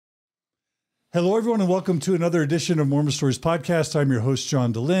Hello, everyone, and welcome to another edition of Mormon Stories Podcast. I'm your host,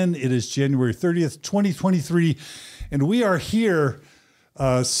 John DeLynn. It is January 30th, 2023, and we are here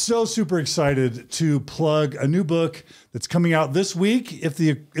so super excited to plug a new book that's coming out this week, if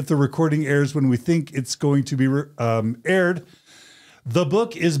the recording airs when we think it's going to be aired. The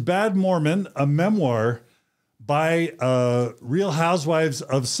book is Bad Mormon, a memoir by Real Housewives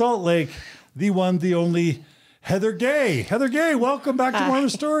of Salt Lake, the one, the only, Heather Gay. Heather Gay, welcome back to Mormon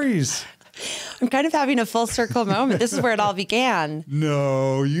Stories. I'm kind of having a full circle moment. This is where it all began.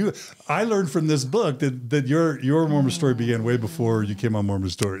 No, I learned from this book that your Mormon story began way before you came on Mormon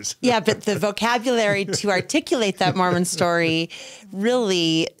Stories. Yeah, but the vocabulary to articulate that Mormon story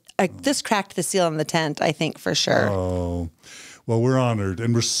really, this cracked the seal in the tent, I think, for sure. Oh, well, we're honored,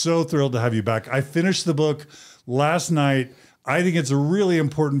 and we're so thrilled to have you back. I finished the book last night. I think it's a really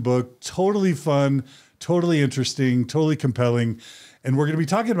important book, totally fun, totally interesting, totally compelling. And we're going to be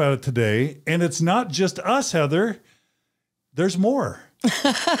talking about it today. And it's not just us, Heather. There's more.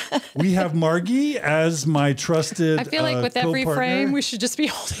 We have Margie as my trusted I feel like with every frame, we should just be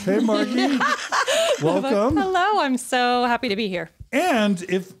holding. Hey, Margie. Welcome. Hello. I'm so happy to be here. And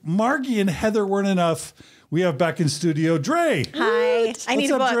if Margie and Heather weren't enough, we have back in studio Dre. Hi. I need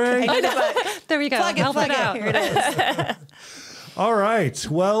a book. Dre? I need a book. There we go. Plug it, Help plug it it. out. Here it is. All right.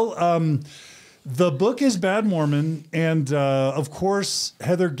 Well, the book is Bad Mormon, and of course,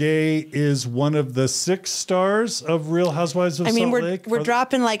 Heather Gay is one of the 6 stars of Real Housewives of Salt Lake. We're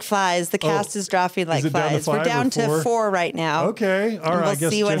dropping like flies. The cast is dropping like flies. We're down to 4 right now. Okay, all right. We'll I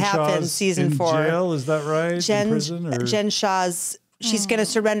guess see what happens. Season 4. Jail, is that right? In prison, or? Jen Shaw's. She's going to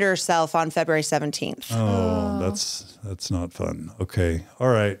surrender herself on February 17th. Oh, that's not fun. Okay, all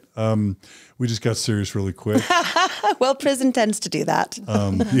right. We just got serious really quick. Well, prison tends to do that.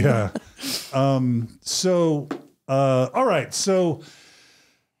 Yeah. So, all right. So,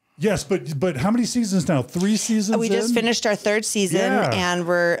 yes, but how many seasons now? 3 seasons. We just finished our 3rd season, and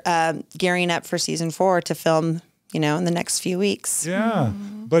we're gearing up for season 4 to film, in the next few weeks. Yeah.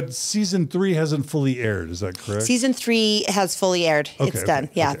 But season 3 hasn't fully aired. Is that correct? Season 3 has fully aired. It's done.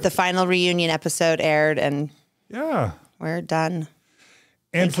 Yeah. The final reunion episode aired, and we're done.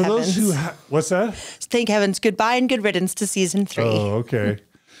 And for those who, what's that? Thank heavens. Goodbye and good riddance to season 3. Oh, okay.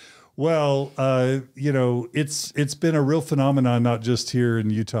 Well, it's been a real phenomenon, not just here in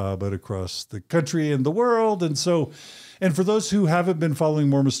Utah, but across the country and the world. And so, and for those who haven't been following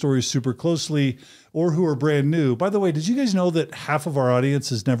Mormon Stories super closely or who are brand new, by the way, did you guys know that half of our audience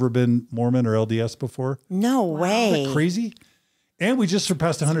has never been Mormon or LDS before? No way. Isn't that crazy? And we just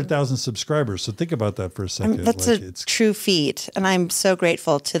surpassed 100,000 subscribers. So think about that for a second. That's a true feat. And I'm so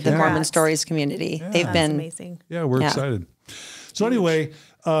grateful to the Mormon Stories community. Yeah. They've been amazing. Yeah, we're excited. So anyway,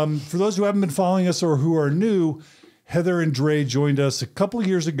 for those who haven't been following us or who are new, Heather and Dre joined us a couple of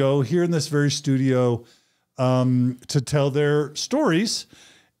years ago here in this very studio to tell their stories.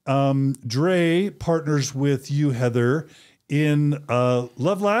 Dre partners with you, Heather, in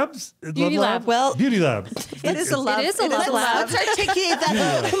Love Labs? Beauty Lab. Well, Beauty Lab. It is a love. It is a love lab. let's articulate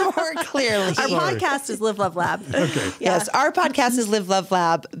that more clearly. Our podcast is Live Love Lab. Okay. Yes, our podcast is Live Love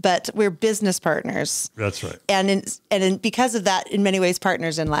Lab, but we're business partners. That's right. And because of that, in many ways,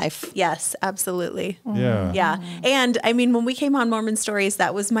 partners in life. Yes, absolutely. Yeah. Yeah. And I mean, when we came on Mormon Stories,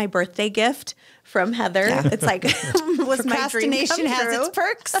 that was my birthday gift from Heather. Yeah. It's like, was my dream come Procrastination has true. its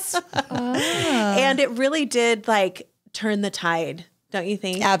perks. And it really did turn the tide, don't you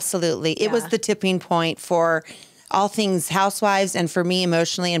think? Absolutely. It was the tipping point for all things housewives and for me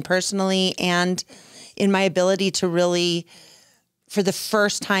emotionally and personally, and in my ability to really, for the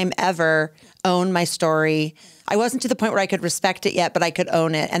first time ever, own my story. I wasn't to the point where I could respect it yet, but I could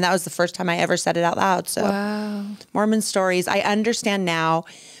own it. And that was the first time I ever said it out loud. So Mormon Stories, I understand now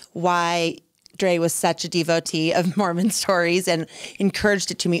why Dre was such a devotee of Mormon Stories and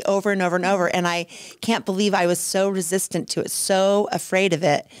encouraged it to me over and over and over. And I can't believe I was so resistant to it, so afraid of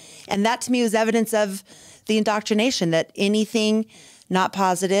it. And that to me was evidence of the indoctrination that anything not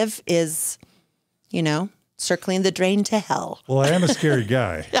positive is, circling the drain to hell. Well, I am a scary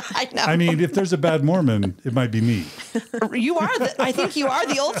guy. I know. I mean, if there's a bad Mormon, it might be me. You are I think you are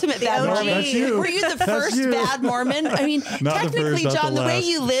the ultimate bad Mormon. That's you. Were you the That's first you. bad Mormon? I mean, Not the technically, first, not John, the the way last.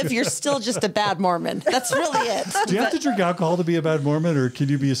 you live, you're still just a bad Mormon. That's really it. Do you have to drink alcohol to be a bad Mormon, or can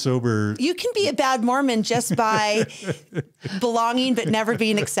you be a sober? You can be a bad Mormon just by belonging but never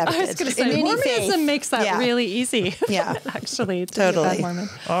being accepted. I was going to in say, any Mormonism faith. makes that really easy. Yeah. Actually, to Totally. be a bad Mormon.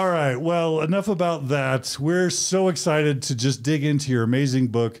 All right. Well, enough about that. We're so excited to just dig into your amazing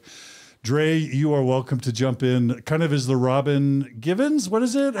book. Dre, you are welcome to jump in kind of as the Robin Givens. What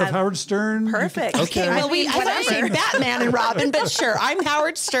is it? Of Howard Stern? Perfect. Okay. Well, I thought you said Batman and Robin, but sure, I'm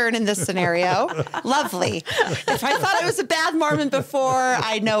Howard Stern in this scenario. Lovely. If I thought I was a bad Mormon before,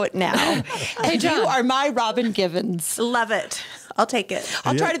 I know it now. And you are my Robin Givens. Love it. I'll take it.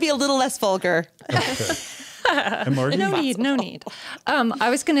 I'll try to be a little less vulgar. And Margie? No need. I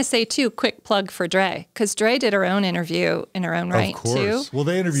was going to say too, quick plug for Dre, because Dre did her own interview in her own right Of course. too. Well,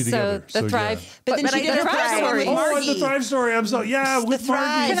 they interviewed together. So the Thrive, yeah. But then she did a Thrive story with Oh, and Margie. the Thrive story. I'm so, yeah, with Thrive.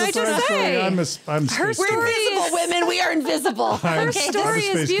 Margie. Can the I just Thrive say, story. I'm her Space We're Cadet. invisible women. We are invisible. I'm her a story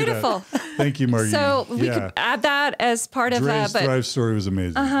Space is Cadet. beautiful. Thank you, Margie. So we could add that as part of Dre's but Thrive story was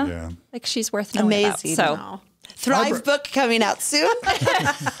amazing. Yeah. like she's worth knowing Amazing. about. So Wow. Thrive book coming out soon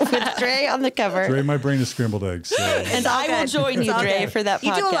with Dre on the cover. Dre, my brain is scrambled eggs. So. And I will join It's you, all Dre, good. for that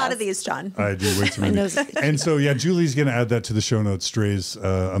podcast. You do a lot of these, John. I do way too many. nose is And so, yeah, Julie's going to add that to the show notes, Dre's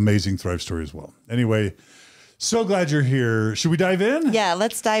amazing Thrive story as well. Anyway, so glad you're here. Should we dive in? Yeah,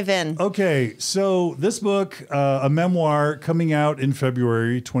 let's dive in. Okay, so this book, a memoir coming out in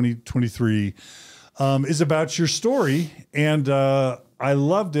February 2023, is about your story. And I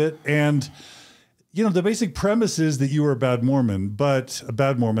loved it. And you know, the basic premise is that you were a bad Mormon, I'm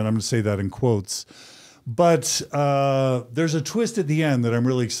going to say that in quotes, but there's a twist at the end that I'm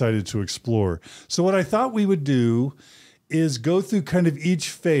really excited to explore. So what I thought we would do is go through kind of each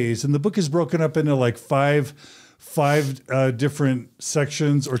phase, and the book is broken up into like five different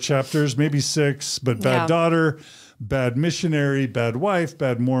sections or chapters, maybe 6, but bad daughter, bad missionary, bad wife,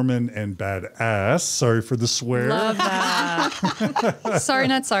 bad Mormon, and bad ass. Sorry for the swear. love that. Sorry,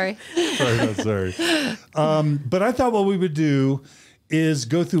 not sorry. Sorry, not sorry. But I thought what we would do is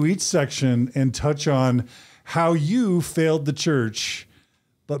go through each section and touch on how you failed the church,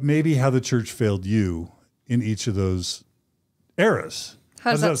 but maybe how the church failed you in each of those eras.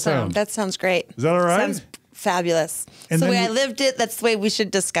 How does that sound? That sounds great. Is that all right? Sounds fabulous. And That's the way then I lived it. That's the way we should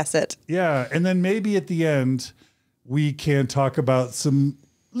discuss it. Yeah. And then maybe at the end, we can talk about some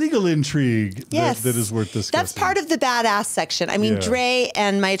legal intrigue Yes. that is worth discussing. That's part of the badass section. I mean, Yeah. Dre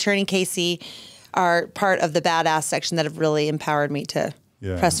and my attorney, Casey, are part of the badass section that have really empowered me to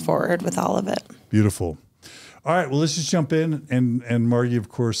press forward with all of it. Beautiful. All right. Well, let's just jump in. And Margie, of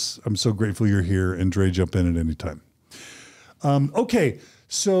course, I'm so grateful you're here. And Dre, jump in at any time. Okay.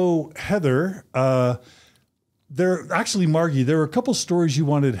 So, Heather, Margie, there were a couple stories you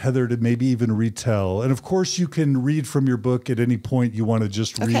wanted Heather to maybe even retell. And of course, you can read from your book at any point you want to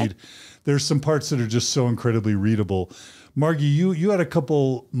just read. There's some parts that are just so incredibly readable. Margie, you had a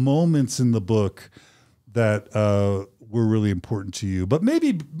couple moments in the book that were really important to you. But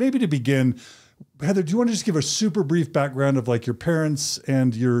maybe to begin, Heather, do you want to just give a super brief background of like your parents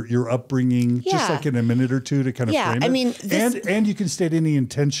and your upbringing, just like in a minute or two to kind of frame it? I mean, and you can state any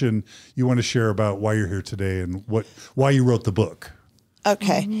intention you want to share about why you're here today and why you wrote the book.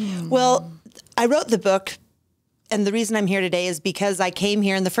 Okay. Well, I wrote the book, and the reason I'm here today is because I came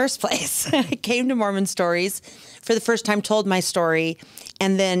here in the first place. I came to Mormon Stories for the first time, told my story,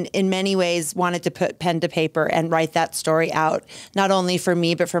 and then in many ways wanted to put pen to paper and write that story out, not only for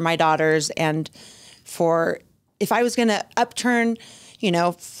me, but for my daughters and for if I was going to upturn,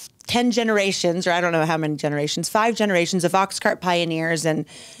 10 generations, or I don't know how many generations, 5 generations of ox cart pioneers and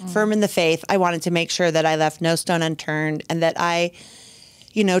firm in the faith, I wanted to make sure that I left no stone unturned and that I,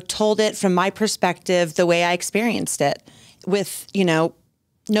 told it from my perspective, the way I experienced it with,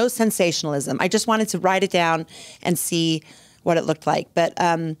 no sensationalism. I just wanted to write it down and see what it looked like. But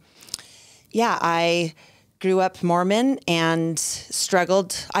I grew up Mormon and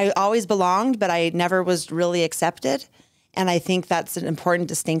struggled. I always belonged, but I never was really accepted. And I think that's an important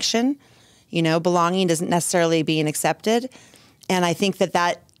distinction. Belonging doesn't necessarily being accepted. And I think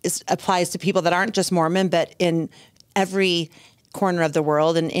that applies to people that aren't just Mormon, but in every corner of the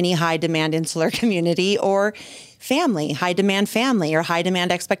world, in any high demand insular community or family, high demand family or high demand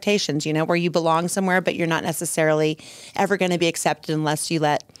expectations, where you belong somewhere, but you're not necessarily ever going to be accepted unless you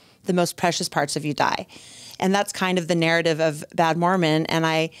let the most precious parts of you die. And that's kind of the narrative of Bad Mormon. And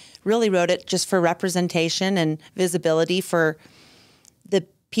I really wrote it just for representation and visibility for the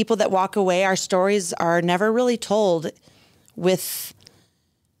people that walk away. Our stories are never really told with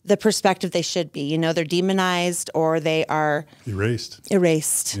the perspective they should be. They're demonized or they are erased.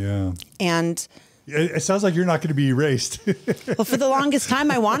 Yeah. And it sounds like you're not going to be erased. well, for the longest time,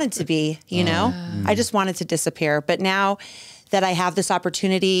 I wanted to be, I just wanted to disappear. But now that I have this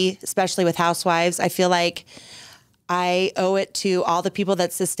opportunity, especially with Housewives, I feel like I owe it to all the people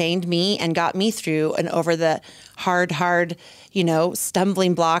that sustained me and got me through and over the hard,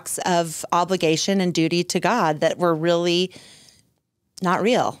 stumbling blocks of obligation and duty to God that were really not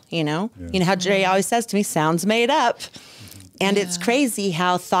real, you know? You know how Jerry always says to me, sounds made up. And it's crazy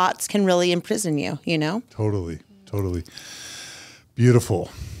how thoughts can really imprison you, you know? Totally. Beautiful.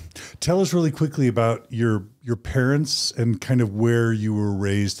 Tell us really quickly about your parents and kind of where you were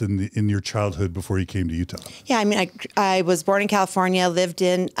raised in your childhood before you came to Utah. Yeah, I mean, I was born in California, lived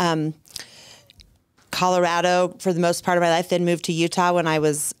in Colorado for the most part of my life, then moved to Utah when I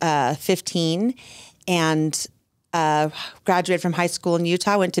was 15 and graduated from high school in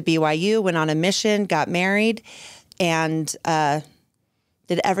Utah, went to BYU, went on a mission, got married, and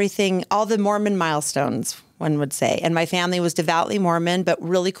did everything, all the Mormon milestones, one would say. And my family was devoutly Mormon, but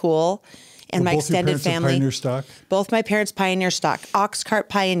really cool. And my extended family. Pioneer stock? Both my parents pioneer stock. Ox cart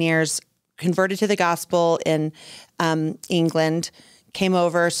pioneers, converted to the gospel in England, came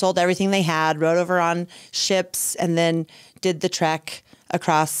over, sold everything they had, rode over on ships, and then did the trek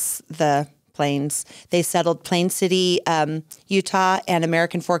across the plains. They settled Plain City, Utah, and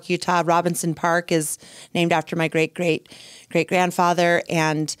American Fork, Utah. Robinson Park is named after my great-great-great-grandfather,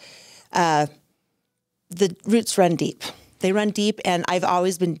 and the roots run deep. They run deep, and I've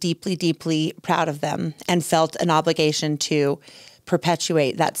always been deeply, deeply proud of them and felt an obligation to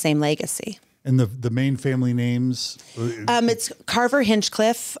perpetuate that same legacy. And the main family names? It's Carver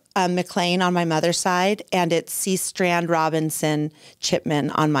Hinchcliffe McLean on my mother's side, and it's C. Strand Robinson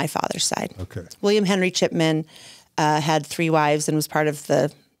Chipman on my father's side. Okay. William Henry Chipman had 3 wives and was part of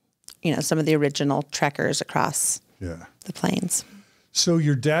the, some of the original trekkers across the plains. So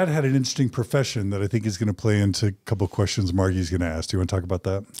your dad had an interesting profession that I think is going to play into a couple of questions Margie's going to ask. Do you want to talk about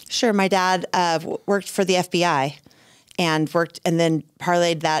that? Sure. My dad worked for the FBI and then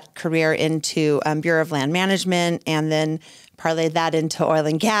parlayed that career into Bureau of Land Management, and then parlayed that into oil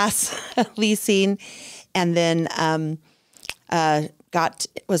and gas leasing, and then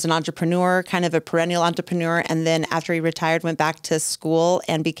was an entrepreneur, kind of a perennial entrepreneur. And then after he retired, went back to school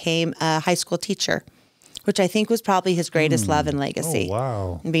and became a high school teacher, which I think was probably his greatest love and legacy. Oh,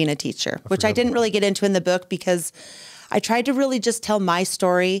 wow. Being a teacher, which I didn't really get into in the book because I tried to really just tell my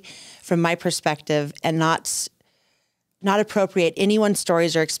story from my perspective and not appropriate anyone's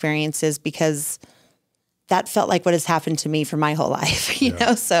stories or experiences, because that felt like what has happened to me for my whole life, you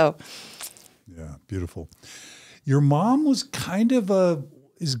know? So. Yeah, beautiful. Your mom was kind of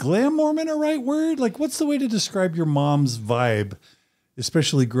is glam Mormon a right word? Like, what's the way to describe your mom's vibe,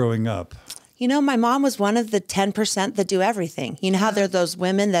 especially growing up? My mom was one of the 10% that do everything. You know how there are those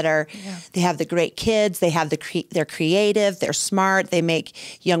women that are, they have the great kids, they're creative, they're smart, they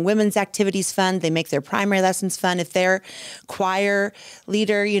make young women's activities fun, they make their primary lessons fun. If they're choir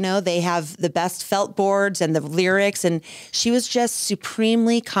leader, they have the best felt boards and the lyrics. And she was just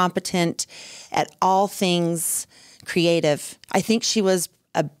supremely competent at all things creative. I think she was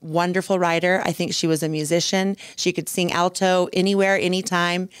a wonderful writer. I think she was a musician. She could sing alto anywhere,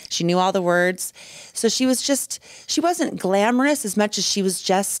 anytime. She knew all the words. So she wasn't glamorous as much as she was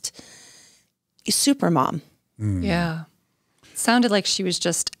just a super mom. Yeah. Sounded like she was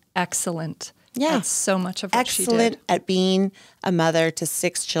just excellent. Yeah. That's so much of what she did. Excellent at being a mother to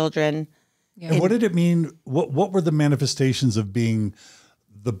 6 children. Yeah. And what did it mean? What were the manifestations of being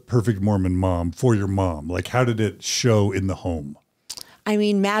the perfect Mormon mom for your mom? Like, how did it show in the home? I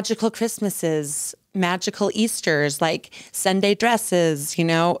mean, magical Christmases, magical Easters, like Sunday dresses,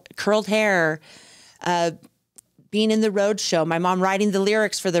 curled hair, being in the road show, my mom writing the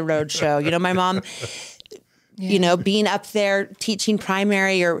lyrics for the road show, my mom, being up there teaching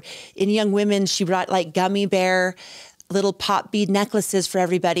primary, or in Young Women, she brought like gummy bear little pop bead necklaces for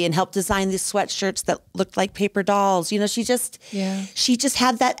everybody and helped design these sweatshirts that looked like paper dolls. She just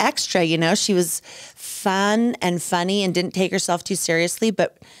had that extra, she was fun and funny and didn't take herself too seriously,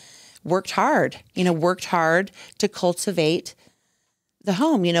 but worked hard to cultivate the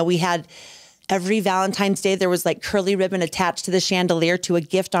home. We had every Valentine's Day, there was like curly ribbon attached to the chandelier to a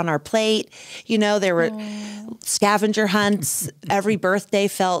gift on our plate. There were scavenger hunts. Every birthday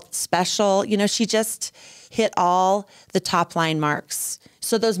felt special. She just hit all the top line marks.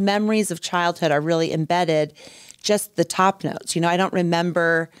 So those memories of childhood are really embedded, just the top notes. I don't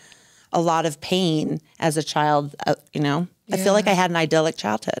remember a lot of pain as a child, I feel like I had an idyllic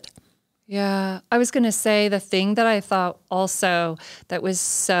childhood. Yeah, I was going to say the thing that I thought also that was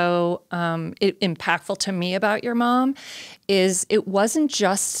so impactful to me about your mom is it wasn't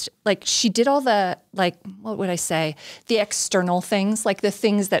just like she did all the, like, what would I say, the external things, like the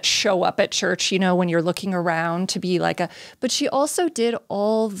things that show up at church, when you're looking around to be like but she also did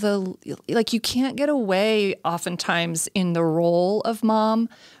all the, like, you can't get away oftentimes in the role of mom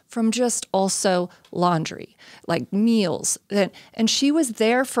from just also laundry, like meals. And she was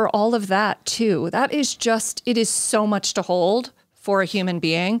there for all of that too. That is just, it is so much to hold for a human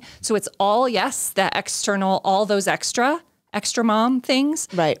being. So it's all, yes, the external, all those extra mom things,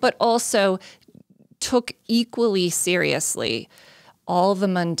 right? But also took equally seriously all the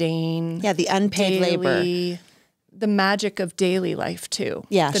mundane, the unpaid labor, the magic of daily life too.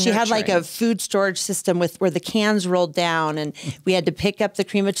 Yeah, she had like a food storage system where the cans rolled down, and we had to pick up the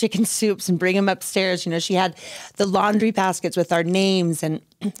cream of chicken soups and bring them upstairs. You know, she had the laundry baskets with our names and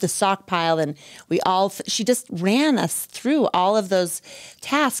the sock pile, and she just ran us through all of those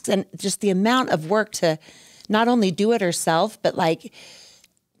tasks, and just the amount of work to not only do it herself, but like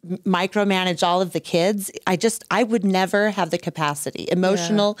micromanage all of the kids. I would never have the capacity,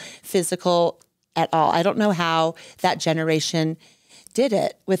 emotional, physical, at all. I don't know how that generation did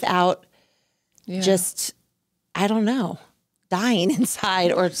it without just, I don't know, dying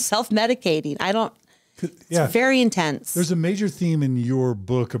inside or self-medicating. It's very intense. There's a major theme in your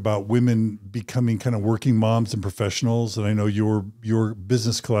book about women becoming kind of working moms and professionals. And I know your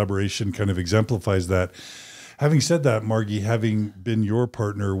business collaboration kind of exemplifies that. Having said that, Margie, having been your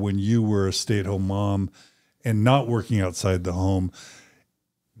partner when you were a stay-at-home mom and not working outside the home,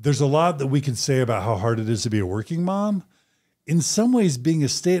 there's a lot that we can say about how hard it is to be a working mom. In some ways, being a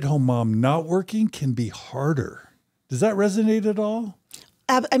stay-at-home mom not working can be harder. Does that resonate at all?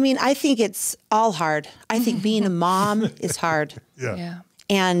 I mean, I think it's all hard. I think being a mom is hard. Yeah.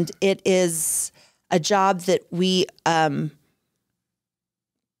 And it is a job that we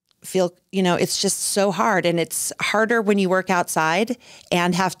feel, it's just so hard, and it's harder when you work outside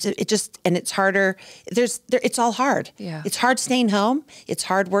and it's harder. It's all hard. Yeah. It's hard staying home. It's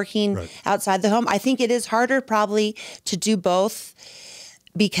hard working outside the home. I think it is harder probably to do both,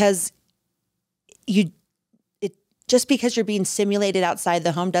 because just because you're being simulated outside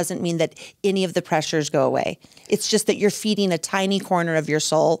the home doesn't mean that any of the pressures go away. It's just that you're feeding a tiny corner of your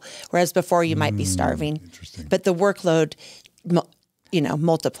soul, whereas before you might be starving. Interesting. But the workload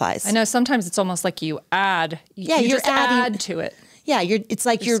multiplies. I know sometimes it's almost like you add. You just add to it. Yeah, it's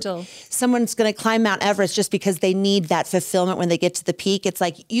like someone's going to climb Mount Everest just because they need that fulfillment when they get to the peak. It's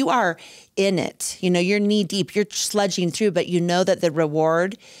like you are in it. You're knee deep. You're sludging through, but you know that the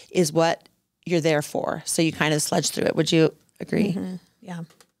reward is what you're there for. So you kind of sludge through it. Would you agree? Mm-hmm. Yeah.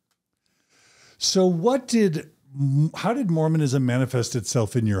 So how did Mormonism manifest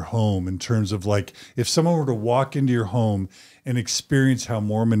itself in your home in terms of, like, if someone were to walk into your home and experience how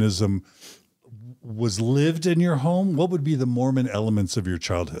Mormonism was lived in your home, what would be the Mormon elements of your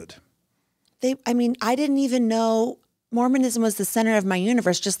childhood? I didn't even know Mormonism was the center of my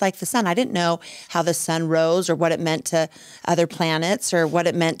universe, just like the sun. I didn't know how the sun rose or what it meant to other planets or what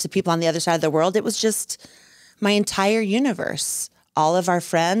it meant to people on the other side of the world. It was just my entire universe. All of our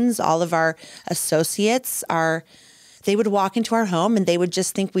friends, all of our associates, they would walk into our home and they would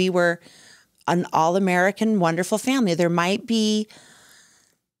just think we were an all-American, wonderful family. There might be,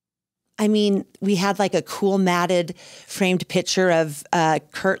 we had like a cool matted framed picture of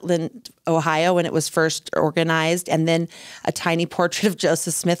Kirtland, Ohio, when it was first organized, and then a tiny portrait of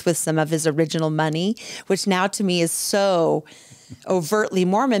Joseph Smith with some of his original money, which now to me is so overtly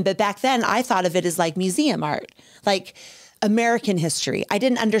Mormon. But back then I thought of it as like museum art, like American history. I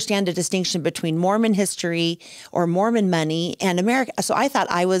didn't understand a distinction between Mormon history or Mormon money and America. So I thought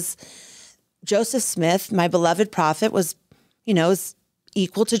I was Joseph Smith, my beloved prophet, was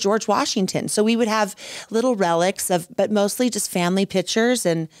equal to George Washington. So we would have little relics but mostly just family pictures.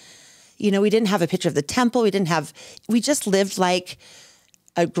 And, we didn't have a picture of the temple. We just lived like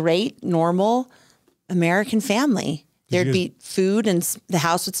a great, normal American family. There'd be food and the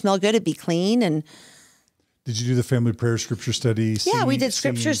house would smell good. It'd be clean. And did you do the family prayer scripture study? Yeah, we did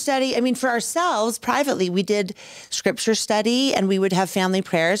scripture study. For ourselves, privately, we did scripture study, and we would have family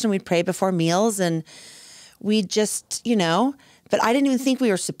prayers, and we'd pray before meals, and we just, but I didn't even think we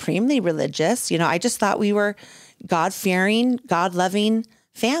were supremely religious. I just thought we were God-fearing, God-loving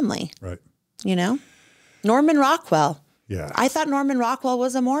family. Right. Norman Rockwell. Yeah. I thought Norman Rockwell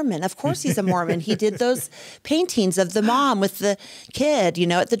was a Mormon. Of course he's a Mormon. He did those paintings of the mom with the kid,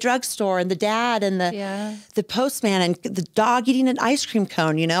 at the drugstore, and the dad and the postman and the dog eating an ice cream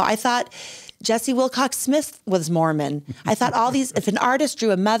cone. I thought Jesse Wilcox Smith was Mormon. I thought all these, if an artist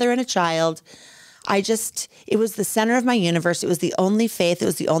drew a mother and a child, it was the center of my universe. It was the only faith. It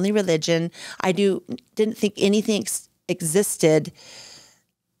was the only religion. I didn't think anything existed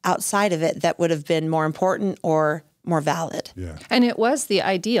outside of it that would have been more important or more valid. Yeah. And it was the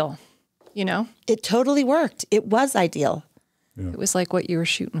ideal, It totally worked. It was ideal. Yeah. It was like what you were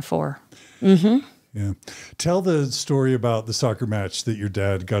shooting for. Mm-hmm. Yeah. Tell the story about the soccer match that your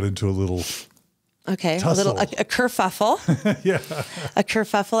dad got into a little Okay, tussle. a kerfuffle. Yeah. A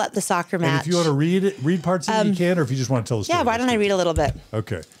kerfuffle at the soccer match. And if you want to read parts of it, you can, or if you just want to tell the story. Yeah, why don't I read a little bit?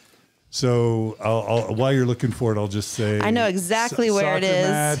 Okay. So I'll while you're looking for it, I'll just say I know exactly where it is.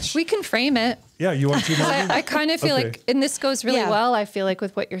 Match. We can frame it. Yeah, you want to? I kind of feel like, and this goes really well, I feel like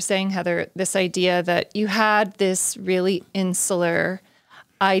with what you're saying, Heather, this idea that you had this really insular,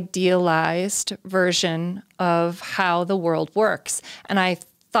 idealized version of how the world works. And I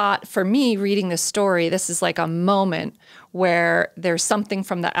thought, for me, reading this story, this is like a moment where there's something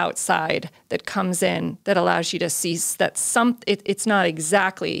from the outside that comes in that allows you to see that it's not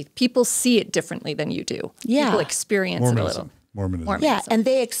exactly, people see it differently than you do. Yeah. People experience it a little. Mormonism. Yeah, and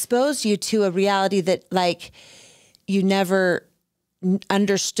they expose you to a reality that like you never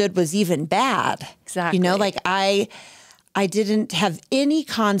understood was even bad. Exactly. You know, like I didn't have any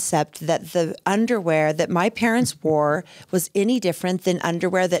concept that the underwear that my parents wore was any different than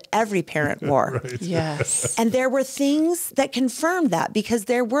underwear that every parent wore. Right. Yes. And there were things that confirmed that, because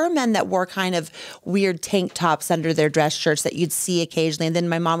there were men that wore kind of weird tank tops under their dress shirts that you'd see occasionally. And then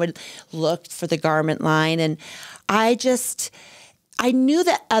my mom would look for the garment line. And I knew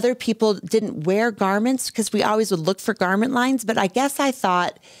that other people didn't wear garments because we always would look for garment lines. But I guess I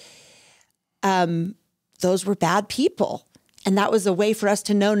thought those were bad people. And that was a way for us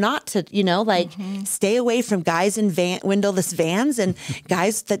to know not to, you know, like stay away from guys in windowless vans and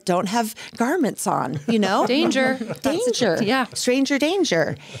guys that don't have garments on, you know? Danger. Danger. Yeah. Stranger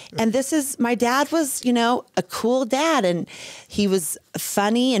danger. And my dad was, you know, a cool dad, and he was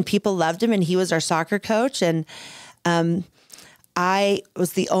funny and people loved him, and he was our soccer coach. And I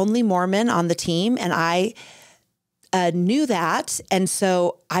was the only Mormon on the team, and I knew that. And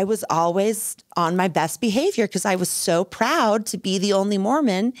so I was always on my best behavior because I was so proud to be the only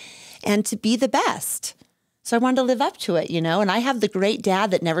Mormon and to be the best. So I wanted to live up to it, you know. And I have the great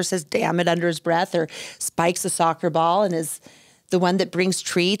dad that never says damn it under his breath or spikes a soccer ball, and is the one that brings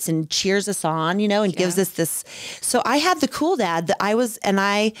treats and cheers us on, you know, and gives us this. So I had the cool dad that I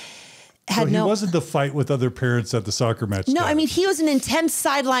had He wasn't the fight with other parents at the soccer match. No, dad. I mean, he was an intense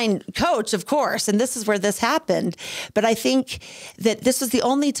sideline coach, of course, and this is where this happened. But I think that this was the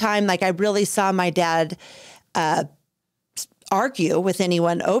only time, like, I really saw my dad argue with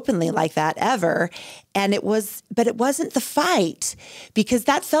anyone openly like that ever. And it wasn't the fight, because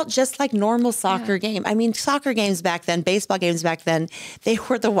that felt just like normal soccer game. I mean, soccer games back then, baseball games back then, they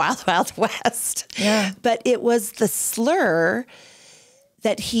were the wild, wild west. Yeah. But it was the slur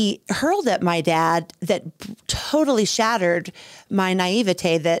that he hurled at my dad that totally shattered my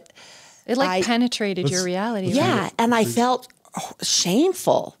naivete, that It penetrated your reality. yeah. Right? And I felt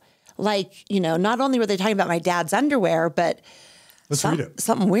shameful. Like, you know, not only were they talking about my dad's underwear, but Let's read it.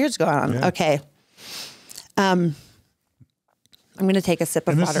 something weird's going on. Yeah. Okay. I'm going to take a sip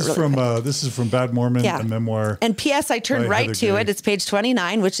of water really quick. This is from Bad Mormon, a memoir. And P.S. I turned by right Heather to Gay. it. It's page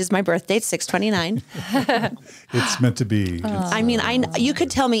 29, which is my birthday. It's 6/29. It's meant to be. I mean, you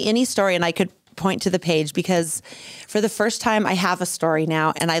could tell me any story and I could point to the page, because for the first time I have a story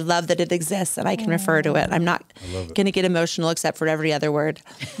now, and I love that it exists and I can refer to it. I'm not going to get emotional except for every other word.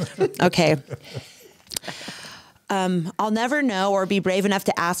 Okay. I'll never know or be brave enough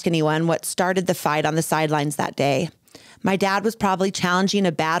to ask anyone what started the fight on the sidelines that day. My dad was probably challenging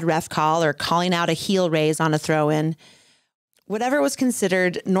a bad ref call or calling out a heel raise on a throw-in. Whatever was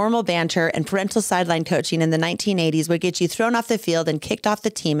considered normal banter and parental sideline coaching in the 1980s would get you thrown off the field and kicked off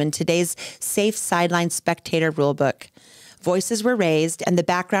the team in today's safe sideline spectator rulebook. Voices were raised and the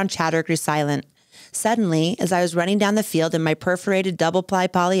background chatter grew silent. Suddenly, as I was running down the field in my perforated double-ply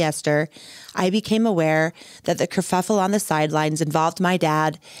polyester, I became aware that the kerfuffle on the sidelines involved my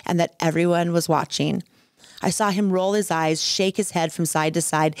dad and that everyone was watching. I saw him roll his eyes, shake his head from side to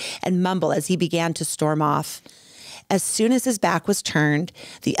side, and mumble as he began to storm off. As soon as his back was turned,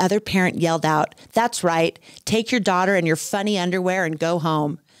 the other parent yelled out, "That's right. Take your daughter and your funny underwear and go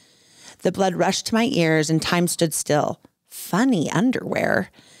home." The blood rushed to my ears and time stood still. Funny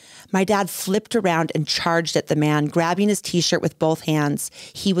underwear. My dad flipped around and charged at the man, grabbing his T-shirt with both hands.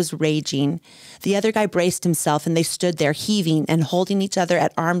 He was raging. The other guy braced himself, and they stood there heaving and holding each other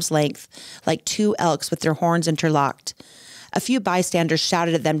at arm's length like two elks with their horns interlocked. A few bystanders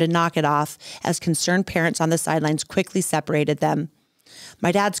shouted at them to knock it off as concerned parents on the sidelines quickly separated them.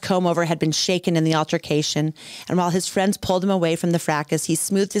 My dad's comb-over had been shaken in the altercation, and while his friends pulled him away from the fracas, he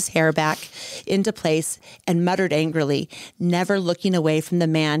smoothed his hair back into place and muttered angrily, never looking away from the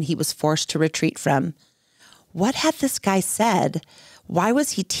man he was forced to retreat from. What had this guy said? Why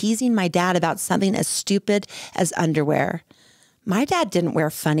was he teasing my dad about something as stupid as underwear? My dad didn't wear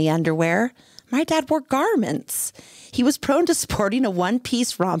funny underwear. My dad wore garments. He was prone to sporting a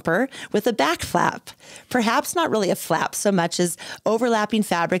one-piece romper with a back flap. Perhaps not really a flap so much as overlapping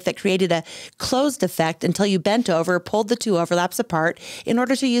fabric that created a closed effect until you bent over, pulled the two overlaps apart in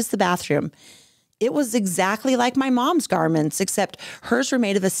order to use the bathroom. It was exactly like my mom's garments, except hers were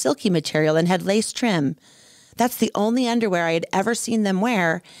made of a silky material and had lace trim. That's the only underwear I had ever seen them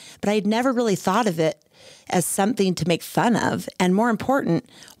wear, but I had never really thought of it as something to make fun of. And more important,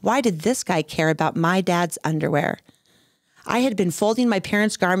 why did this guy care about my dad's underwear? I had been folding my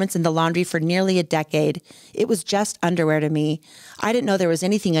parents' garments in the laundry for nearly a decade. It was just underwear to me. I didn't know there was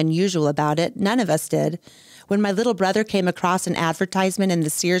anything unusual about it. None of us did. When my little brother came across an advertisement in the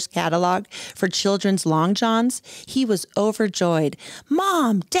Sears catalog for children's long johns, he was overjoyed.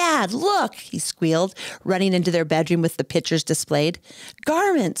 "Mom, Dad, look," he squealed, running into their bedroom with the pictures displayed.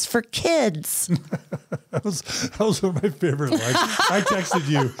 "Garments for kids." That was one of my favorite lines. I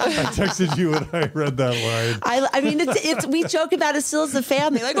texted you when I read that line. I mean, we joke about it still as a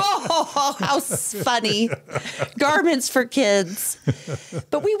family. Like, oh, how funny. Garments for kids.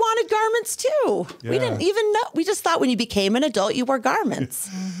 But we wanted garments too. Yeah. We didn't even know. We just thought when you became an adult, you wore garments.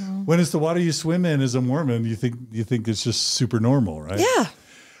 When it's the water you swim in as a Mormon, you think it's just super normal, right? Yeah.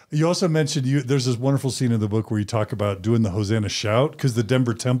 You also mentioned there's this wonderful scene in the book where you talk about doing the Hosanna shout because the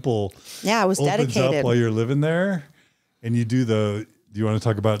Denver temple Yeah, it was opens dedicated. up while you're living there, and you do the. Do you want to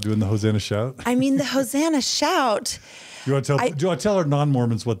talk about doing the Hosanna shout? I mean, the Hosanna shout. Do you want to tell our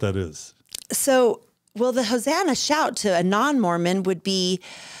non-Mormons what that is? So, well, the Hosanna shout to a non-Mormon would be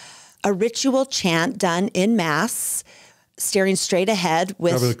a ritual chant done in Mass, staring straight ahead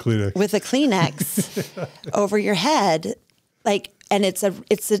with a Kleenex over your head, and it's a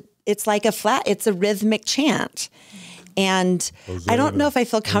rhythmic chant. And Hosanna. I don't know if I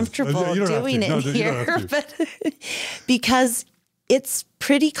feel comfortable doing it here, but because it's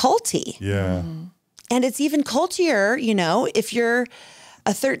pretty culty. Yeah. And it's even cultier, if you're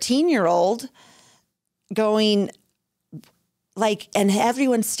a 13-year-old going and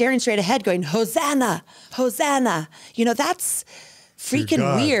everyone's staring straight ahead going, "Hosanna, Hosanna." That's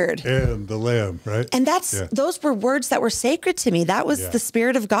freaking weird. And the Lamb, right? And those were words that were sacred to me. That was the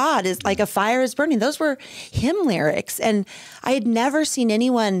Spirit of God is like a fire is burning. Those were hymn lyrics. And I had never seen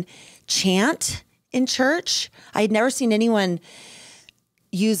anyone chant in church. I had never seen anyone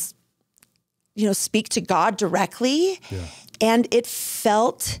speak to God directly. Yeah. And it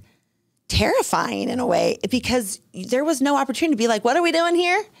felt terrifying in a way because there was no opportunity to be like, "What are we doing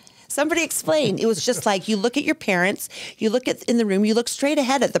here? Somebody explain." It was just like, you look at your parents, you look in the room, you look straight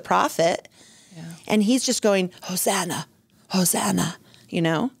ahead at the prophet, and he's just going, "Hosanna, Hosanna,"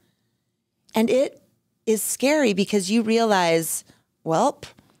 And it is scary because you realize, welp,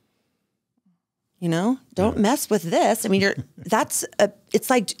 don't mess with this. I mean, it's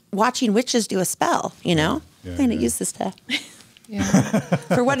like watching witches do a spell, I'm going to use this stuff.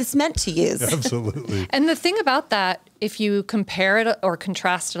 For what it's meant to use. Absolutely. And the thing about that, if you compare it or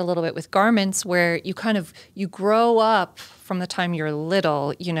contrast it a little bit with garments, where you grow up from the time you're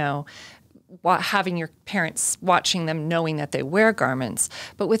little, having your parents watching them, knowing that they wear garments.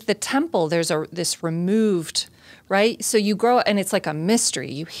 But with the temple, there's this removed, right? So you grow up and it's like a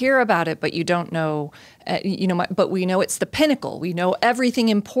mystery. You hear about it, but you don't know, but we know it's the pinnacle. We know everything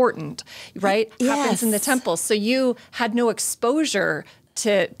important, right? Yes. Happens in the temple. So you had no exposure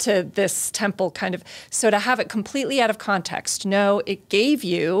to this temple kind of, so to have it completely out of context, it gave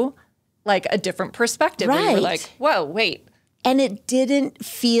you like a different perspective. Right. Where you were like, whoa, wait. And it didn't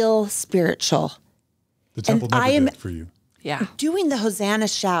feel spiritual. The temple never did for you. Yeah. Doing the Hosanna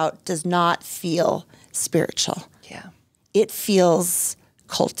shout does not feel spiritual. Yeah. It feels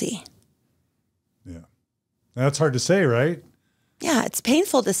culty. Yeah. That's hard to say, right? Yeah, it's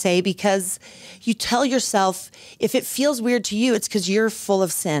painful to say because you tell yourself if it feels weird to you, it's because you're full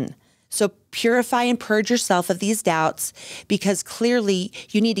of sin. So purify and purge yourself of these doubts because clearly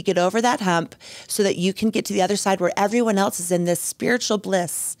you need to get over that hump so that you can get to the other side where everyone else is in this spiritual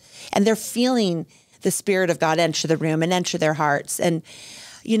bliss and they're feeling the Spirit of God enter the room and enter their hearts. And,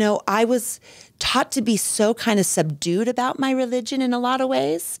 I was taught to be so kind of subdued about my religion in a lot of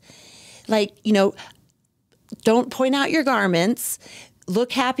ways. Like, don't point out your garments,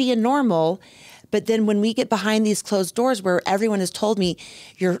 look happy and normal. But then when we get behind these closed doors where everyone has told me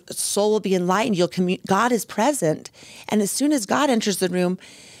your soul will be enlightened, God is present. And as soon as God enters the room,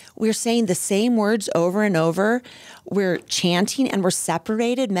 we're saying the same words over and over. We're chanting and we're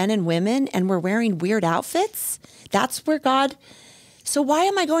separated, men and women, and we're wearing weird outfits. That's where God... So why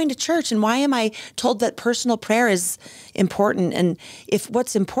am I going to church and why am I told that personal prayer is important? And if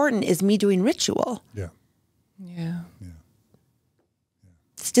what's important is me doing ritual. Yeah. Yeah.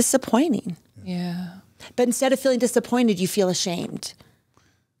 It's disappointing. Yeah. Yeah. But instead of feeling disappointed, you feel ashamed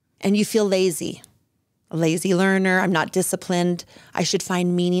and you feel lazy. A lazy learner. I'm not disciplined. I should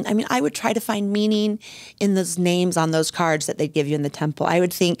find meaning. I mean, I would try to find meaning in those names on those cards that they'd give you in the temple. I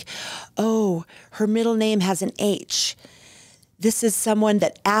would think, oh, her middle name has an H. This is someone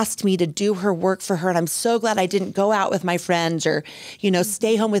that asked me to do her work for her. And I'm so glad I didn't go out with my friends or,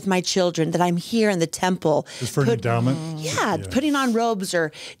 stay home with my children, that I'm here in the temple. Just for an endowment? Yeah, putting on robes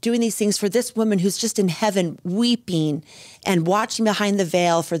or doing these things for this woman who's just in heaven weeping and watching behind the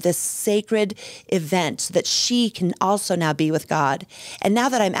veil for this sacred event so that she can also now be with God. And now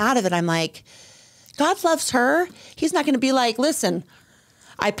that I'm out of it, I'm like, God loves her. He's not going to be like, listen,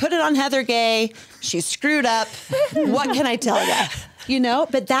 I put it on Heather Gay. She's screwed up. What can I tell you?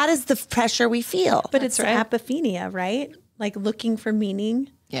 But that is the pressure we feel. But it's apophenia, right? Like looking for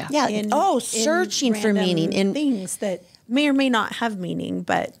meaning. Yeah. Yeah. Searching for meaning in things that may or may not have meaning,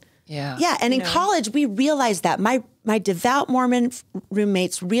 but yeah. And in college, we realized that. My devout Mormon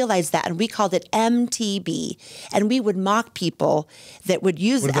roommates realized that, and we called it MTB. And we would mock people that would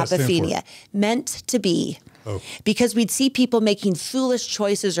use apophenia, meant to be. Oh. Because we'd see people making foolish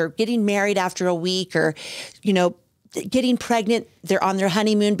choices or getting married after a week or, getting pregnant. They're on their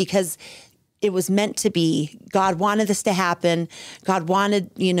honeymoon because it was meant to be. God wanted this to happen. God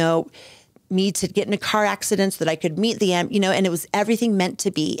wanted, me to get in a car accident so that I could meet the and it was everything meant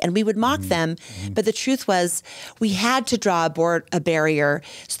to be. And we would mock them. But the truth was we had to draw a barrier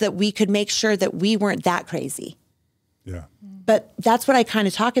so that we could make sure that we weren't that crazy. Yeah. But that's what I kind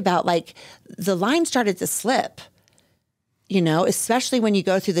of talk about. Like the line started to slip, especially when you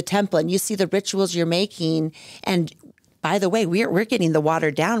go through the temple and you see the rituals you're making. And by the way, we're getting the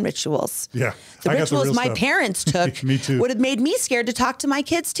watered down rituals. Yeah. The rituals my parents took Me too. would have made me scared to talk to my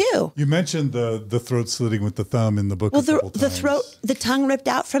kids too. You mentioned the throat slitting with the thumb in the book. Well, the tongue ripped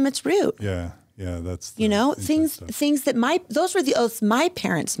out from its root. Yeah. Yeah, that's things that those were the oaths my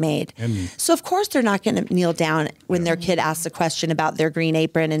parents made. And me. So of course they're not going to kneel down when their kid asks a question about their green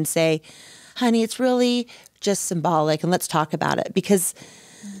apron and say, "Honey, it's really just symbolic, and let's talk about it." Because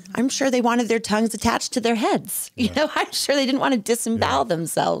I'm sure they wanted their tongues attached to their heads. I'm sure they didn't want to disembowel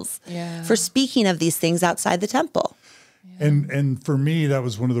themselves for speaking of these things outside the temple. And for me, that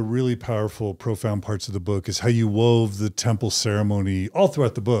was one of the really powerful, profound parts of the book is how you wove the temple ceremony all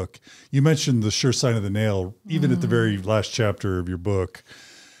throughout the book. You mentioned the sure sign of the nail, even at the very last chapter of your book.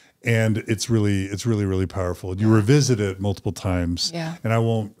 And it's really, really powerful. You revisit it multiple times. Yeah. And I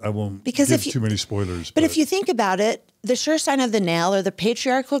won't give too many spoilers. But if you think about it, the sure sign of the nail or the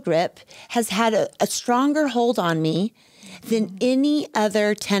patriarchal grip has had a stronger hold on me than any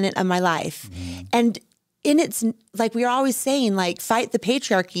other tenet of my life. And in its, like we are always saying, like fight the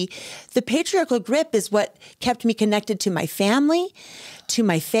patriarchy. The patriarchal grip is what kept me connected to my family, to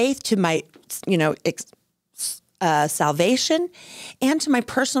my faith, to my, salvation, and to my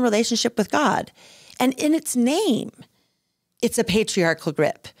personal relationship with God. And in its name, it's a patriarchal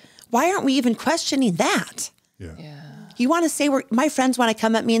grip. Why aren't we even questioning that? Yeah. You want to say, my friends want to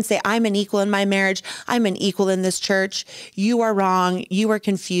come at me and say, I'm an equal in my marriage. I'm an equal in this church. You are wrong. You are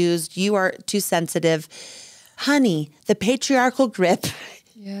confused. You are too sensitive. Honey, the patriarchal grip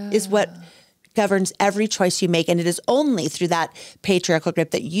is what governs every choice you make. And it is only through that patriarchal grip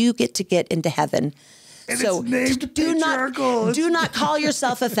that you get into heaven. And so it's named patriarchal. Do not call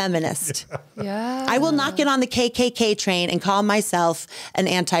yourself a feminist. Yeah. I will not get on the KKK train and call myself an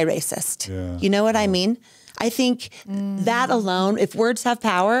anti-racist. Yeah. You know what I mean? I think that alone, if words have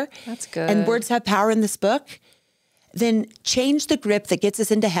power, that's good. And words have power in this book, then change the grip that gets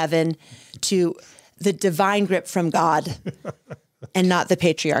us into heaven to the divine grip from God and not the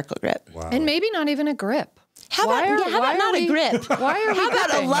patriarchal grip. Wow. And maybe not even a grip. How about not a grip? Why are we How about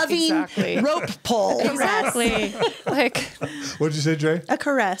a gripping? loving rope pull? Exactly. Like, what did you say, Jay? A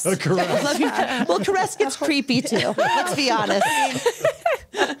caress. A caress. Well, caress gets creepy too. Let's be honest.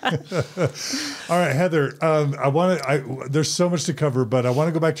 All right, Heather. There's so much to cover, but I want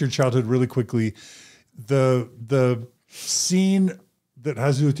to go back to your childhood really quickly. The scene that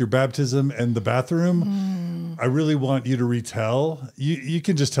has to do with your baptism and the bathroom, I really want you to retell. You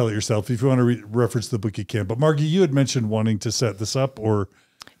can just tell it yourself. If you want to reference the book, you can. But Margie, you had mentioned wanting to set this up, or...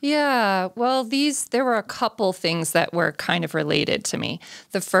 Yeah, well, there were a couple things that were kind of related to me.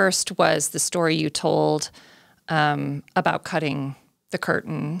 The first was the story you told about cutting the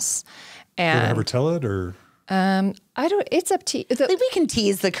curtains. And did I ever tell it, or... it's up to you. We can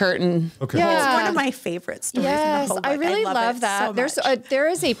tease the curtain. Okay. Yeah. It's one of my favorite stories in the whole book. I really love that. So there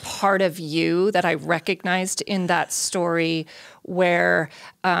is a part of you that I recognized in that story where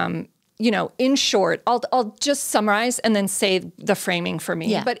in short, I'll just summarize and then say the framing for me.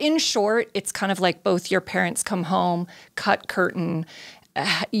 Yeah. But in short, it's kind of like both your parents come home, cut curtain,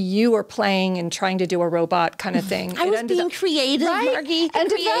 you are playing and trying to do a robot kind of thing. I was being creative, Margie. And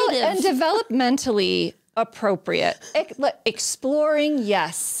Creative. developmentally appropriate. Exploring,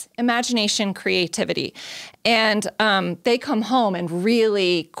 yes. Imagination, creativity. And they come home and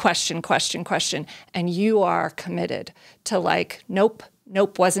really question. And you are committed to like, nope,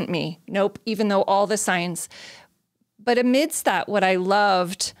 wasn't me. Nope, even though all the signs. But amidst that, what I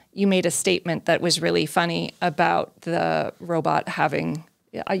loved, you made a statement that was really funny about the robot having...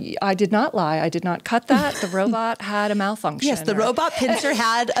 I did not lie. I did not cut that. The robot had a malfunction. Yes, the robot pincer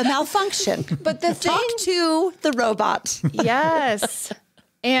had a malfunction. But the thing... Talk to the robot. Yes.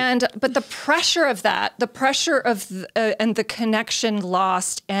 But the pressure of that, the pressure of, and the connection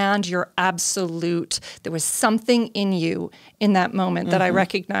lost and your absolute, there was something in you in that moment that I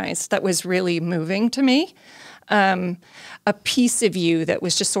recognized that was really moving to me. A piece of you that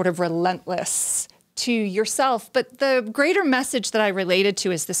was just sort of relentless to yourself. But the greater message that I related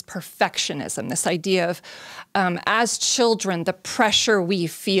to is this perfectionism, this idea of, as children, the pressure we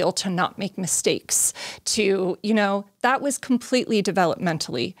feel to not make mistakes, to, that was completely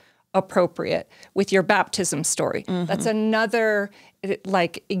developmentally appropriate with your baptism story. That's another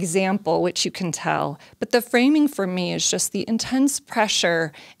example which you can tell. But the framing for me is just the intense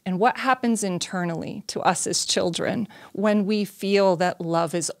pressure and what happens internally to us as children when we feel that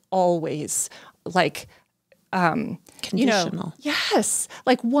love is always conditional. Yes,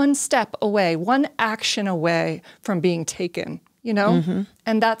 like one step away, one action away from being taken, And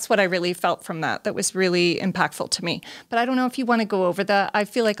that's what I really felt from that. That was really impactful to me. But I don't know if you want to go over that. I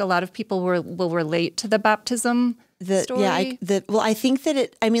feel like a lot of people will relate to the baptism story. Yeah, I think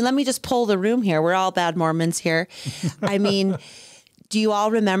that let me just poll the room here. We're all bad Mormons here. Do you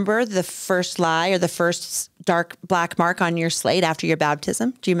all remember the first lie or the first dark black mark on your slate after your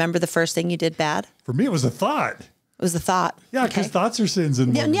baptism? Do you remember the first thing you did bad? For me, it was a thought. It was a thought. Yeah, because thoughts are sins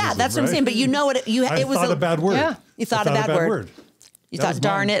in Mormonism, Yeah, that's what I'm saying. But you know what? I thought a bad word. Yeah, you thought a bad word. You thought,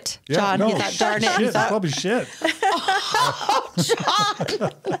 darn it, John. No, you thought, darn it. Shit, You thought, probably shit. oh,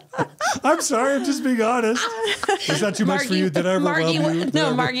 John. I'm sorry. I'm just being honest. Is that too much for you? Did I overwhelm you?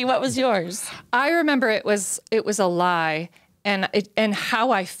 No, Margie, what was yours? I remember it was a lie, and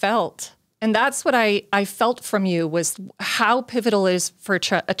how I felt. And that's what I felt from you was how pivotal it is for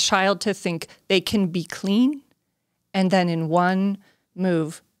a child to think they can be clean and then in one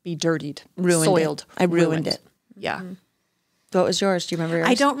move be dirtied, soiled. I ruined it. Yeah. What was yours? Do you remember yours?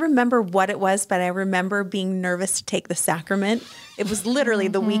 I don't remember what it was, but I remember being nervous to take the sacrament. It was literally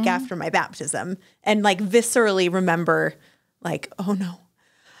the week after my baptism. And viscerally remember oh no,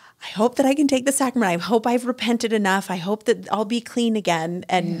 I hope that I can take the sacrament. I hope I've repented enough. I hope that I'll be clean again.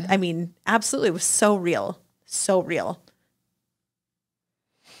 And absolutely, it was so real. So real.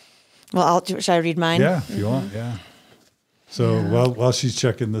 Well, should I read mine? Yeah, if you want, yeah. So while she's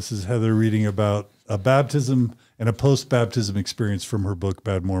checking, this is Heather reading about a baptism and a post-baptism experience from her book,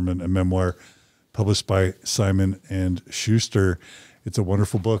 Bad Mormon, a memoir published by Simon & Schuster. It's a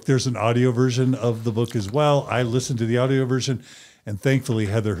wonderful book. There's an audio version of the book as well. I listened to the audio version, and thankfully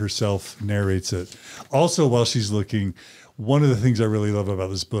Heather herself narrates it. Also, while she's looking, one of the things I really love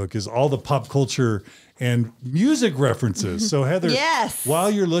about this book is all the pop culture and music references. So Heather, yes. While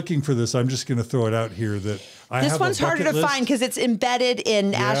you're looking for this, I'm just going to throw it out here that this one's harder to find because it's embedded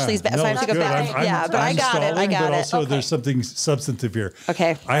in Ashley's. No, so I have to go back. But I got it. But also, there's something substantive here.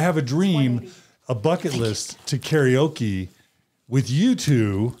 Okay. I have a dream, a bucket list to karaoke with you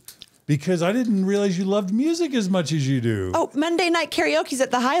two, because I didn't realize you loved music as much as you do. Oh, Monday night karaoke's at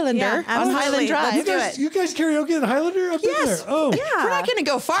the Highlander on Highland Drive. You guys karaoke at Highlander? I've been there. Oh, yeah. We're not going to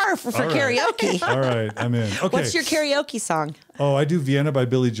go far for karaoke. All right, I'm in. Okay. What's your karaoke song? Oh, I do Vienna by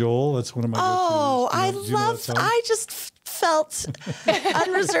Billy Joel. That's one of my go-tos. I just felt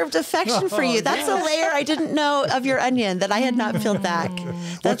unreserved affection for you. That's a layer I didn't know of your onion that I had not peeled back.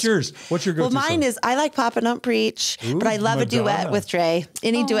 What's yours? What's your go-to Well, mine song? is I like Papa Don't Preach, but I love a duet with Dre.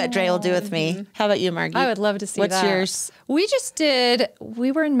 Any duet Dre will do with me. How about you, Margie? I would love to see What's that. yours?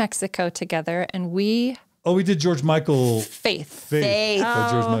 We were in Mexico together and we did George Michael. Faith. By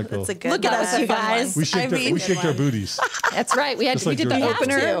George Michael. That's a good Look at us, you guys. We shaked our booties. That's right. We like did the George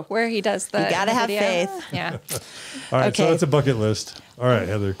opener Michael. where he does the. You gotta have video. faith. Yeah. All right, so Okay. that's a bucket list. All right,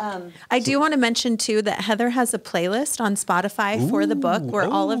 Heather. I do want to mention too that Heather has a playlist on Spotify for the book where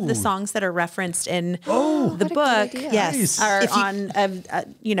all of the songs that are referenced in the book Yes. are on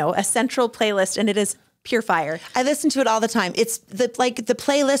a central playlist, and it is pure fire. I listen to it all the time. It's the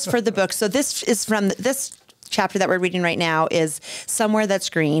playlist for the book. So this is from this chapter that we're reading right now is Somewhere That's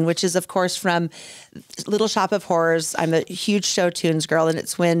Green, which is, of course, from Little Shop of Horrors. I'm a huge show tunes girl, and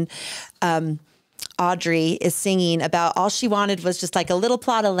it's when Audrey is singing about all she wanted was just like a little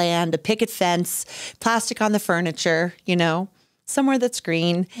plot of land, a picket fence, plastic on the furniture, somewhere that's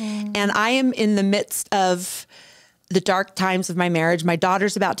green. And I am in the midst of the dark times of my marriage. My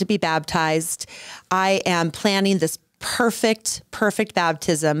daughter's about to be baptized. I am planning this perfect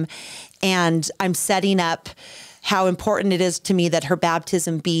baptism. And I'm setting up how important it is to me that her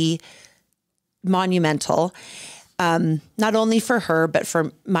baptism be monumental, not only for her, but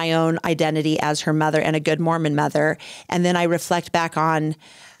for my own identity as her mother and a good Mormon mother. And then I reflect back on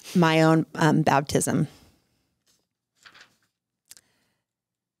my own baptism.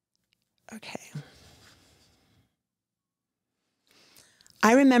 Okay.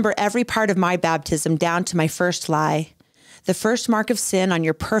 I remember every part of my baptism down to my first lie. The first mark of sin on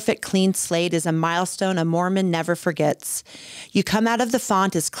your perfect clean slate is a milestone a Mormon never forgets. You come out of the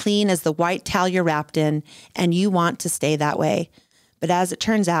font as clean as the white towel you're wrapped in, and you want to stay that way. But as it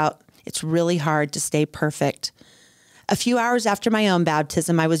turns out, it's really hard to stay perfect. A few hours after my own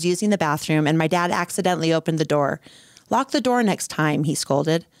baptism, I was using the bathroom, and my dad accidentally opened the door. "Lock the door next time," he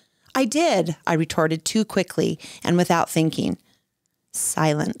scolded. "I did," I retorted too quickly and without thinking.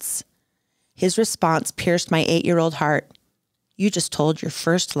 Silence. His response pierced my 8-year-old heart. "You just told your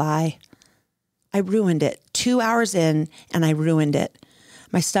first lie." I ruined it. 2 hours in, and I ruined it.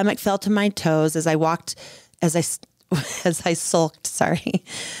 My stomach fell to my toes as I sulked. Sorry.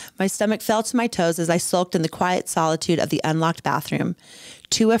 My stomach fell to my toes as I sulked in the quiet solitude of the unlocked bathroom,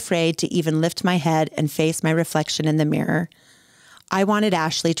 too afraid to even lift my head and face my reflection in the mirror. I wanted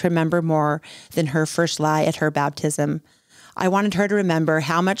Ashley to remember more than her first lie at her baptism. I wanted her to remember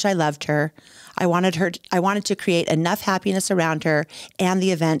how much I loved her. I wanted to create enough happiness around her and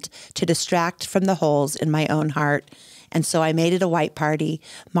the event to distract from the holes in my own heart. And so I made it a white party,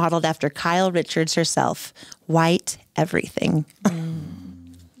 modeled after Kyle Richards herself. White everything.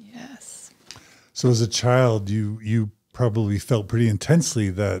 Yes. So as a child, you probably felt pretty intensely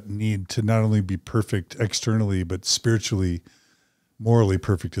that need to not only be perfect externally, but spiritually, morally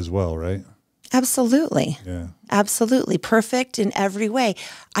perfect as well, right? Absolutely. Yeah. Absolutely. Perfect in every way.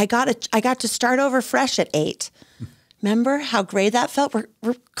 I got to start over fresh at 8. Remember how great that felt?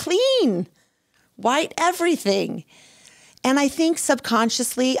 We're clean. White everything. And I think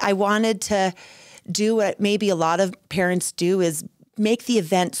subconsciously I wanted to do what maybe a lot of parents do, is make the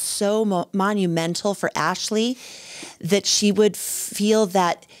event so monumental for Ashley that she would feel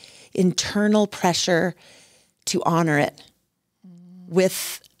that internal pressure to honor it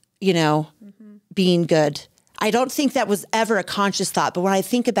with, being good. I don't think that was ever a conscious thought, but when I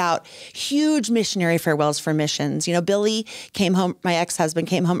think about huge missionary farewells for missions, Billy came home, my ex-husband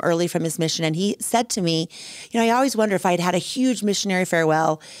came home early from his mission, and he said to me, I always wonder if I had had a huge missionary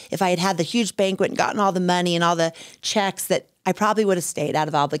farewell, if I had had the huge banquet and gotten all the money and all the checks, that I probably would have stayed out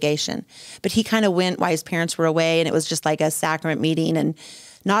of obligation. But he kind of went while his parents were away, and it was just like a sacrament meeting and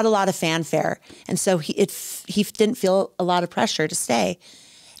not a lot of fanfare. And so he didn't feel a lot of pressure to stay.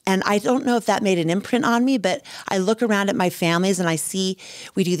 And I don't know if that made an imprint on me, but I look around at my families and I see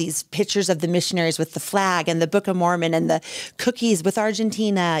we do these pictures of the missionaries with the flag and the Book of Mormon and the cookies with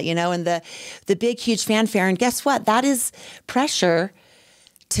Argentina, and the big, huge fanfare. And guess what? That is pressure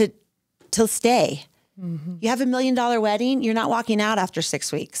to stay. Mm-hmm. You have $1 million wedding, you're not walking out after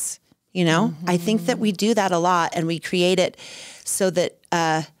 6 weeks. Mm-hmm. I think that we do that a lot, and we create it so that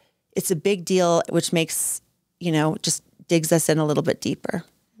it's a big deal, which makes, just digs us in a little bit deeper.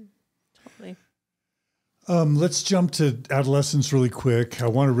 Let's jump to adolescence really quick. I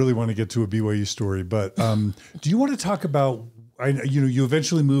really want to get to a BYU story, but do you want to talk about, you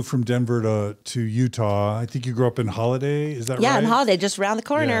eventually moved from Denver to Utah. I think you grew up in Holiday. Is that right? Yeah, in Holiday, just around the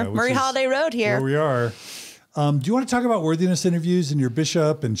corner. Murray Holiday Road here. Where we are. Do you want to talk about worthiness interviews and your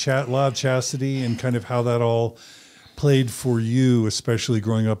bishop and law of chastity and kind of how that all played for you, especially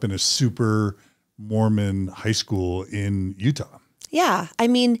growing up in a super Mormon high school in Utah? Yeah.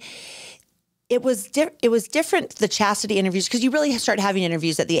 It was different, the chastity interviews, because you really start having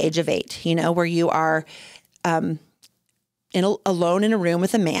interviews at the age of 8, where you are alone in a room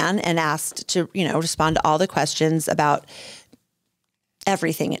with a man and asked to, respond to all the questions about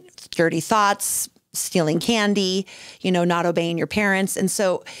everything, dirty thoughts, stealing candy, not obeying your parents. And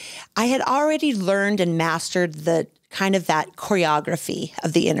so I had already learned and mastered the kind of that choreography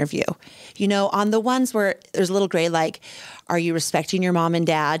of the interview. On the ones where there's a little gray, like, are you respecting your mom and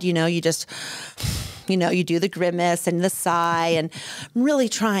dad? You just, you do the grimace and the sigh and I'm really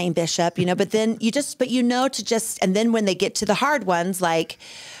trying, Bishop, but then and then when they get to the hard ones, like,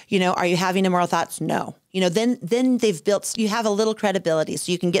 are you having immoral thoughts? No. then they've built, you have a little credibility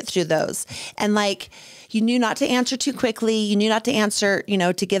so you can get through those. And like, you knew not to answer too quickly. You knew not to answer,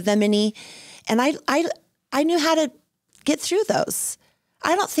 to give them any. And I knew how to get through those.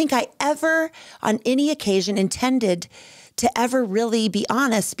 I don't think I ever on any occasion intended to ever really be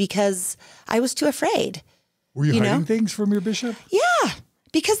honest because I was too afraid. Were you hiding things from your bishop? Yeah,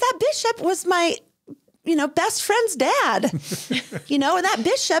 because that bishop was my, best friend's dad, and that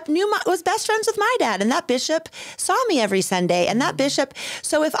bishop was best friends with my dad. And that bishop saw me every Sunday. And that bishop,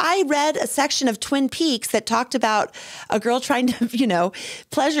 so if I read a section of Twin Peaks that talked about a girl trying to,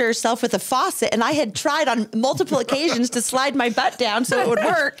 pleasure herself with a faucet, and I had tried on multiple occasions to slide my butt down so it would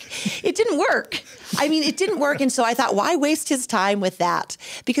work, it didn't work. I mean, it didn't work. And so I thought, why waste his time with that?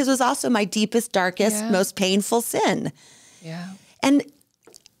 Because it was also my deepest, darkest, most painful sin. Yeah. And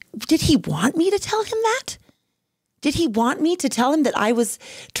did he want me to tell him that? Did he want me to tell him that I was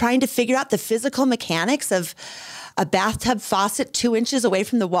trying to figure out the physical mechanics of a bathtub faucet 2 inches away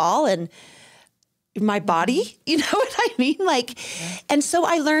from the wall and my body? You know what I mean? And so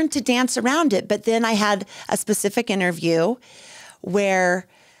I learned to dance around it. But then I had a specific interview where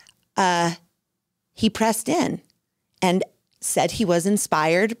he pressed in and said he was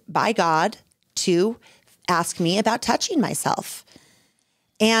inspired by God to ask me about touching myself.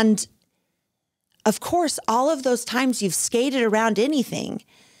 And of course, all of those times you've skated around anything,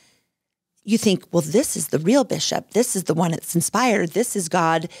 you think, well, this is the real bishop. This is the one that's inspired. This is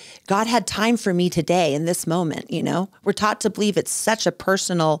God. God had time for me today in this moment, We're taught to believe it's such a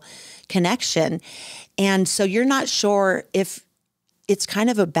personal connection. And so you're not sure if it's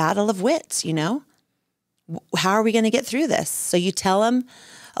kind of a battle of wits, How are we going to get through this? So you tell him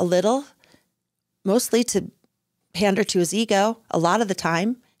a little, mostly to pander to his ego a lot of the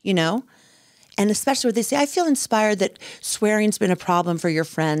time, and especially when they say, I feel inspired that swearing's been a problem for your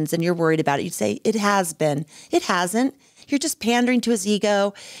friends and you're worried about it. You'd say, it has been. It hasn't. You're just pandering to his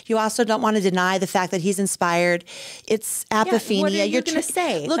ego. You also don't want to deny the fact that he's inspired. It's apophenia. Yeah, what are you going to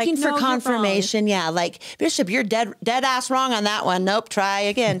say? Looking for confirmation. Yeah, like, Bishop, you're dead ass wrong on that one. Nope, try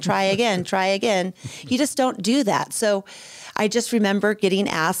again, try again, try again. You just don't do that. So I just remember getting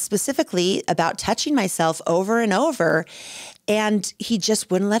asked specifically about touching myself over and over, and he just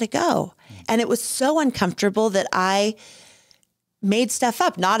wouldn't let it go. And it was so uncomfortable that I made stuff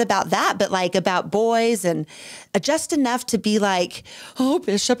up, not about that, but like about boys, and just enough to be like, oh,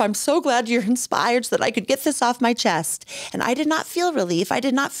 Bishop, I'm so glad you're inspired so that I could get this off my chest. And I did not feel relief. I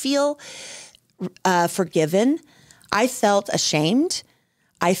did not feel forgiven. I felt ashamed.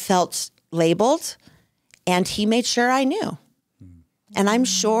 I felt labeled. And he made sure I knew. And I'm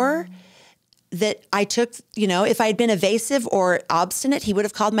sure that I took, if I had been evasive or obstinate, he would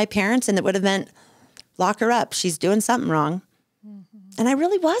have called my parents and it would have meant, lock her up. She's doing something wrong. Mm-hmm. And I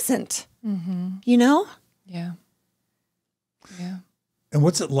really wasn't, Yeah. Yeah. And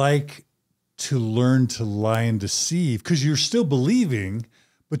what's it like to learn to lie and deceive? Because you're still believing,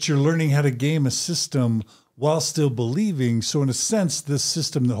 but you're learning how to game a system while still believing. So in a sense, this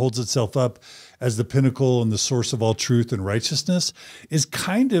system that holds itself up as the pinnacle and the source of all truth and righteousness is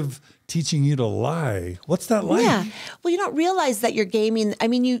kind of teaching you to lie. What's that like? Yeah. Well, you don't realize that you're gaming. I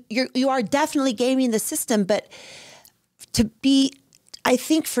mean, you are definitely gaming the system, but I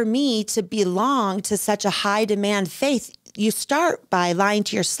think for me to belong to such a high demand faith, you start by lying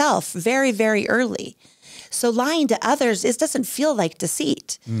to yourself very, very early. So lying to others, it doesn't feel like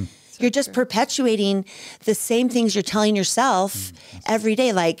deceit. You're just perpetuating the same things you're telling yourself every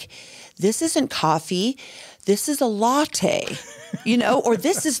day. Like, this isn't coffee, this is a latte, or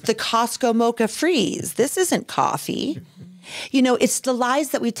this is the Costco mocha freeze. This isn't coffee. It's the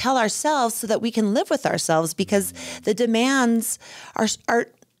lies that we tell ourselves so that we can live with ourselves, because the demands are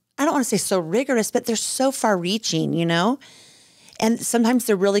I don't want to say so rigorous, but they're so far reaching, and sometimes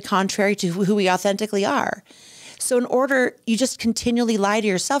they're really contrary to who we authentically are. So you just continually lie to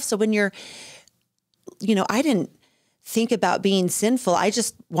yourself. So when you're, I didn't think about being sinful. I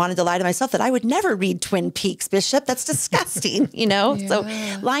just wanted to lie to myself that I would never read Twin Peaks, Bishop. That's disgusting, Yeah. So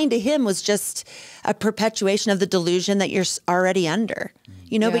lying to him was just a perpetuation of the delusion that you're already under,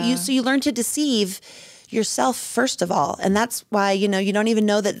 but you learn to deceive yourself first of all. And that's why, you don't even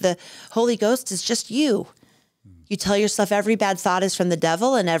know that the Holy Ghost is just you. You tell yourself every bad thought is from the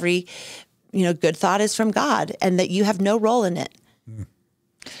devil and every good thought is from God, and that you have no role in it.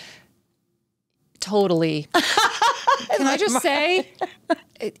 Totally. Can I just say,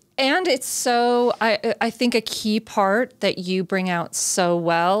 and it's so, I think a key part that you bring out so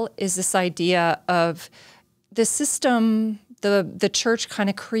well is this idea of the system, the church kind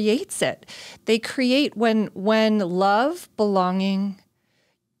of creates it. They create when love, belonging,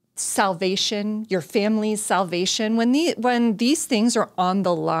 salvation, your family's salvation, when these things are on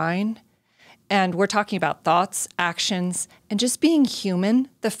the line, and we're talking about thoughts, actions, and just being human,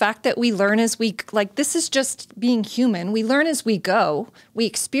 the fact that we learn as we, like, this is just being human. We learn as we go, we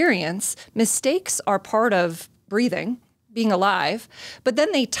experience. Mistakes are part of breathing, being alive, but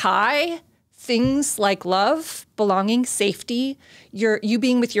then they tie things like love, belonging, safety, you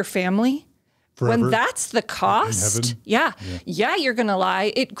being with your family. Forever. When that's the cost, yeah, you're going to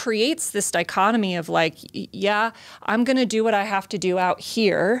lie. It creates this dichotomy of like, yeah, I'm going to do what I have to do out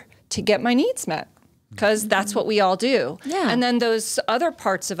here to get my needs met, because that's what we all do. Yeah. And then those other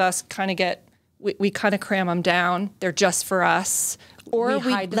parts of us kind of we kind of cram them down. They're just for us. Or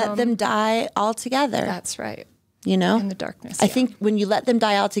we let them die altogether. That's right. You know, in the darkness. I think when you let them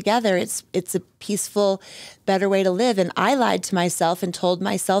die altogether, it's a peaceful, better way to live. And I lied to myself and told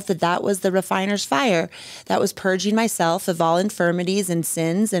myself that was the refiner's fire. That was purging myself of all infirmities and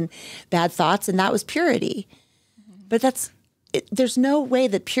sins and bad thoughts, and that was purity. But there's no way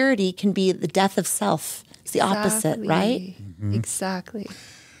that purity can be the death of self. It's the opposite, right? Exactly.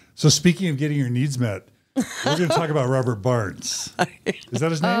 So speaking of getting your needs met, we're going to talk about Robert Barnes. Is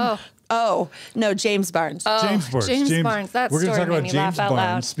that his name? Oh, no, James Barnes. James Barnes. James Barnes. That we're going to story talk about made me James laugh out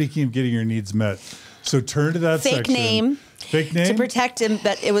loud. Barnes. Speaking of getting your needs met. So turn to that Fake section. name. Fake name? To protect him,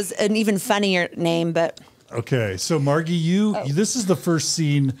 but it was an even funnier name, but... Okay, so Margie, this is the first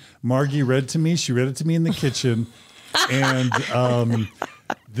scene Margie read to me. She read it to me in the kitchen. And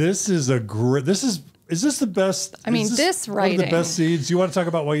this is is this the best? I mean, this writing. One of the best scenes. Do you want to talk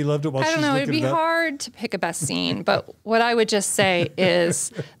about why you loved it while I she's don't know. looking It'd be it up? hard to pick a best scene, but what I would just say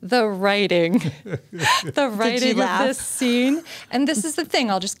is the writing of this scene. And this is the thing.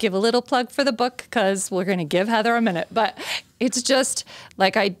 I'll just give a little plug for the book because we're going to give Heather a minute. But it's just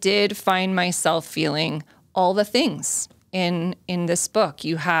like I did find myself feeling all the things in this book.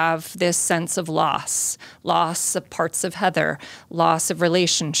 You have this sense of loss of parts of Heather, loss of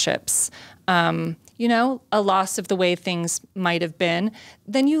relationships, a loss of the way things might have been.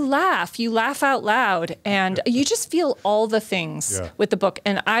 Then you laugh out loud, and you just feel all the things with the book.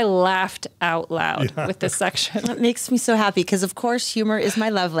 And I laughed out loud with this section. It makes me so happy because, of course, humor is my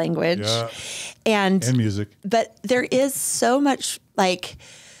love language. Yeah. And music. But there is so much like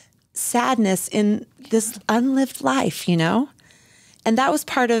sadness in this unlived life, and that was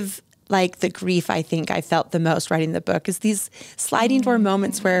part of like the grief I think I felt the most writing the book is these sliding door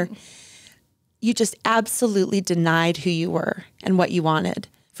moments where you just absolutely denied who you were and what you wanted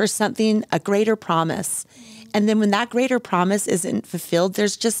for something, a greater promise. And then when that greater promise isn't fulfilled,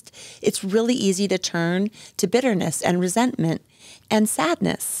 it's really easy to turn to bitterness and resentment and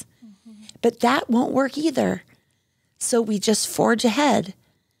sadness. But that won't work either. So we just forge ahead.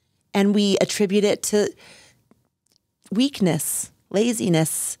 And we attribute it to weakness,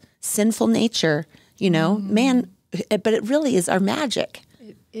 laziness, sinful nature, man, but it really is our magic.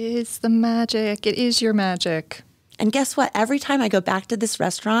 It is the magic. It is your magic. And guess what? Every time I go back to this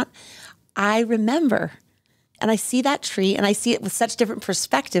restaurant, I remember and I see that tree and I see it with such different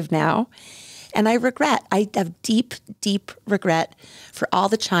perspective now. And I have deep, deep regret for all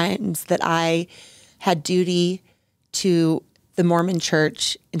the times that I had duty to the Mormon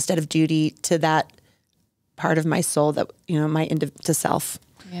church instead of duty to that part of my soul that, to self.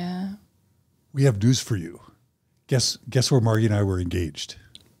 Yeah. We have news for you. Guess where Margie and I were engaged?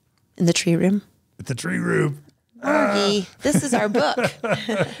 In the tree room. At the tree room. Margie, this is our book.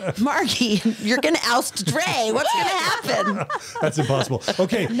 Margie, you're going to oust Dre. What's going to happen? That's impossible.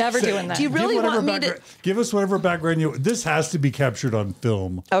 Okay. Never doing that. Do you really want me to? Give us whatever background this has to be captured on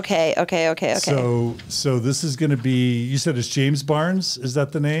film. Okay. So this is going to be, you said it's James Barnes. Is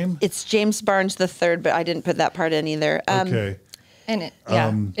that the name? It's James Barnes III, but I didn't put that part in either. Okay. And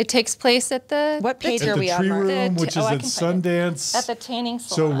it takes place at the... What page at are we the on, tree Mark? room, which is at Sundance. At the tanning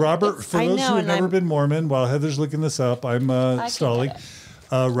So salon. Robert, for those who have never been Mormon, while Heather's looking this up, I'm stalling.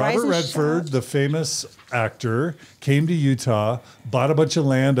 Robert Redford, the famous actor, came to Utah, bought a bunch of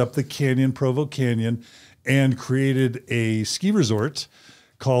land up the canyon, Provo Canyon, and created a ski resort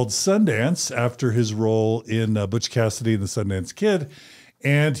called Sundance after his role in Butch Cassidy and the Sundance Kid.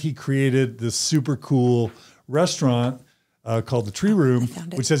 And he created this super cool restaurant called the Tree Room,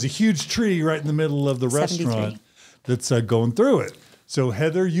 which has a huge tree right in the middle of the restaurant that's going through it. So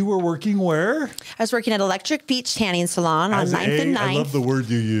Heather, you were working where? I was working at Electric Beach Tanning Salon on 9th and 9th. I love the word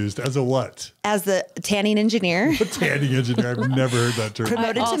you used. As a what? As the tanning engineer. A tanning engineer. I've never heard that term.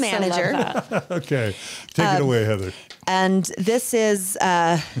 Promoted to manager. Okay. Take it away, Heather. And this is,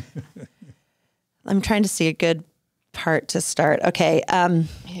 I'm trying to see a good part to start. Okay.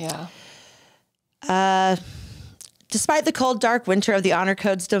 Despite the cold, dark winter of the Honor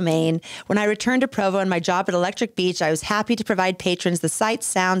Code's domain, when I returned to Provo and my job at Electric Beach, I was happy to provide patrons the sights,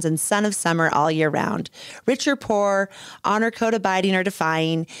 sounds, and sun of summer all year round. Rich or poor, Honor Code abiding or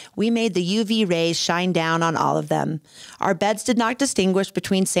defying, we made the UV rays shine down on all of them. Our beds did not distinguish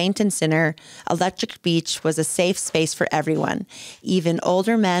between saint and sinner. Electric Beach was a safe space for everyone, even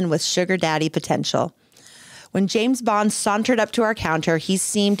older men with sugar daddy potential. When James Bond sauntered up to our counter, he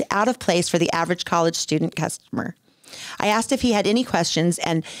seemed out of place for the average college student customer. I asked if he had any questions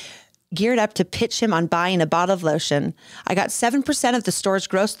and geared up to pitch him on buying a bottle of lotion. I got 7% of the store's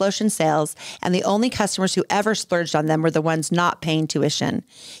gross lotion sales, and the only customers who ever splurged on them were the ones not paying tuition.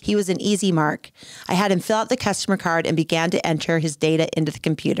 He was an easy mark. I had him fill out the customer card and began to enter his data into the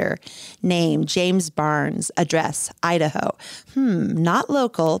computer. Name, James Barnes. Address, Idaho. Not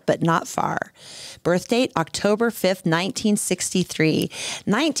local, but not far. Birth date, October 5th, 1963.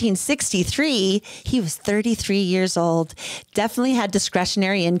 1963, he was 33 years old. Definitely had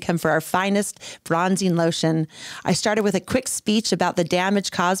discretionary income for our finest bronzing lotion. I started with a quick speech about the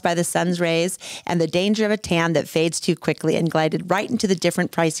damage caused by the sun's rays and the danger of a tan that fades too quickly, and glided right into the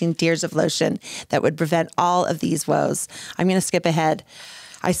different pricing tiers of lotion that would prevent all of these woes. I'm going to skip ahead.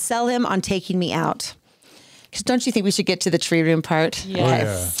 I sell him on taking me out. Because don't you think we should get to the tree room part?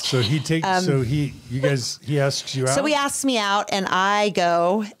 Yes. Oh, yeah. So he asks you out? So he asks me out, and I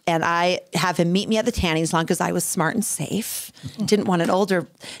go and I have him meet me at the tanning salon because I was smart and safe. Didn't want an older,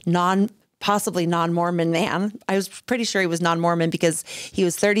 possibly non-Mormon man. I was pretty sure he was non-Mormon because he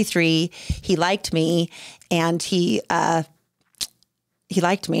was 33. He liked me, and he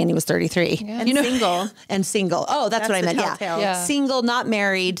liked me, and he was 33. Yeah. And single. And single. Oh, that's what I meant. Yeah. Single, not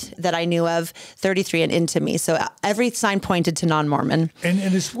married that I knew of, 33 and into me. So every sign pointed to non-Mormon. And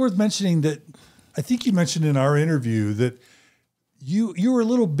it's worth mentioning that I think you mentioned in our interview that you were a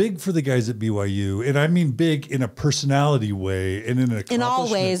little big for the guys at BYU. And I mean big in a personality way and in an accomplishment in all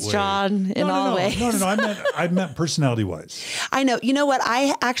ways, way. John. In all ways. No. I meant personality wise. I know. You know what?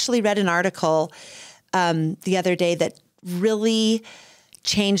 I actually read an article the other day that really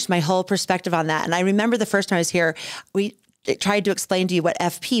changed my whole perspective on that. And I remember the first time I was here, we tried to explain to you what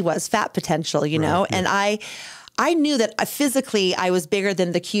FP was, fat potential, you know, yeah. And I knew that physically I was bigger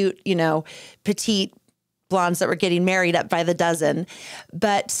than the cute, petite blondes that were getting married up by the dozen.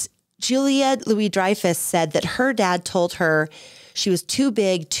 But Julia Louis-Dreyfus said that her dad told her she was too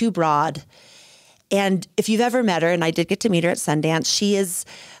big, too broad. And if you've ever met her, and I did get to meet her at Sundance, she is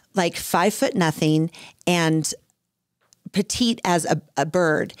like 5'0" and petite as a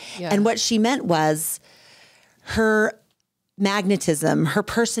bird. Yeah. And what she meant was her magnetism, her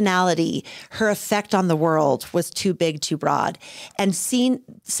personality, her effect on the world was too big, too broad. And seeing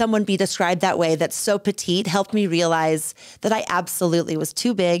someone be described that way that's so petite helped me realize that I absolutely was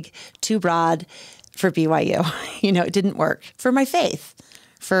too big, too broad for BYU. It didn't work for my faith,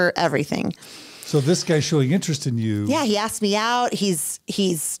 for everything. So this guy's showing interest in you. Yeah, he asked me out. He's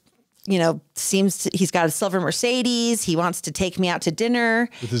he's got a silver Mercedes. He wants to take me out to dinner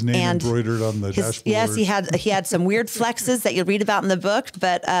with his name embroidered on the dashboard. Yes, he had some weird flexes that you'll read about in the book,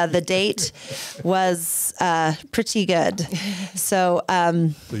 but the date was pretty good. So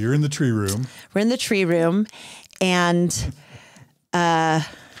you're in the tree room. We're in the tree room, and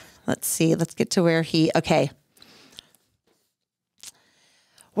let's see. Let's get to where okay.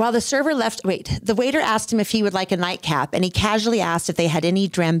 While the waiter asked him if he would like a nightcap, and he casually asked if they had any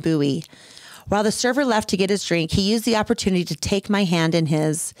drambuie. While the server left to get his drink, he used the opportunity to take my hand in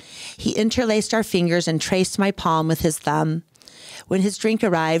his. He interlaced our fingers and traced my palm with his thumb. When his drink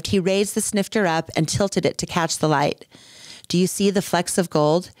arrived, he raised the snifter up and tilted it to catch the light. Do you see the flecks of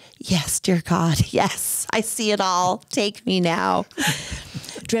gold? Yes, dear God. Yes, I see it all. Take me now.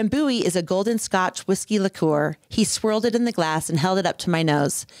 Drambuie is a golden Scotch whiskey liqueur. He swirled it in the glass and held it up to my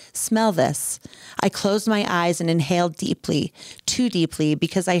nose. Smell this. I closed my eyes and inhaled deeply, too deeply,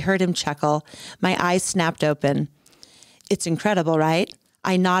 because I heard him chuckle. My eyes snapped open. It's incredible, right?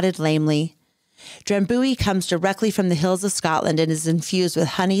 I nodded lamely. Drambuie comes directly from the hills of Scotland and is infused with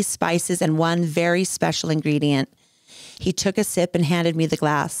honey, spices, and one very special ingredient. He took a sip and handed me the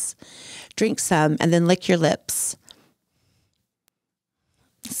glass. Drink some and then lick your lips.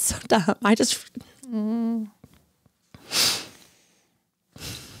 So dumb.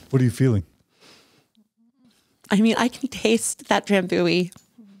 What are you feeling? I mean, I can taste that drambuie,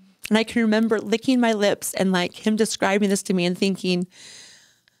 and I can remember licking my lips and him describing this to me and thinking,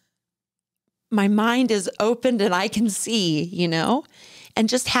 my mind is opened and I can see, and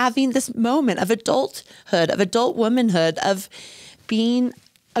just having this moment of adulthood, of adult womanhood, of being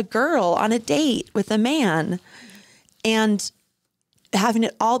a girl on a date with a man and having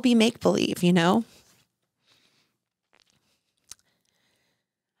it all be make-believe,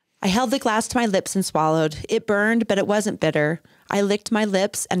 I held the glass to my lips and swallowed. It burned, but it wasn't bitter. I licked my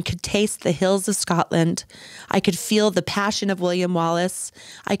lips and could taste the hills of Scotland. I could feel the passion of William Wallace.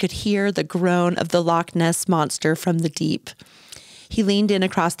 I could hear the groan of the Loch Ness monster from the deep. He leaned in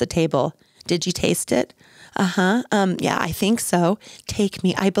across the table. Did you taste it? Yeah, I think so. Take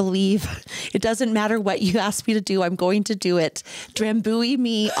me. I believe. It doesn't matter what you ask me to do. I'm going to do it. Drambuie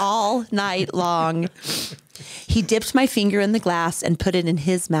me all night long. He dipped my finger in the glass and put it in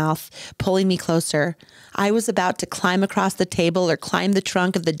his mouth, pulling me closer. I was about to climb across the table or climb the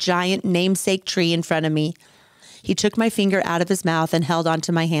trunk of the giant namesake tree in front of me. He took my finger out of his mouth and held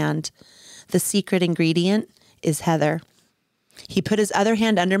onto my hand. The secret ingredient is heather. He put his other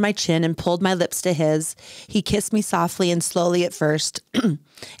hand under my chin and pulled my lips to his. He kissed me softly and slowly at first, and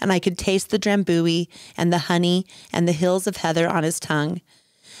I could taste the drambuie and the honey and the hills of heather on his tongue.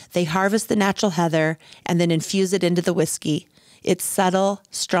 They harvest the natural heather and then infuse it into the whiskey. It's subtle,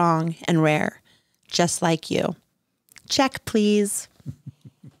 strong, and rare, just like you. Check, please.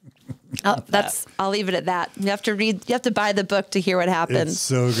 I'll leave it at that. You have to buy the book to hear what happens. It's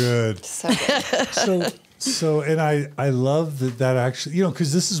so good. So good. And I love that actually,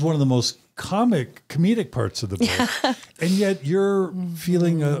 because this is one of the most comedic parts of the book. And yet you're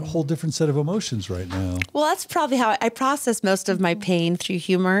feeling a whole different set of emotions right now. Well, that's probably how I process most of my pain, through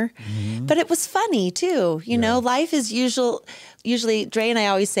humor. But it was funny too. You know, life is usually, Dre and I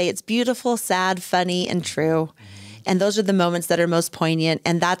always say it's beautiful, sad, funny, and true. And those are the moments that are most poignant.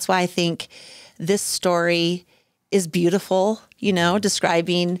 And that's why I think this story is beautiful,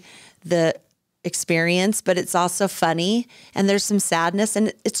 describing the experience, but it's also funny, and there's some sadness,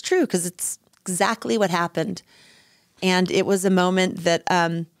 and it's true because it's exactly what happened. And it was a moment that,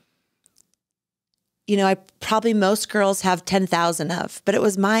 probably most girls have 10,000 of, but it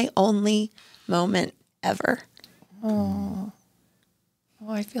was my only moment ever. Oh,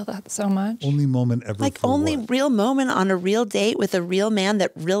 I feel that so much. Only moment ever. Like only what? Real moment on a real date with a real man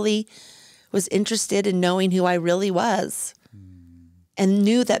that really was interested in knowing who I really was. And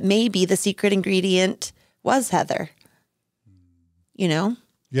knew that maybe the secret ingredient was heather. You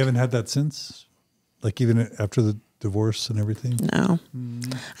haven't had that since? Like even after the divorce and everything? No.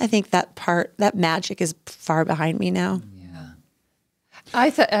 I think that magic is far behind me now. Yeah.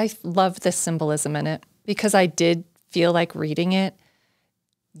 I love the symbolism in it because I did feel like reading it.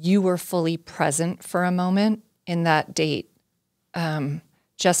 You were fully present for a moment in that date.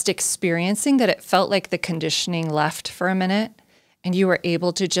 Just experiencing that it felt like the conditioning left for a minute. And you were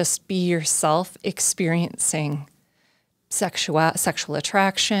able to just be yourself, experiencing sexual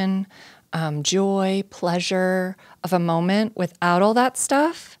attraction, joy, pleasure of a moment without all that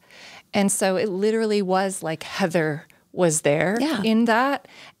stuff. And so it literally was like heather was there in that.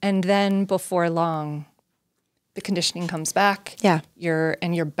 And then before long, the conditioning comes back. Yeah. You're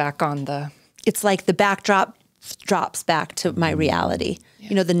back on the... It's like the backdrop drops back to my reality,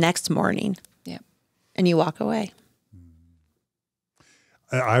 the next morning. Yeah. And you walk away.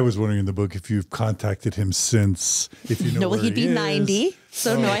 I was wondering in the book if you've contacted him since, if you know No, well, where he'd be 90.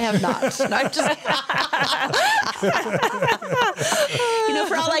 So no, I have not. No, I'm just...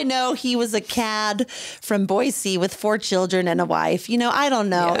 for all I know, he was a cad from Boise with 4 children and a wife. I don't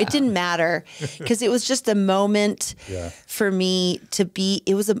know. Yeah. It didn't matter because it was just a moment for me to be.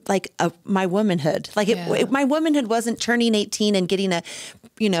 It was my womanhood. My womanhood wasn't turning 18 and getting a,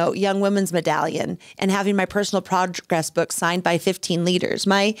 young women's medallion and having my personal progress book signed by 15 leaders.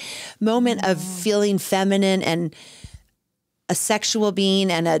 My moment of feeling feminine and a sexual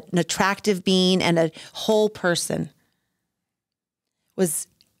being and an attractive being and a whole person was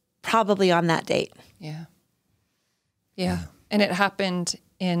probably on that date. Yeah. Yeah. And it happened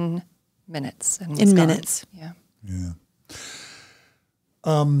in minutes. And in minutes. Yeah. Yeah.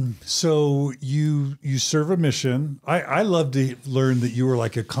 So you serve a mission. I love to learn that you were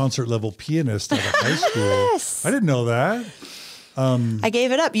like a concert level pianist at a high school. Yes. I didn't know that. I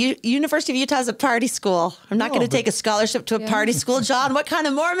gave it up. University of Utah is a party school. I'm not going to take a scholarship to a party school. John, what kind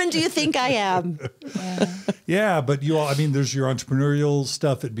of Mormon do you think I am? Yeah, but there's your entrepreneurial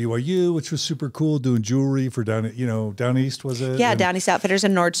stuff at BYU, which was super cool, doing jewelry for down east, was it? Yeah, Down East Outfitters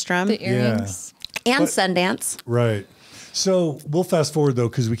and Nordstrom. The earrings. And Sundance. Right. So we'll fast forward though,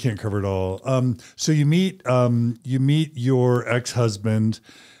 because we can't cover it all. So you meet your ex-husband,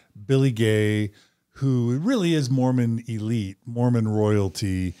 Billy Gay, who really is Mormon elite, Mormon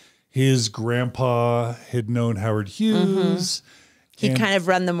royalty. His grandpa had known Howard Hughes. He'd kind of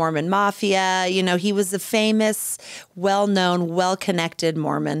run the Mormon mafia. He was a famous, well-known, well-connected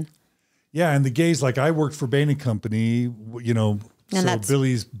Mormon. Yeah, and the Gays, like I worked for Bain & Company, And so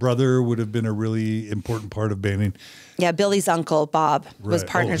Billy's brother would have been a really important part of Banning. Yeah, Billy's uncle, Bob, was Right.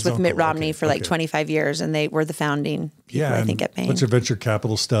 partners his with Mitt uncle. Romney Okay, for like okay. 25 years, and they were the founding people, I think, at A Bain. bunch of venture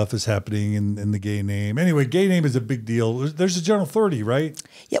capital stuff is happening in the gay name. Anyway, gay name is a big deal. There's a general authority, right?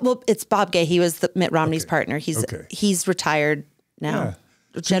 Yeah, well, it's Bob Gay. He was Mitt Romney's partner. He's retired now.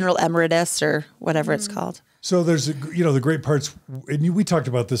 General Emeritus or whatever it's called. So there's, the great parts, and we talked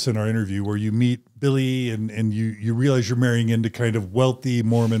about this in our interview, where you meet Billy and you realize you're marrying into kind of wealthy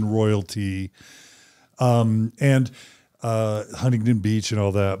Mormon royalty, and Huntington Beach and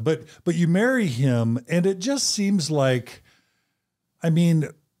all that. But you marry him, and it just seems like, I mean,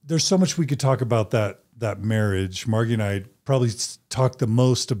 there's so much we could talk about that marriage. Margie and I probably talked the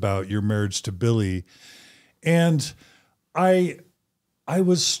most about your marriage to Billy, and I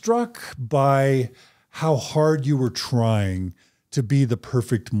was struck by how hard you were trying to be the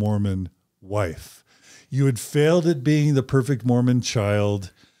perfect Mormon wife. You had failed at being the perfect Mormon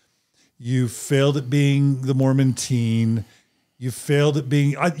child. You failed at being the Mormon teen. You failed at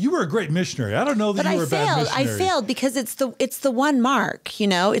being, you were a great missionary. I don't know that you were a bad missionary. I failed because it's the one mark,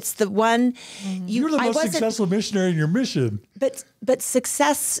 it's the one. You were the most successful missionary in your mission. But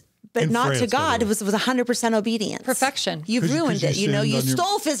success, but In not France, to God. It was 100% obedience. Perfection. You've ruined it. You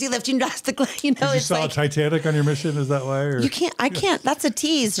stole fizzy lifting drastically. You It's saw like Titanic on your mission. Is that why? Or? you can't. I can't. That's a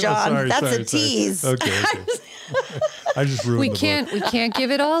tease, John. That's a tease. Okay. I just ruined We the can't. book. We can't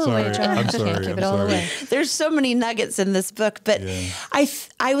give it all away, Sorry, John. I'm We sorry, can't give I'm it all sorry. away. There's so many nuggets in this book, but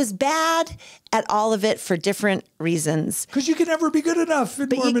I was bad at all of it for different reasons. Because you can never be good enough in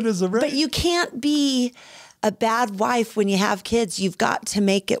Mormonism, right? But you can't be a bad wife when you have kids. You've got to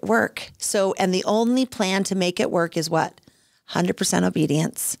make it work. So, and the only plan to make it work is what? 100%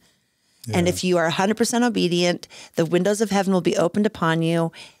 obedience. Yeah. And if you are 100% obedient, the windows of heaven will be opened upon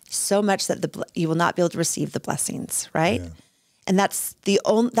you so much that you will not be able to receive the blessings, right? Yeah. And that's the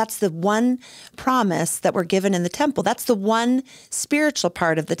one promise that we're given in the temple. That's the one spiritual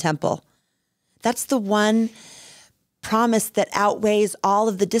part of the temple. That's the one promise that outweighs all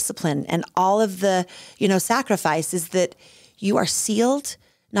of the discipline and all of the, sacrifice, is that you are sealed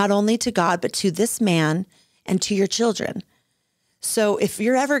not only to God, but to this man and to your children. So if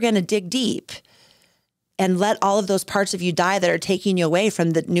you're ever going to dig deep and let all of those parts of you die that are taking you away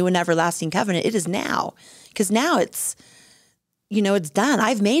from the new and everlasting covenant, it is now. Because now it's done.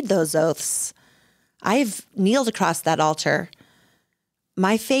 I've made those oaths. I've kneeled across that altar.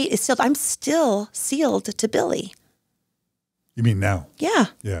 My fate is sealed. I'm still sealed to Billy. You mean now? Yeah.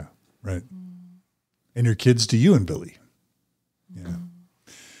 Yeah, right. And your kids to you and Billy. Yeah.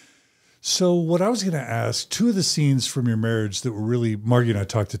 So what I was going to ask, two of the scenes from your marriage that were really, Margie and I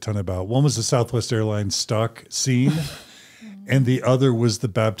talked a ton about. One was the Southwest Airlines stock scene, and the other was the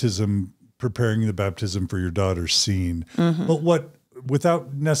baptism, preparing the baptism for your daughter's scene. Mm-hmm. But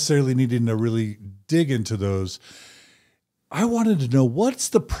without necessarily needing to really dig into those, I wanted to know, what's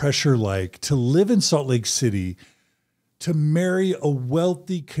the pressure like to live in Salt Lake City, to marry a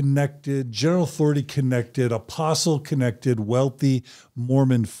wealthy, connected, general authority connected, apostle connected, wealthy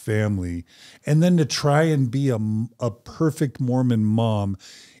Mormon family, and then to try and be a perfect Mormon mom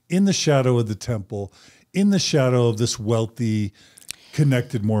in the shadow of the temple, in the shadow of this wealthy,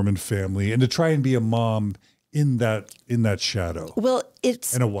 connected Mormon family, and to try and be a mom in that shadow. Well,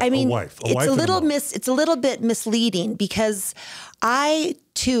 it's, and a wife. It's a little bit misleading, because I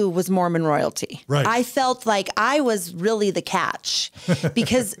too was Mormon royalty. Right. I felt like I was really the catch,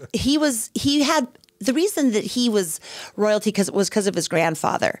 because he had the reason that he was royalty because of his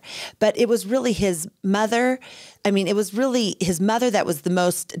grandfather, but it was really his mother. I mean, it was really his mother that was the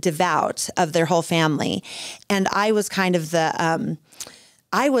most devout of their whole family. And I was kind of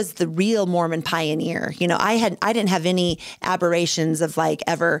I was the real Mormon pioneer. I didn't have any aberrations of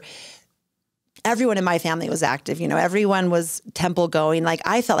everyone in my family was active. Everyone was temple going.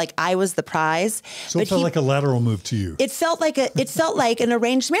 I felt like I was the prize. So it felt like a lateral move to you. It felt like an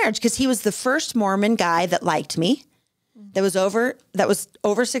arranged marriage, because he was the first Mormon guy that liked me, that was over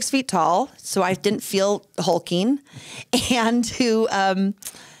 6 feet tall, so I didn't feel hulking, and who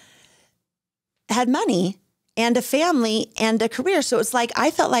had money and a family and a career. So it's like,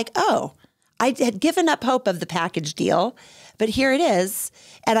 I felt like, I had given up hope of the package deal, but here it is.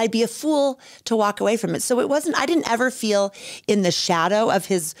 And I'd be a fool to walk away from it. So I didn't ever feel in the shadow of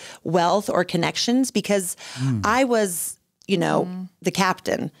his wealth or connections, because I was, the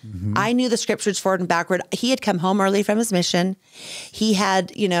captain. Mm-hmm. I knew the scriptures forward and backward. He had come home early from his mission. He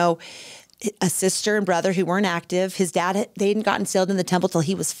had, a sister and brother who weren't active. His dad, they hadn't gotten sealed in the temple till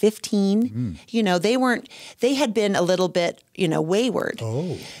he was 15. They had been a little bit, wayward.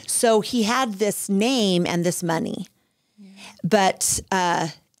 Oh. So he had this name and this money. But,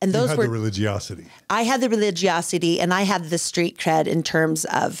 and those had were the religiosity. I had the religiosity and I had the street cred in terms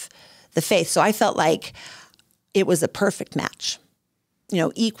of the faith. So I felt like it was a perfect match, you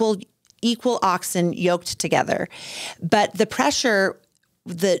know, equal oxen yoked together. But the pressure,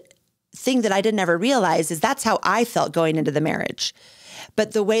 the thing that I didn't ever realize is that's how I felt going into the marriage.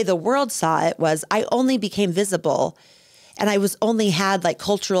 But the way the world saw it was I only became visible and I was only had like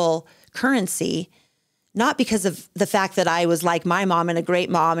cultural currency, not because of the fact that I was like my mom and a great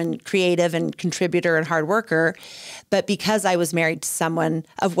mom and creative and contributor and hard worker, but because I was married to someone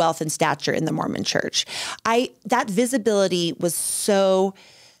of wealth and stature in the Mormon church. That visibility was so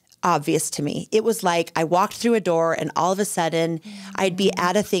obvious to me. It was like I walked through a door and all of a sudden I'd be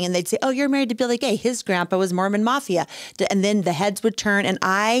at a thing and they'd say, oh, you're married to Billy Gay. His grandpa was Mormon Mafia. And then the heads would turn and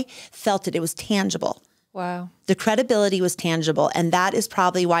I felt it. It was tangible. Wow. The credibility was tangible. And that is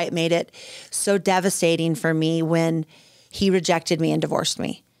probably why it made it so devastating for me when he rejected me and divorced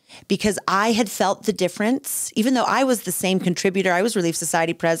me. Because I had felt the difference, even though I was the same contributor. I was Relief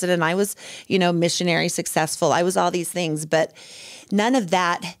Society president. I was, you know, missionary successful. I was all these things. But none of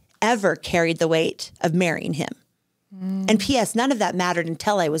that ever carried the weight of marrying him. And P.S., none of that mattered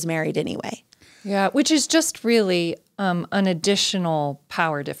until I was married anyway. Yeah, which is just really an additional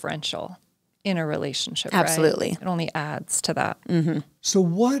power differential in a relationship, Absolutely. Right? It only adds to that. So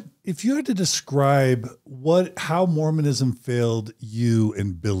what, if you had to describe how Mormonism failed you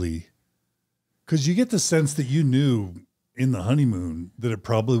and Billy, because you get the sense that you knew in the honeymoon that it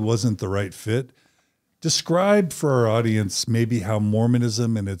probably wasn't the right fit. Describe for our audience maybe how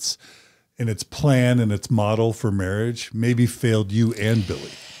Mormonism and its plan and its model for marriage maybe failed you and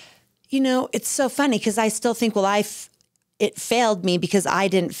Billy. You know, it's so funny because I still think, it failed me because I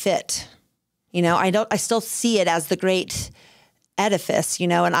didn't fit. You know, I still see it as the great edifice, you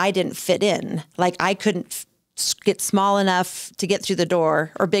know, and I didn't fit in. Like I couldn't get small enough to get through the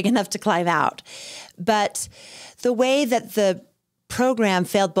door or big enough to climb out. But the way that the program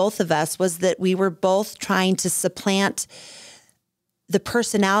failed both of us was that we were both trying to supplant the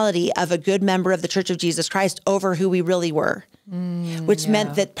personality of a good member of the Church of Jesus Christ over who we really were, which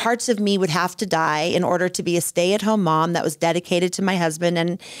meant that parts of me would have to die in order to be a stay-at-home mom that was dedicated to my husband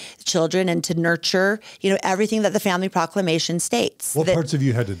and children and to nurture, you know, everything that the family proclamation states. What parts of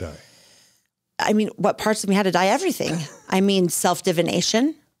you had to die? I mean, what parts of me had to die? Everything. I mean,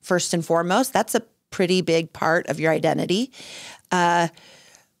 self-divination, first and foremost. That's a pretty big part of your identity.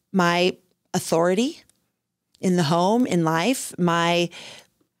 My authority in the home, in life, my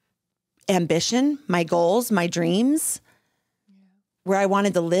ambition, my goals, my dreams, where I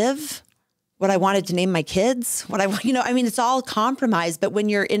wanted to live, what I wanted to name my kids, it's all compromised. But when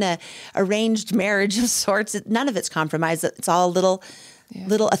you're in a arranged marriage of sorts, none of it's compromised. It's all a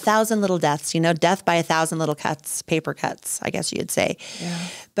 1,000 little deaths, you know, death by 1,000 little cuts, paper cuts, I guess you'd say. Yeah.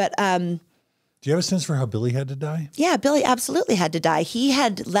 But, do you have a sense for how Billy had to die? Yeah, Billy absolutely had to die. He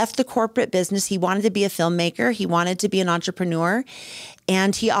had left the corporate business. He wanted to be a filmmaker. He wanted to be an entrepreneur.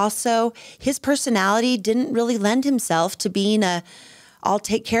 And he also, his personality didn't really lend himself to being I'll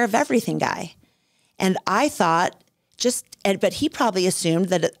take care of everything guy. And I thought but he probably assumed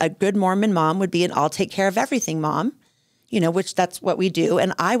that a good Mormon mom would be an I'll take care of everything mom, you know, which that's what we do.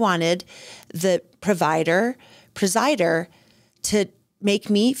 And I wanted the presider to make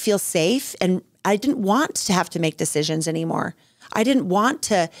me feel safe, and I didn't want to have to make decisions anymore. I didn't want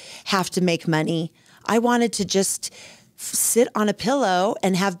to have to make money. I wanted to just sit on a pillow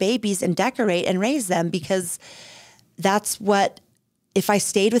and have babies and decorate and raise them, because that's what, if I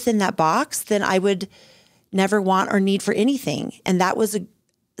stayed within that box, then I would never want or need for anything. And that was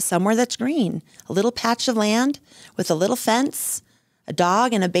somewhere that's green, a little patch of land with a little fence, a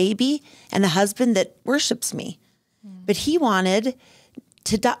dog and a baby, and a husband that worships me. But he wanted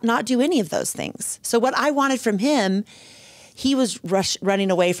to not do any of those things. So what I wanted from him, he was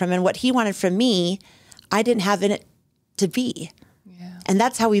running away from, and what he wanted from me, I didn't have in it to be. Yeah. And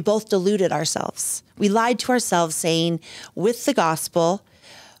that's how we both deluded ourselves. We lied to ourselves saying, with the gospel,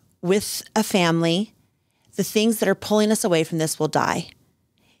 with a family, the things that are pulling us away from this will die.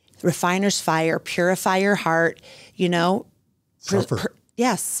 Refiner's fire, purify your heart, you know. Suffer.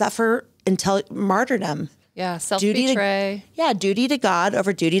 Suffer until martyrdom. Yeah, self-betray. Duty to God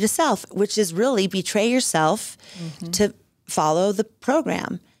over duty to self, which is really betray yourself to follow the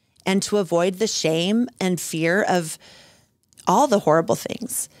program and to avoid the shame and fear of all the horrible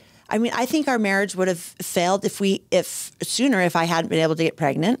things. I mean, I think our marriage would have failed if I hadn't been able to get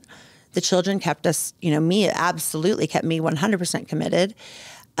pregnant. The children kept us, you know, me absolutely kept me 100% committed.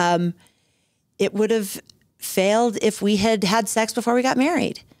 It would have failed if we had had sex before we got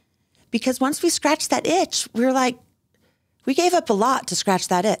married. Because once we scratched that itch, we were like, We gave up a lot to scratch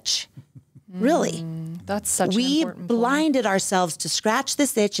that itch. Really. That's such an We important point. blinded ourselves to scratch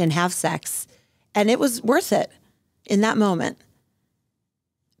this itch and have sex. And it was worth it in that moment.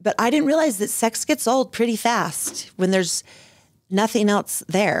 But I didn't realize that sex gets old pretty fast when there's nothing else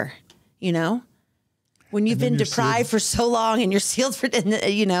there, you know? When you've been deprived for so long and you're sealed for,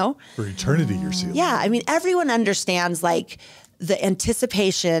 you know? For eternity, you're sealed. Yeah. I mean, everyone understands like the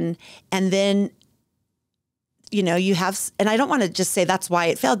anticipation and then, you know, you have, and I don't want to just say that's why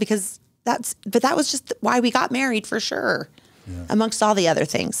it failed because but that was just why we got married for sure, amongst all the other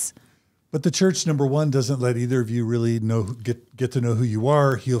things. But the church, number one, doesn't let either of you really get to know who you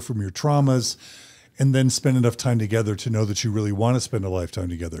are, heal from your traumas, and then spend enough time together to know that you really want to spend a lifetime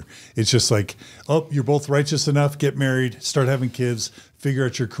together. It's just like, oh, you're both righteous enough, get married, start having kids, figure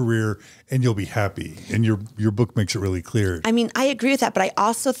out your career, and you'll be happy. And your book makes it really clear. I mean, I agree with that, but I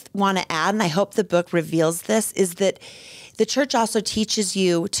also want to add, and I hope the book reveals this, is that the church also teaches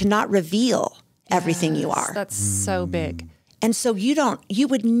you to not reveal everything you are. That's so big. And so you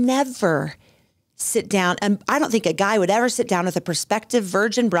would never sit down, and I don't think a guy would ever sit down with a prospective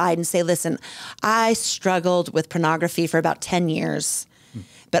virgin bride and say, listen, I struggled with pornography for about 10 years,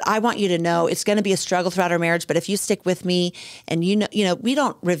 but I want you to know it's going to be a struggle throughout our marriage. But if you stick with me and you know, we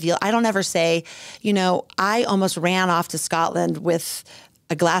don't reveal, I don't ever say, you know, I almost ran off to Scotland with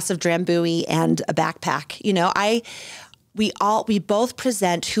a glass of Drambuie and a backpack. You know, we both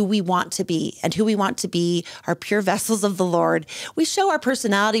present who we want to be, and who we want to be are pure vessels of the Lord. We show our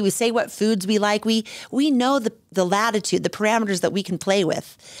personality. We say what foods we like. We know the latitude, the parameters that we can play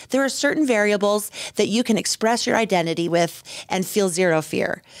with. There are certain variables that you can express your identity with and feel zero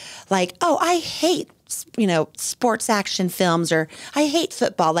fear. Like, oh, I hate, you know, sports action films, or I hate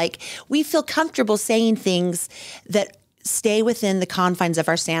football. Like, we feel comfortable saying things that stay within the confines of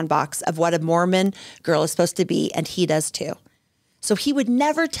our sandbox of what a Mormon girl is supposed to be, and he does too. So he would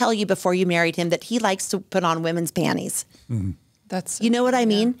never tell you before you married him that he likes to put on women's panties. Mm-hmm. You know what I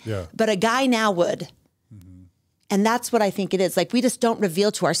mean? Yeah. But a guy now would. Mm-hmm. And that's what I think it is. Like, we just don't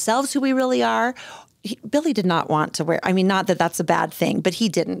reveal to ourselves who we really are. Billy did not want to wear, I mean, not that that's a bad thing, but he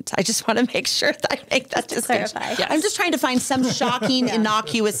didn't. I just want to make sure that I make that distinction. Yes. I'm just trying to find some shocking,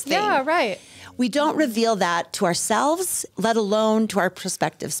 innocuous thing. Yeah, right. We don't reveal that to ourselves, let alone to our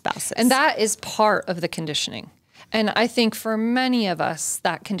prospective spouses. And that is part of the conditioning. And I think for many of us,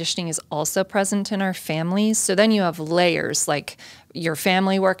 that conditioning is also present in our families. So then you have layers, like your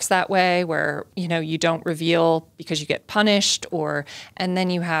family works that way, where, you know, you don't reveal because you get punished, and then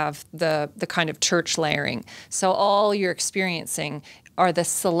you have the kind of church layering. So all you're experiencing are the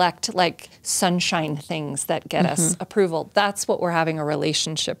select, like, sunshine things that get us approval. That's what we're having a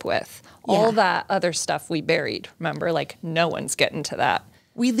relationship with. All that other stuff we buried, remember? Like, no one's getting to that.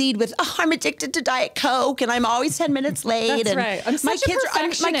 We lead with, oh, I'm addicted to Diet Coke, and I'm always 10 minutes late. That's and right. I'm such a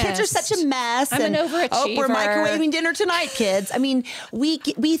perfectionist. My kids are such a mess. I'm and, an overachiever. Oh, we're microwaving dinner tonight, kids. I mean, we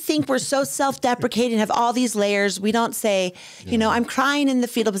think we're so self-deprecating, have all these layers. We don't say, you know, I'm crying in the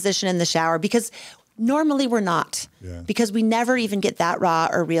fetal position in the shower, because normally we're not. Yeah. Because we never even get that raw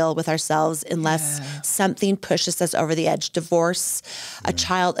or real with ourselves unless something pushes us over the edge. Divorce, a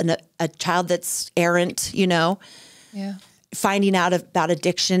child that's errant, you know. Yeah. Finding out about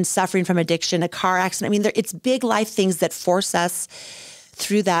addiction, suffering from addiction, a car accident. I mean, it's big life things that force us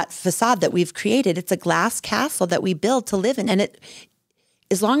through that facade that we've created. It's a glass castle that we build to live in. And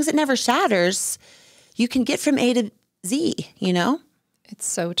as long as it never shatters, you can get from A to Z, you know? It's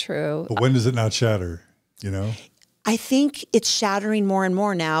so true. But when does it not shatter, you know? I think it's shattering more and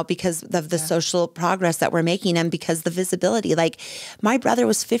more now because of the social progress that we're making and because the visibility. Like, my brother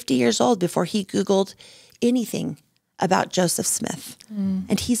was 50 years old before he Googled anything about Joseph Smith.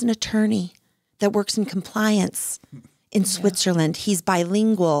 And he's an attorney that works in compliance in Switzerland. He's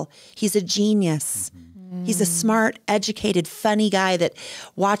bilingual. He's a genius. He's a smart, educated, funny guy that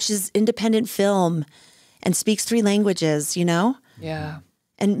watches independent film and speaks 3 languages, you know? Yeah.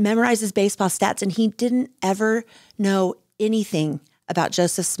 And memorizes baseball stats. And he didn't ever know anything about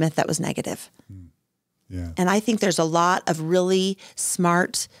Joseph Smith that was negative. Yeah. And I think there's a lot of really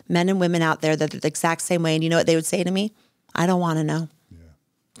smart men and women out there that are the exact same way. And you know what they would say to me? I don't want to know. Yeah.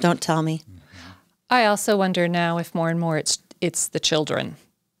 Don't tell me. I also wonder now if more and more it's the children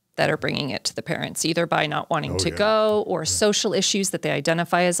that are bringing it to the parents, either by not wanting to go or social issues that they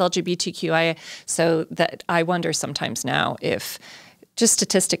identify as LGBTQIA. So that I wonder sometimes now if, just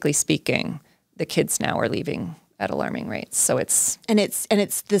statistically speaking, the kids now are leaving at alarming rates. So it's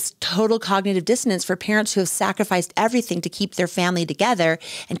this total cognitive dissonance for parents who have sacrificed everything to keep their family together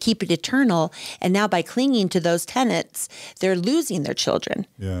and keep it eternal. And now by clinging to those tenets, they're losing their children.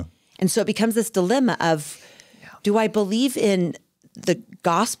 Yeah. And so it becomes this dilemma of, Do I believe in the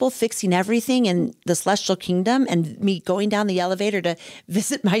gospel fixing everything in the celestial kingdom and me going down the elevator to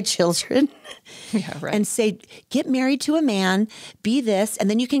visit my children Yeah, right. and say, get married to a man, be this, and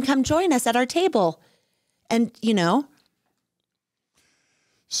then you can come join us at our table. And, you know.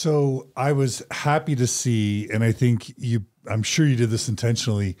 So I was happy to see, and I think I'm sure you did this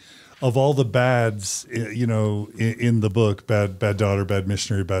intentionally, of all the bads, you know, in the book, bad daughter, bad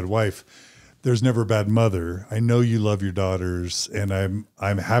missionary, bad wife, there's never a bad mother. I know you love your daughters, and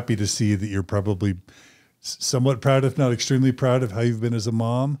I'm happy to see that you're probably somewhat proud, if not extremely proud, of how you've been as a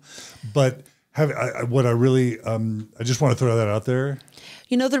mom. But I just want to throw that out there.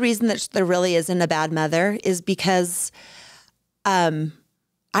 You know, the reason that there really isn't a bad mother is because I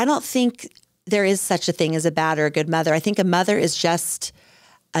don't think there is such a thing as a bad or a good mother. I think a mother is just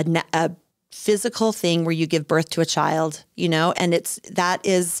a physical thing where you give birth to a child, you know, and that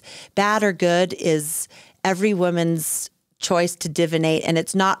is bad or good is every woman's choice to divinate. And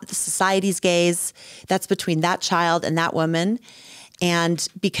it's not the society's gaze. That's between that child and that woman. And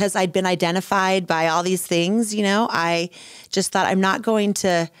because I'd been identified by all these things, you know, I just thought I'm not going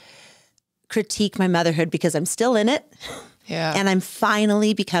to critique my motherhood because I'm still in it. Yeah. And I'm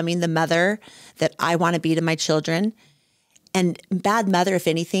finally becoming the mother that I want to be to my children. And bad mother, if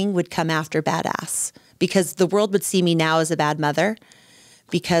anything, would come after badass, because the world would see me now as a bad mother,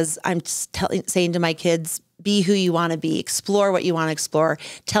 because I'm saying to my kids, be who you want to be, explore what you want to explore,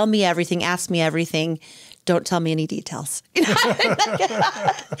 tell me everything, ask me everything, don't tell me any details. You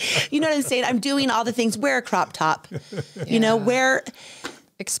know what I'm saying? I'm doing all the things, wear a crop top, you know,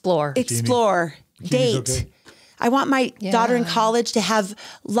 Explore, date. Okay. I want my daughter in college to have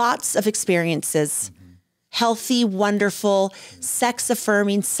lots of experiences. Healthy, wonderful,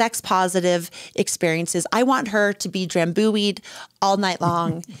 sex-affirming, sex-positive experiences. I want her to be drambuied all night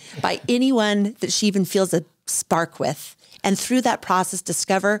long by anyone that she even feels a spark with. And through that process,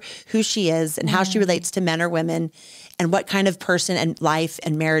 discover who she is and how she relates to men or women and what kind of person and life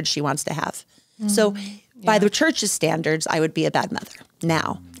and marriage she wants to have. So by the church's standards, I would be a bad mother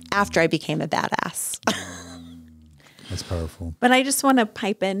now, after I became a badass. That's powerful. But I just want to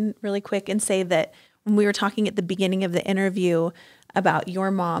pipe in really quick and say that when we were talking at the beginning of the interview about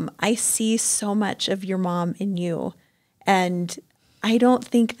your mom, I see so much of your mom in you. And I don't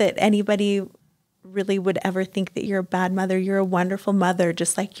think that anybody really would ever think that you're a bad mother. You're a wonderful mother,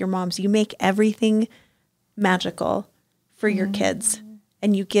 just like your moms. You make everything magical for your kids,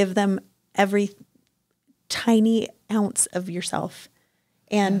 and you give them every tiny ounce of yourself.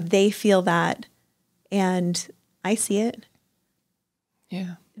 And they feel that. And I see it.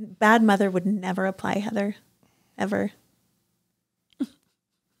 Yeah. Bad mother would never apply, Heather, ever.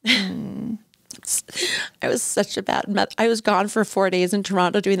 I was such a bad mother. I was gone for 4 days in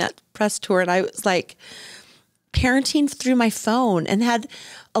Toronto doing that press tour, and I was like parenting through my phone and had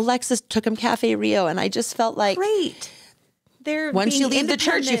Alexis took him Cafe Rio, and I just felt like Great. They're once you leave the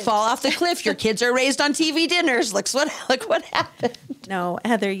church, you independent. fall off the cliff. Your kids are raised on TV dinners. Look what happened. No,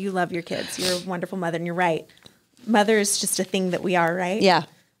 Heather, you love your kids. You're a wonderful mother, and you're right. Mother is just a thing that we are, right? Yeah.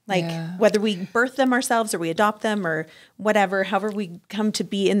 Like whether we birth them ourselves or we adopt them or whatever, however we come to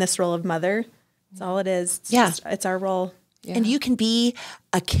be in this role of mother, that's all it is. It's our role. Yeah. And you can be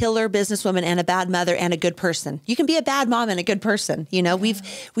a killer businesswoman and a bad mother and a good person. You can be a bad mom and a good person. You know, we've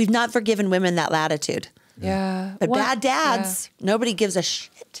not forgiven women that latitude. Yeah. But bad dads, nobody gives a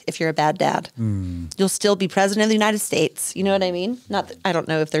shit if you're a bad dad. You'll still be president of the United States. You know what I mean? Not that, I don't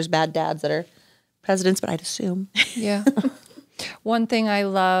know if there's bad dads that are presidents, but I'd assume. Yeah. One thing I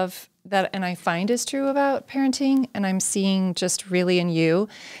love that, and I find is true about parenting, and I'm seeing just really in you,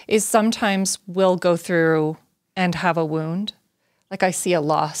 is sometimes we'll go through and have a wound. Like I see a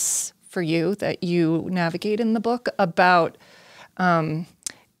loss for you that you navigate in the book about,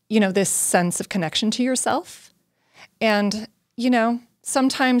 you know, this sense of connection to yourself. And, you know,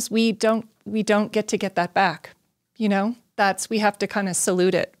 sometimes we don't get that back. You know, we have to kind of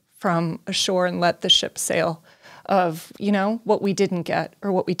salute it from ashore and let the ship sail of, you know, what we didn't get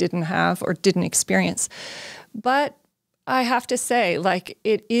or what we didn't have or didn't experience. But I have to say, like,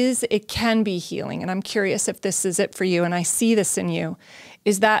 it can be healing. And I'm curious if this is it for you. And I see this in you,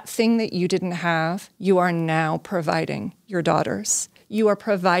 is that thing that you didn't have, you are now providing your daughters. You are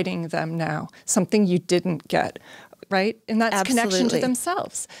providing them now, something you didn't get, right? And that's connection to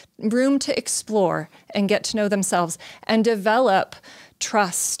themselves, room to explore and get to know themselves and develop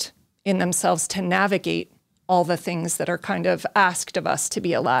trust in themselves to navigate all the things that are kind of asked of us to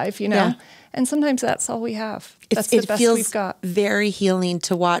be alive, you know? Yeah. And sometimes that's all we have. That's the best feels we've got. very healing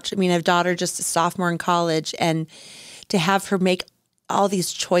to watch. I mean, I have a daughter just a sophomore in college, and to have her make all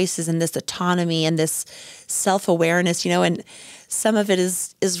these choices and this autonomy and this self-awareness, and some of it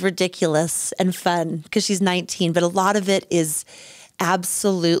is ridiculous and fun because she's 19, but a lot of it is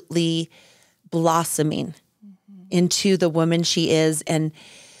absolutely blossoming into the woman she is. And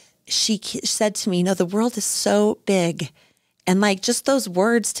she said to me, the world is so big. And like just those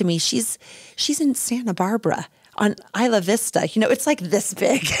words to me, she's in Santa Barbara on Isla Vista, it's like this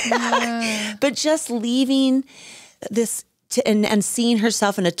big, but just leaving this and seeing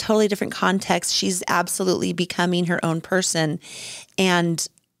herself in a totally different context, she's absolutely becoming her own person. And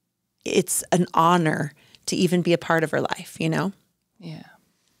it's an honor to even be a part of her life, Yeah.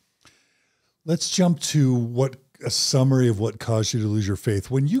 Let's jump to a summary of what caused you to lose your faith.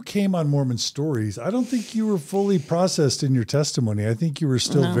 When you came on Mormon Stories, I don't think you were fully processed in your testimony. I think you were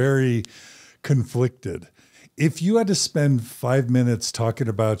still very conflicted. If you had to spend 5 minutes talking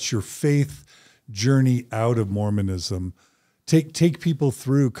about your faith journey out of Mormonism, take people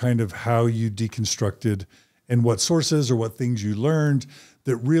through kind of how you deconstructed and what sources or what things you learned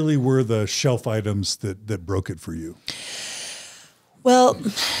that really were the shelf items that broke it for you. Well,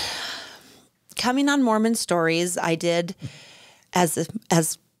 coming on Mormon Stories, I did as a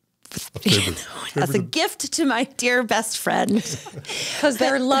gift to my dear best friend. Because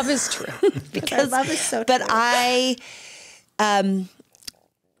their love is true. Because love is so but true.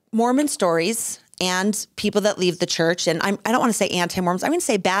 Mormon Stories and people that leave the church, and I don't want to say anti-Mormons, I'm going to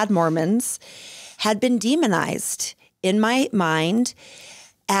say bad Mormons, had been demonized in my mind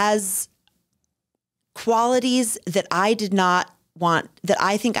as qualities that I did not want, that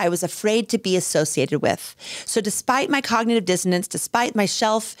I think I was afraid to be associated with. So despite my cognitive dissonance, despite my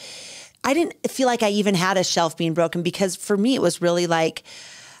shelf, I didn't feel like I even had a shelf being broken, because for me, it was really like,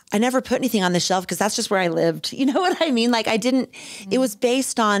 I never put anything on the shelf because that's just where I lived. You know what I mean? Like it was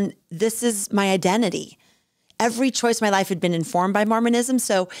based on, this is my identity. Every choice in my life had been informed by Mormonism.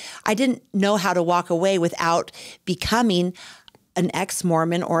 So I didn't know how to walk away without becoming an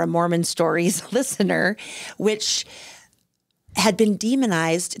ex-Mormon or a Mormon Stories listener, which had been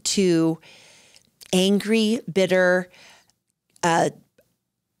demonized to angry, bitter,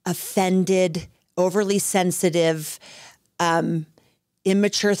 offended, overly sensitive,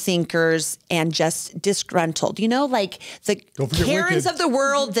 immature thinkers, and just disgruntled, like the Karens of the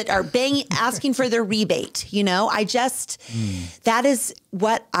world that are asking for their rebate. That is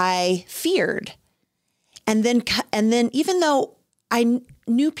what I feared. And then even though I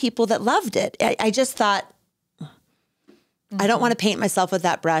knew people that loved it, I just thought, I don't want to paint myself with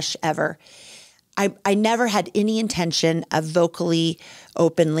that brush ever. I never had any intention of vocally,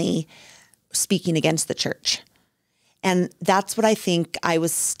 openly speaking against the church. And that's what I think I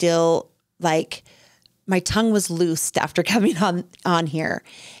was still like, my tongue was loosed after coming on here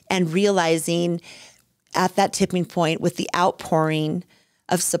and realizing at that tipping point with the outpouring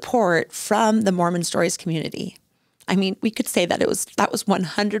of support from the Mormon Stories community. I mean, we could say that that was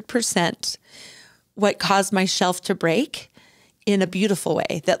 100% what caused my shelf to break in a beautiful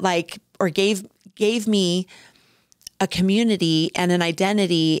way, that gave me a community and an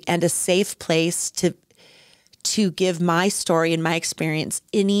identity and a safe place to give my story and my experience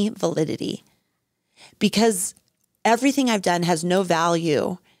any validity. Because everything I've done has no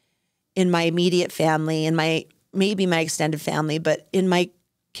value in my immediate family and maybe my extended family, but in my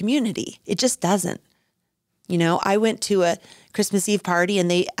community, it just doesn't. I went to a Christmas Eve party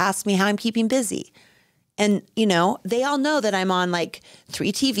and they asked me how I'm keeping busy. And, they all know that I'm on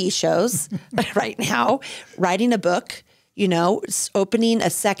 3 TV shows right now, writing a book, opening a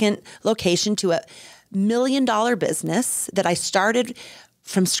second location to a $1 million business that I started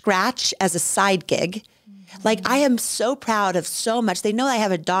from scratch as a side gig. I am so proud of so much. They know I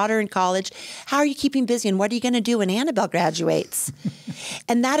have a daughter in college. How are you keeping busy? And what are you going to do when Annabelle graduates?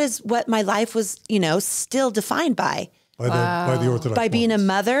 And that is what my life was, still defined by. By the orthodox. By being a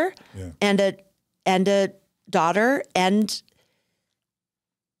mother and a daughter. And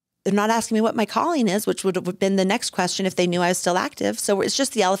they're not asking me what my calling is, which would have been the next question if they knew I was still active. So it's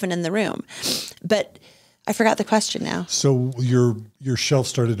just the elephant in the room. But I forgot the question now. So your shelf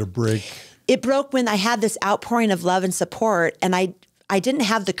started to break. It broke when I had this outpouring of love and support, and I didn't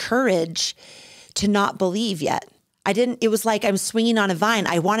have the courage to not believe yet. It was like I'm swinging on a vine.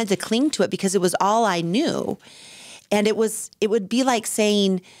 I wanted to cling to it because it was all I knew. And it would be like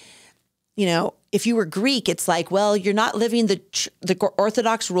saying, if you were Greek, it's like, well, you're not living the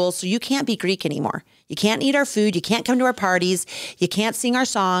Orthodox rules, so you can't be Greek anymore. You can't eat our food. You can't come to our parties. You can't sing our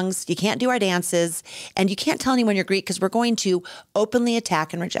songs. You can't do our dances. And you can't tell anyone you're Greek because we're going to openly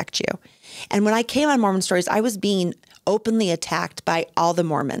attack and reject you. And when I came on Mormon Stories, I was being openly attacked by all the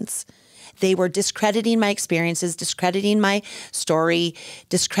Mormons They were discrediting my experiences, discrediting my story,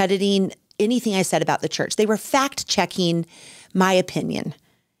 discrediting anything I said about the church. They were fact-checking my opinion.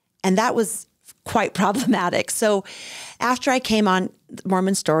 And that was quite problematic. So after I came on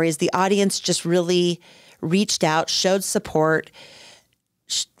Mormon Stories, the audience just really reached out, showed support,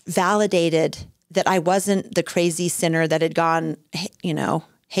 validated that I wasn't the crazy sinner that had gone,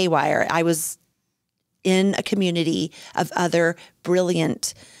 haywire. I was in a community of other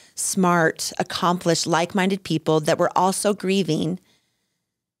brilliant, smart, accomplished, like-minded people that were also grieving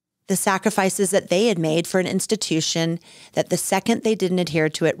the sacrifices that they had made for an institution that the second they didn't adhere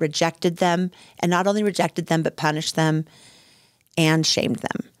to it, rejected them, and not only rejected them, but punished them and shamed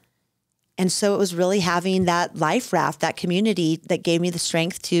them. And so it was really having that life raft, that community that gave me the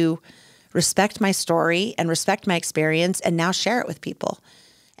strength to respect my story and respect my experience and now share it with people.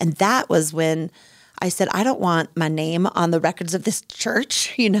 And that was when I said, I don't want my name on the records of this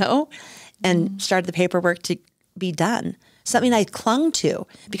church, and started the paperwork to be done. Something I clung to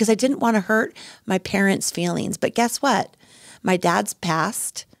because I didn't want to hurt my parents' feelings. But guess what? My dad's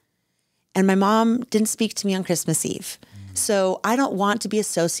passed and my mom didn't speak to me on Christmas Eve. So I don't want to be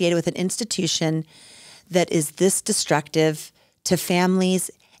associated with an institution that is this destructive to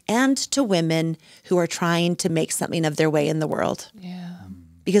families and to women who are trying to make something of their way in the world. Yeah.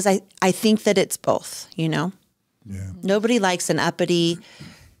 Because I think that it's both, Yeah. Nobody likes an uppity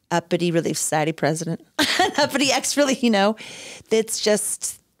Relief Society president, an uppity ex-really, it's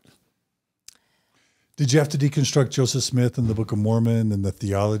just. Did you have to deconstruct Joseph Smith and the Book of Mormon and the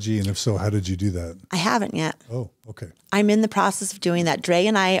theology? And if so, how did you do that? I haven't yet. Oh, okay. I'm in the process of doing that. Dre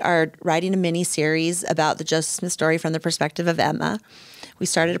and I are writing a mini series about the Joseph Smith story from the perspective of Emma. We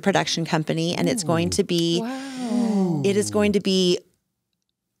started a production company, and it's going to be, it is going to be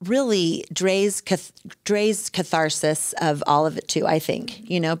really Dre's catharsis of all of it too, I think,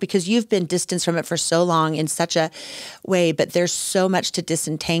 because you've been distanced from it for so long in such a way, but there's so much to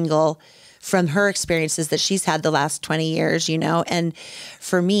disentangle from her experiences that she's had the last 20 years, and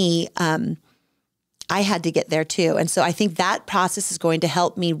for me, I had to get there too. And so I think that process is going to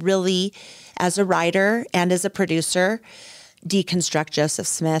help me really, as a writer and as a producer, deconstruct Joseph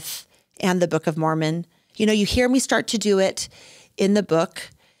Smith and the Book of Mormon. You hear me start to do it in the book.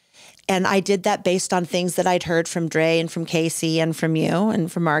 And I did that based on things that I'd heard from Dre and from Casey and from you and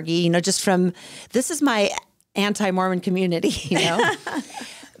from Margie, just from, this is my anti-Mormon community,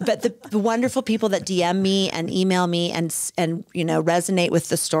 But the wonderful people that DM me and email me and resonate with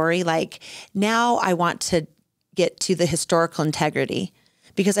the story, now I want to get to the historical integrity.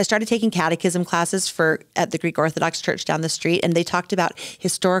 Because I started taking catechism classes at the Greek Orthodox Church down the street, and they talked about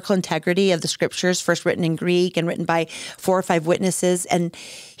historical integrity of the scriptures, first written in Greek and written by 4 or 5 witnesses. And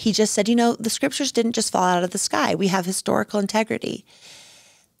he just said, the scriptures didn't just fall out of the sky. We have historical integrity.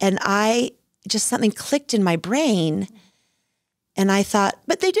 And something clicked in my brain. And I thought,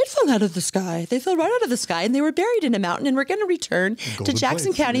 but they did fall out of the sky. They fell right out of the sky, and they were buried in a mountain, and we're going to return to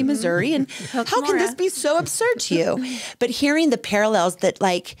Jackson County, Missouri. And how can this be so absurd to you? But hearing the parallels that,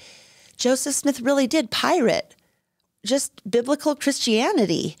 Joseph Smith really did pirate just biblical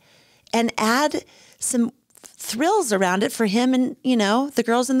Christianity and add some thrills around it for him and, the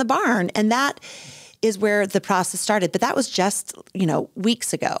girls in the barn. And that is where the process started. But that was just,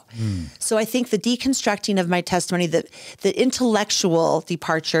 weeks ago. So I think the deconstructing of my testimony, the intellectual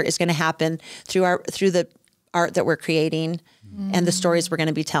departure is going to happen through the art that we're creating and the stories we're going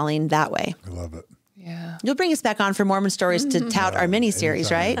to be telling that way. I love it. Yeah. You'll bring us back on for Mormon Stories to tout our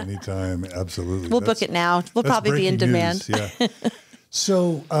mini-series, right? Anytime, absolutely. We'll book it now. We'll probably be in demand. News, yeah.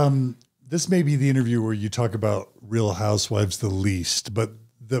 So this may be the interview where you talk about Real Housewives the least, but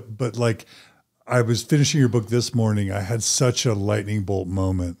I was finishing your book this morning. I had such a lightning bolt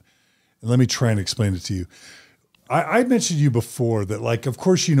moment. And let me try and explain it to you. I mentioned to you before that, of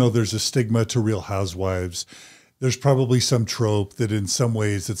course, there's a stigma to Real Housewives. There's probably some trope that in some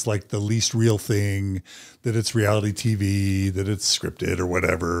ways it's the least real thing, that it's reality TV, that it's scripted or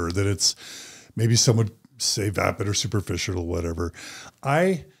whatever, that it's maybe some would say vapid or superficial or whatever.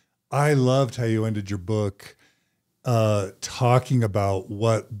 I loved how you ended your book talking about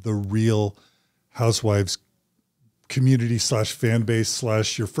what the Real Housewives community / fan base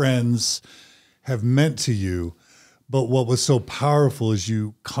 / your friends have meant to you. But what was so powerful is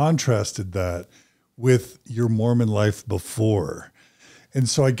you contrasted that with your Mormon life before. And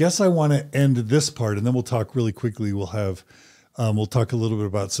so I guess I want to end this part, and then we'll talk really quickly. We'll talk a little bit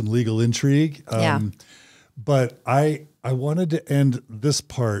about some legal intrigue. But I wanted to end this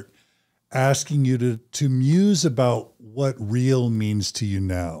part asking you to muse about what real means to you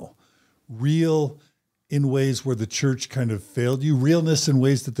now. Real in ways where the church kind of failed you, realness in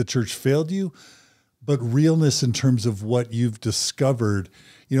ways that the church failed you, but realness in terms of what you've discovered.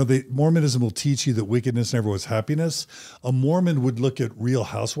 You know, Mormonism will teach you that wickedness never was happiness. A Mormon would look at Real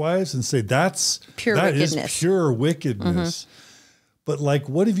Housewives and say, that is pure wickedness. But like,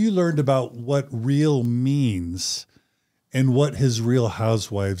 what have you learned about what real means, and what has Real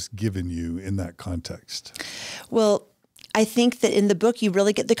Housewives given you in that context? Well, I think that in the book, you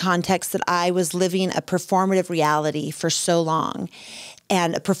really get the context that I was living a performative reality for so long.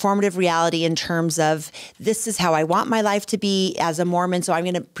 And a performative reality in terms of, this is how I want my life to be as a Mormon, so I'm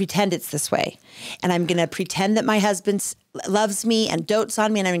going to pretend it's this way. And I'm going to pretend that my husband loves me and dotes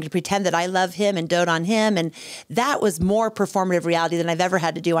on me, and I'm going to pretend that I love him and dote on him. And that was more performative reality than I've ever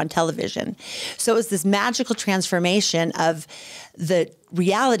had to do on television. So it was this magical transformation of the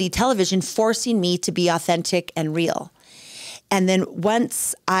reality television forcing me to be authentic and real. And then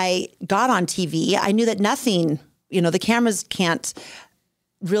once I got on TV, I knew that nothing, you know, the cameras can't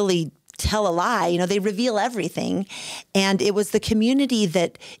really tell a lie. You know, they reveal everything. And it was the community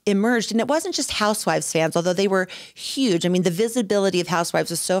that emerged. And it wasn't just Housewives fans, although they were huge. I mean, the visibility of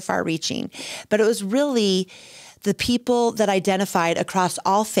Housewives was so far reaching. But it was really the people that identified across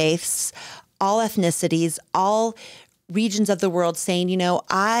all faiths, all ethnicities, all regions of the world saying, you know,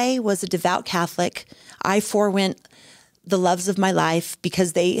 I was a devout Catholic. I forewent the loves of my life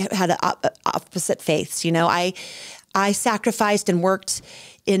because they had opposite faiths. You know, I sacrificed and worked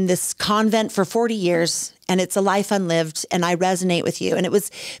in this convent for 40 years, and it's a life unlived, and I resonate with you. And it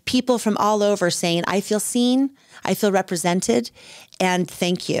was people from all over saying, I feel seen, I feel represented, and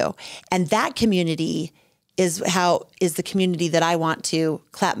thank you. And that community is the community that I want to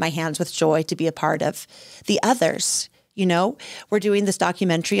clap my hands with joy to be a part of. The others, you know, we're doing this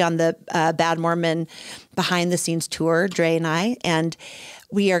documentary on the Bad Mormon behind the scenes tour, Dre and I, and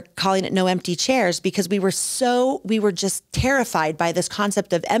we are calling it No Empty Chairs because we were just terrified by this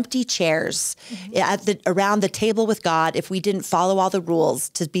concept of empty chairs around the table with God if we didn't follow all the rules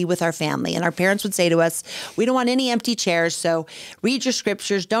to be with our family. And our parents would say to us, we don't want any empty chairs, so read your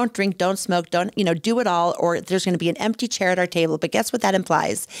scriptures, don't drink, don't smoke, don't, you know, do it all, or there's going to be an empty chair at our table. But guess what that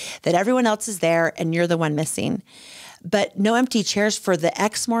implies? That everyone else is there and you're the one missing. But no empty chairs for the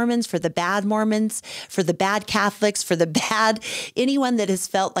ex-Mormons, for the bad Mormons, for the bad Catholics, for the bad, anyone that has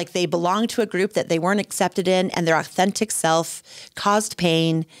felt like they belong to a group that they weren't accepted in and their authentic self caused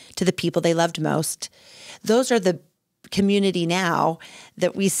pain to the people they loved most. Those are the community now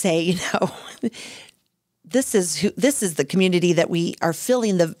that we say, you know, this is the community that we are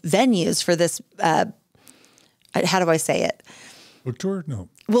filling the venues for this, how do I say it? Book tour? No.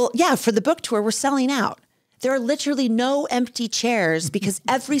 Well, yeah, for the book tour, we're selling out. There are literally no empty chairs because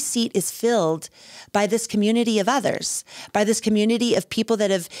every seat is filled by this community of others, by this community of people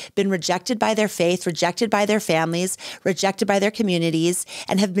that have been rejected by their faith, rejected by their families, rejected by their communities,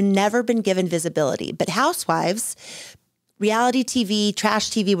 and have never been given visibility. But Housewives, reality TV,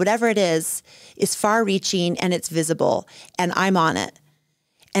 trash TV, whatever it is far reaching and it's visible, and I'm on it.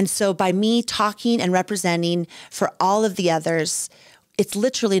 And so by me talking and representing for all of the others, it's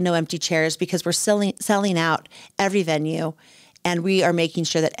literally no empty chairs because we're selling out every venue, and we are making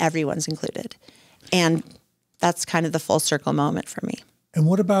sure that everyone's included. And that's kind of the full circle moment for me. And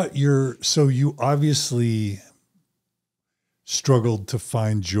what about so you obviously struggled to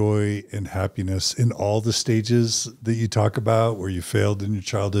find joy and happiness in all the stages that you talk about, where you failed in your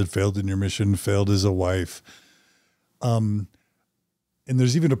childhood, failed in your mission, failed as a wife. And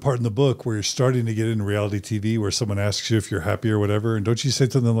there's even a part in the book where you're starting to get into reality TV where someone asks you if you're happy or whatever. And don't you say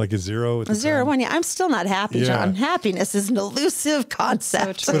something like a 0 at the time? 1, yeah. I'm still not happy, yeah. John. Happiness is an elusive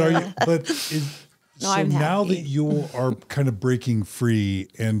concept. So now that you are kind of breaking free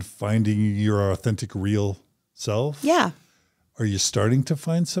and finding your authentic real self, yeah, are you starting to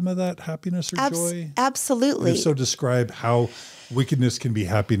find some of that happiness or joy? Absolutely. And if so, describe how wickedness can be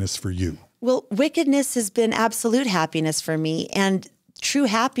happiness for you. Well, wickedness has been absolute happiness for me. And true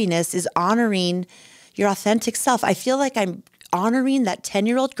happiness is honoring your authentic self. I feel like I'm honoring that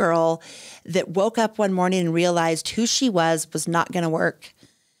 10-year-old girl that woke up one morning and realized who she was not going to work.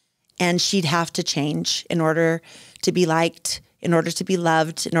 And she'd have to change in order to be liked, in order to be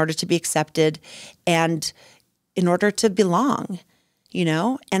loved, in order to be accepted, and in order to belong, you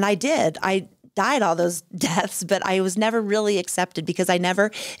know? And I did. I died all those deaths, but I was never really accepted because I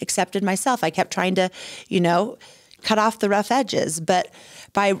never accepted myself. I kept trying to, you know, cut off the rough edges. But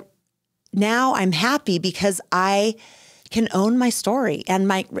by now I'm happy because I can own my story and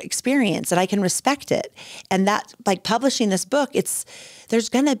my experience, and I can respect it. And that, like publishing this book, there's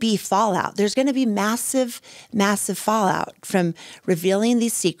going to be fallout. There's going to be massive, massive fallout from revealing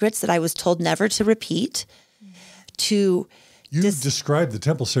these secrets that I was told never to repeat. To you described the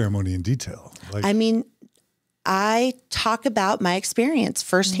temple ceremony in detail. I mean, I talk about my experience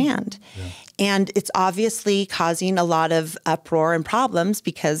firsthand, and it's obviously causing a lot of uproar and problems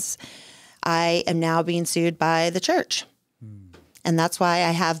because I am now being sued by the church. And that's why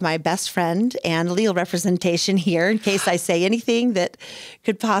I have my best friend and legal representation here in case I say anything that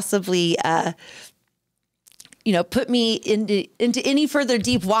could possibly, put me into any further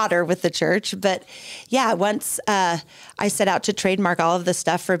deep water with the church. But yeah, once I set out to trademark all of the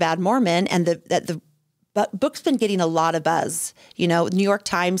stuff for Bad Mormon, and the book's been getting a lot of buzz. New York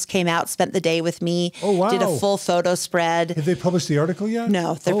Times came out, spent the day with me, did a full photo spread. Have they published the article yet?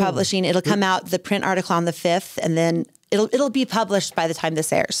 No, they're publishing. It'll come out, the print article on the 5th, and then it'll be published by the time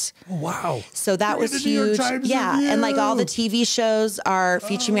this airs. Oh, wow. So that was huge. Yeah. And like all the TV shows are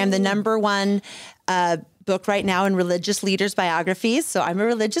featuring me. I'm the #1 book right now in religious leaders biographies. So I'm a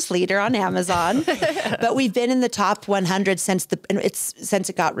religious leader on Amazon, but we've been in the top 100 since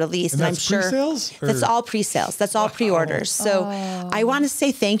it got released. And I'm sure pre-sales, that's all pre-sales. That's all pre-orders. So I want to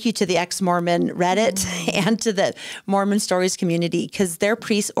say thank you to the ex-Mormon Reddit and to the Mormon Stories community, because their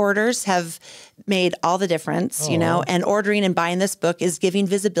pre-orders have made all the difference, and ordering and buying this book is giving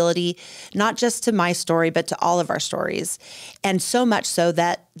visibility, not just to my story, but to all of our stories. And so much so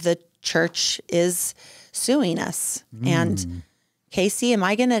that the church is suing us. And Casey, am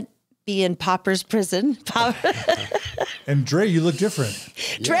I going to be in Pauper's prison? And Dre, you look different.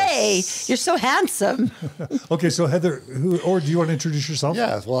 Dre, you're so handsome. Okay, so Heather, or do you want to introduce yourself?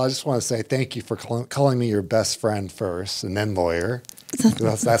 Yeah, well, I just want to say thank you for calling me your best friend first and then lawyer.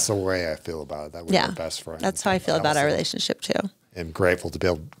 That's the way I feel about it, that we're your best friend. That's how I feel about our relationship too. I'm grateful to be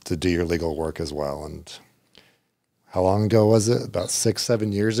able to do your legal work as well. And how long ago was it? About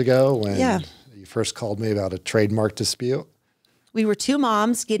 6-7 years ago when you first called me about a trademark dispute? We were two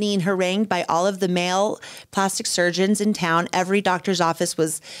moms getting harangued by all of the male plastic surgeons in town. Every doctor's office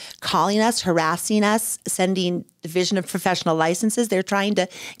was calling us, harassing us, sending Division of Professional Licenses. They're trying to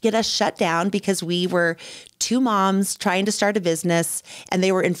get us shut down because we were two moms trying to start a business, and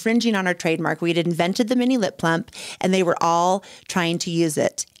they were infringing on our trademark. We had invented the mini lip plump, and they were all trying to use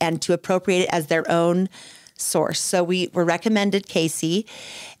it and to appropriate it as their own source. So we were recommended Casey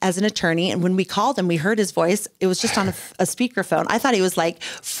as an attorney. And when we called him, we heard his voice. It was just on a speakerphone. I thought he was like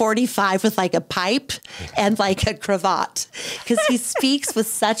 45 with like a pipe and like a cravat, because he speaks with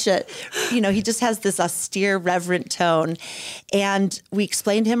such a, he just has this austere, reverent tone. And we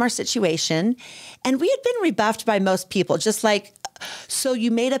explained to him our situation, and we had been rebuffed by most people, just like, so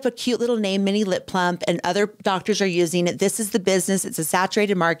you made up a cute little name, mini lip plump, and other doctors are using it. This is the business. It's a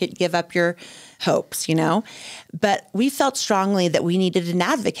saturated market. Give up your hopes, But we felt strongly that we needed an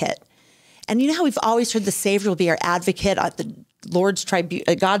advocate. And you know how we've always heard the Savior will be our advocate at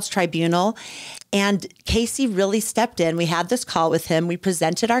the God's tribunal. And Casey really stepped in. We had this call with him. We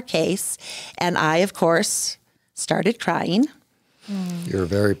presented our case. And I, of course, started crying. You're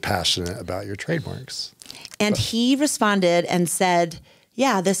very passionate about your trademarks. And he responded and said,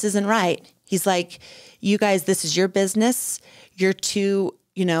 yeah, this isn't right. He's like, you guys, this is your business. You're two,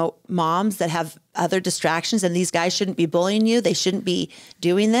 moms that have other distractions, and these guys shouldn't be bullying you. They shouldn't be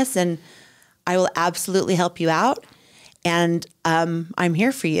doing this. And I will absolutely help you out. And I'm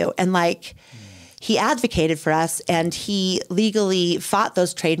here for you. And he advocated for us, and he legally fought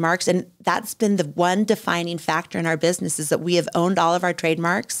those trademarks. And that's been the one defining factor in our business, is that we have owned all of our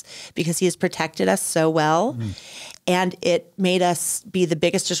trademarks because he has protected us so well. And it made us be the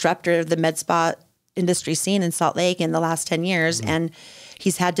biggest disruptor of the med spa industry scene in Salt Lake in the last 10 years. And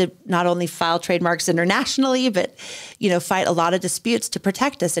he's had to not only file trademarks internationally, but, fight a lot of disputes to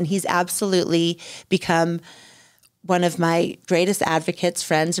protect us. And he's absolutely become one of my greatest advocates,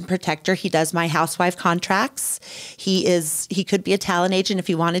 friends, and protector. He does my housewife contracts. He could be a talent agent if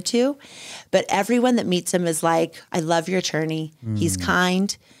he wanted to, but everyone that meets him is like, I love your attorney. He's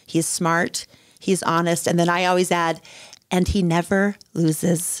kind, he's smart, he's honest. And then I always add, and he never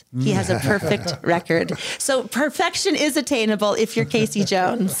loses. He has a perfect record. So perfection is attainable if you're Casey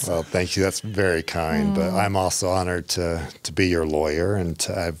Jones. Well, thank you. That's very kind, but I'm also honored to be your lawyer, and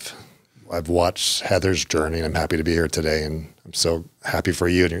I've watched Heather's journey, and I'm happy to be here today. And I'm so happy for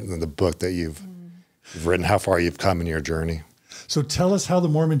you and the book that you've written, how far you've come in your journey. So tell us how the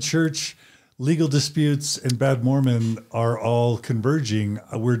Mormon Church, legal disputes, and Bad Mormon are all converging.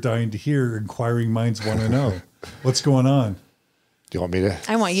 We're dying to hear. Inquiring minds want to know. What's going on? Do you want me to?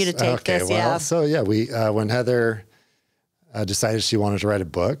 I want you to take this, well, yeah. So, we when Heather decided she wanted to write a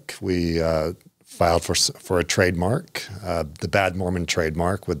book. We filed for a trademark, the Bad Mormon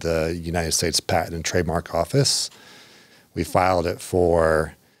trademark, with the United States Patent and Trademark Office. We filed it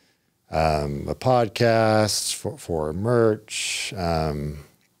for a podcast, for merch,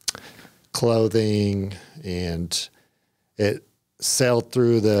 clothing, and it sailed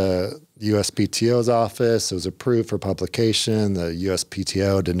through the USPTO's office. It was approved for publication. The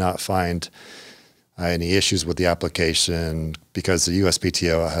USPTO did not find any issues with the application because the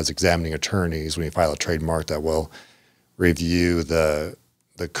USPTO has examining attorneys when you file a trademark that will review the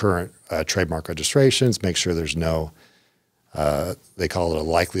current trademark registrations, make sure there's no, they call it a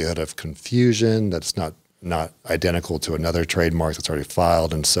likelihood of confusion, that's not identical to another trademark that's already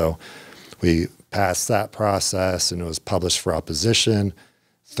filed. And so we passed that process, and it was published for opposition.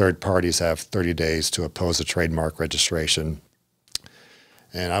 Third parties have 30 days to oppose a trademark registration.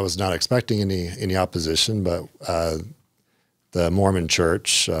 And I was not expecting any opposition, but the Mormon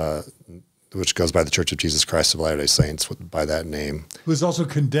Church, which goes by the Church of Jesus Christ of Latter-day Saints by that name, who has also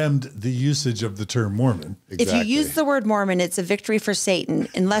condemned the usage of the term Mormon. Exactly. If you use the word Mormon, it's a victory for Satan,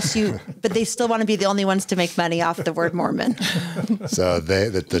 but they still want to be the only ones to make money off the word Mormon. So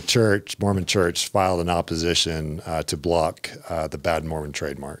the Mormon Church filed an opposition to block the Bad Mormon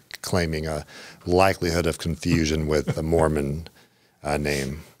trademark, claiming a likelihood of confusion with the Mormon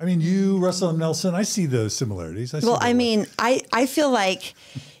name. I mean, you, Russell and Nelson, I see the similarities. I feel like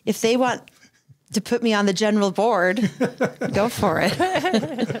if they want to put me on the general board, go for it.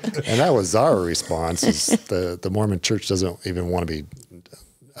 And that was our response. Is the Mormon Church doesn't even want to be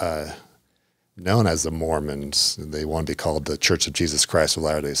known as the Mormons. They want to be called the Church of Jesus Christ of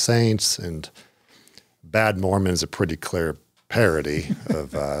Latter-day Saints. And Bad Mormon is a pretty clear parody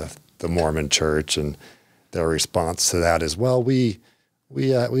of the Mormon Church. And their response to that is, well, we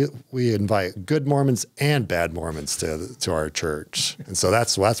invite good Mormons and bad Mormons to our church, and so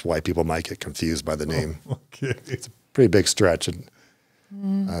that's why people might get confused by the name. Oh, okay, it's a pretty big stretch, and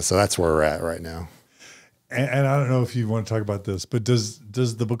so that's where we're at right now. And I don't know if you want to talk about this, but does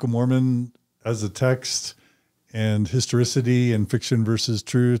the Book of Mormon as a text and historicity and fiction versus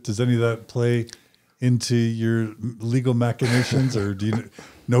truth, does any of that play into your legal machinations, or do you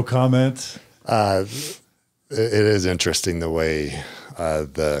no comment? It is interesting the way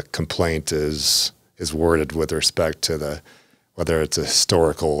the complaint is worded with respect to whether it's a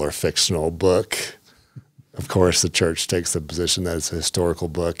historical or fictional book. Of course, the church takes the position that it's a historical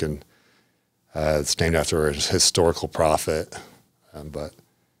book, and it's named after a historical prophet. But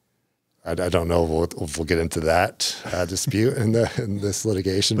I don't know if we'll get into that dispute in this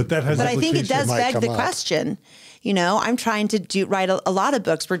litigation. But I think it does beg the question. You know, I'm trying to write a lot of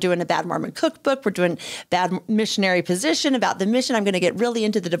books. We're doing a Bad Mormon cookbook. We're doing Bad Missionary Position about the mission. I'm going to get really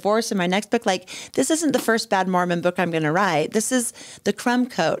into the divorce in my next book. Like, this isn't the first Bad Mormon book I'm going to write. This is the Crumb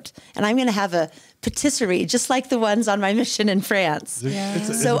Coat. And I'm going to have a patisserie just like the ones on my mission in France. Yeah.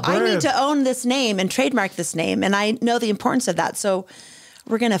 So I need to own this name and trademark this name. And I know the importance of that. So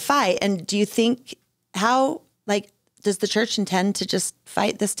we're going to fight. And do you think does the church intend to just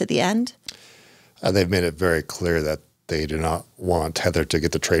fight this to the end? They've made it very clear that they do not want Heather to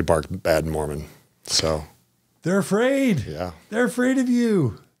get the trademark Bad Mormon. So they're afraid. Yeah. They're afraid of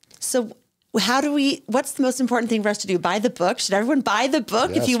you. So what's the most important thing for us to do? Buy the book? Should everyone buy the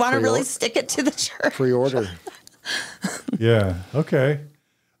book if you want to really stick it to the church? Pre-order. Yeah. Okay.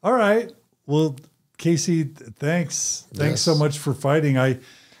 All right. Well, Casey, thanks. Thanks so much for fighting. I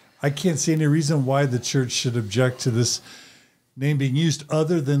can't see any reason why the church should object to this name being used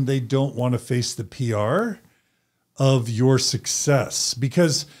other than they don't want to face the PR of your success.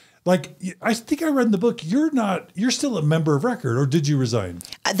 Because, I think I read in the book, you're still a member of record, or did you resign?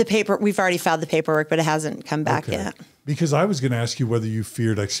 We've already filed the paperwork, but it hasn't come back yet. Because I was going to ask you whether you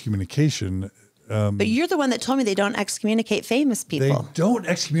feared excommunication. But you're the one that told me they don't excommunicate famous people. They don't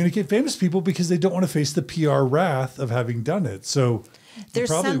excommunicate famous people because they don't want to face the PR wrath of having done it. So there's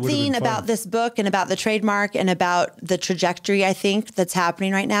something about this book and about the trademark and about the trajectory, I think, that's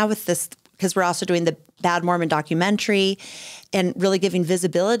happening right now with this, because we're also doing the Bad Mormon documentary and really giving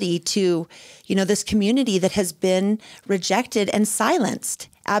visibility to, this community that has been rejected and silenced,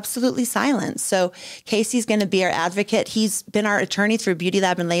 absolutely silenced. So Casey's going to be our advocate. He's been our attorney through Beauty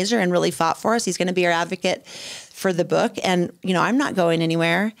Lab and Laser and really fought for us. He's going to be our advocate for the book. And, I'm not going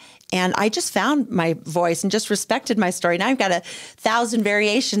anywhere. And I just found my voice and just respected my story. Now I've got 1,000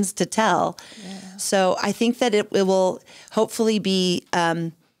 variations to tell. Yeah. So I think that it will hopefully be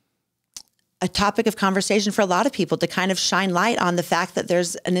a topic of conversation for a lot of people to kind of shine light on the fact that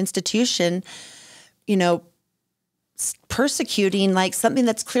there's an institution, persecuting like something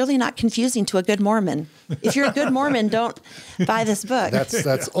that's clearly not confusing to a good Mormon. If you're a good Mormon, don't buy this book.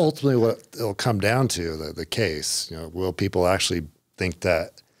 That's ultimately what it'll come down to, the case. You know, will people actually think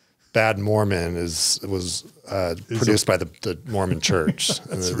that Bad Mormon was produced by the Mormon Church?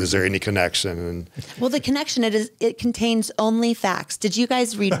 Is there any connection? And well, the connection, it contains only facts. Did you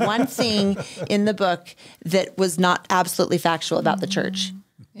guys read one thing in the book that was not absolutely factual about the church?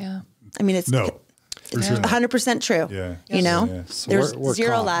 Yeah. I mean, it's No. For sure. 100% true. Yeah. You know, Yeah. so there's we're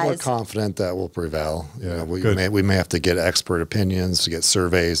zero lies. We're confident that will prevail. You Yeah, know, good. we may have to get expert opinions, to get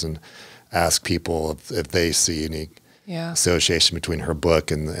surveys, and ask people if they see any association between her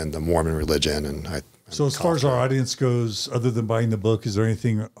book and the Mormon religion. And So as far as our audience goes, other than buying the book, is there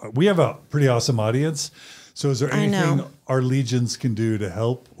anything? We have a pretty awesome audience. So is there anything our legions can do to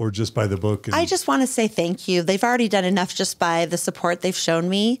help, or just buy the book? I just want to say thank you. They've already done enough just by the support they've shown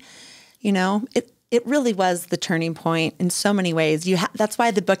me. You know, it really was the turning point in so many ways. That's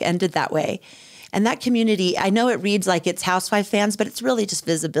why the book ended that way. And that community, I know it reads like it's Housewife fans, but it's really just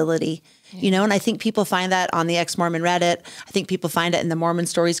visibility, you know? And I think people find that on the ex-Mormon Reddit. I think people find it in the Mormon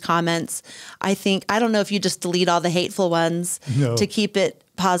Stories comments. I don't know if you just delete all the hateful ones to keep it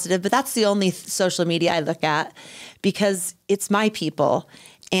positive, but that's the only social media I look at, because it's my people.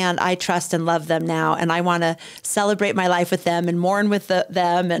 And I trust and love them now. And I want to celebrate my life with them and mourn with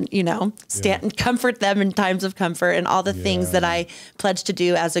them and, you know, stand and comfort them in times of comfort and all the things that I pledged to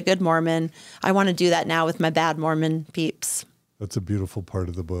do as a good Mormon. I want to do that now with my bad Mormon peeps. That's a beautiful part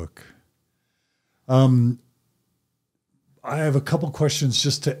of the book. I have a couple questions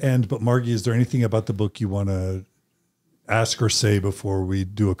just to end, but Margie, is there anything about the book you want to ask or say before we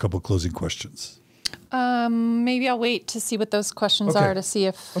do a couple closing questions? Maybe I'll wait to see what those questions are to see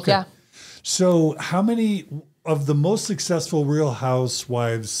if, So how many of the most successful Real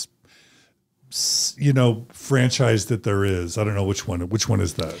Housewives, you know, franchise that there is? I don't know which one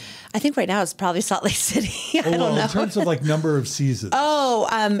is that? I think right now it's probably Salt Lake City. I don't know. In terms of like number of seasons.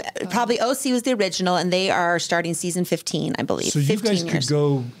 Probably OC was the original, and they are starting season 15, I believe. So you 15 guys years. could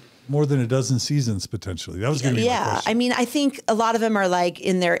go more than a dozen seasons potentially. That was going to be my question. I mean, I think a lot of them are like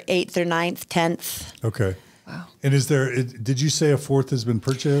in their 8th or 9th, 10th. Okay. Wow. And did you say a fourth has been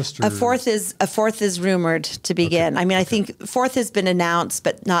purchased? Or? A fourth is rumored to begin. Okay. I mean, I think fourth has been announced,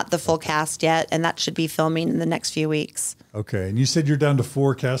 but not the full cast yet, and that should be filming in the next few weeks. Okay. And you said you're down to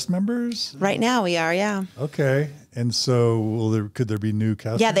 4 cast members? Right now we are, yeah. Okay. And so could there be new cast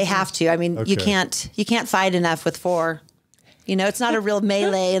members? Yeah, they have to. I mean, you can't fight enough with 4. You know, it's not a real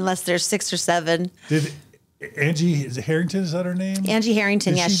melee unless there's 6 or 7. Did Angie Harrington, is that her name? Angie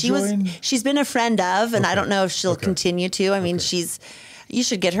Harrington, she's been a friend of, and I don't know if she'll continue to. I mean, you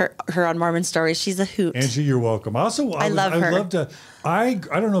should get her on Mormon Stories. She's a hoot. Angie, you're welcome. Also, I love her. I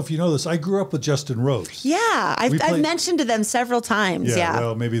don't know if you know this. I grew up with Justin Rose. Yeah, I've mentioned to them several times. Yeah.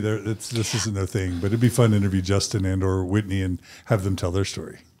 Well, maybe this isn't their thing, but it'd be fun to interview Justin and or Whitney and have them tell their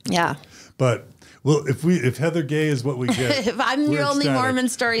story. Yeah. But well, if Heather Gay is what we get, if I'm your only Mormon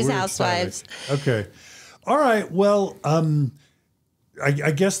Stories housewives. Okay. All right. Well,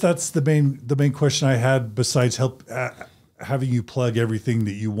 I guess that's the main question I had, besides having you plug everything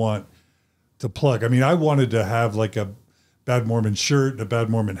that you want to plug. I mean, I wanted to have like a Bad Mormon shirt and a Bad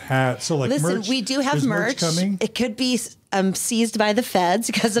Mormon hat. So like, listen, merch, we do have merch coming. It could be seized by the feds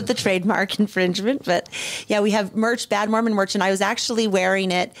because of the trademark infringement. But yeah, we have merch, Bad Mormon merch. And I was actually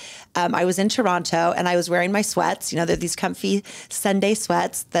wearing it. I was in Toronto and I was wearing my sweats. You know, they're these comfy Sunday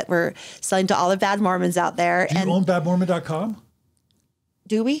sweats that we're selling to all the Bad Mormons out there. Do you own badmormon.com?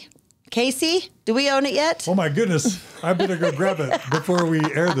 Do we? Casey, do we own it yet? Oh my goodness. I better go grab it before we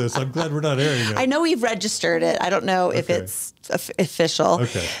air this. I'm glad we're not airing it. I know we've registered it. I don't know if it's official.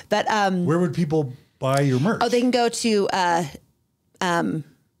 Okay. But where would people buy your merch? Oh, they can go to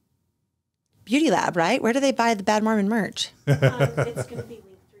Beauty Lab, right? Where do they buy the Bad Mormon merch? It's going to be linked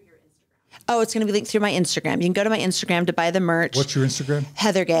through your Instagram. Oh, it's going to be linked through my Instagram. You can go to my Instagram to buy the merch. What's your Instagram?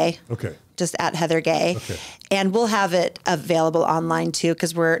 Heather Gay. Okay. Just at Heather Gay. Okay. And we'll have it available online too,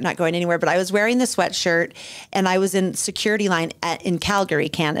 because we're not going anywhere. But I was wearing the sweatshirt and I was in security line in Calgary,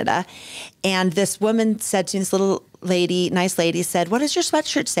 Canada. And this woman said to me, this little lady, nice lady, said, "What does your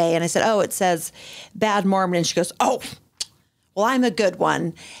sweatshirt say?" And I said, "Oh, it says Bad Mormon." And she goes, "Oh, well, I'm a good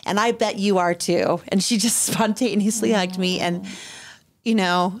one. And I bet you are too." And she just spontaneously hugged me. And, you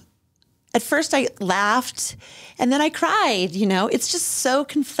know, at first I laughed and then I cried, you know, it's just so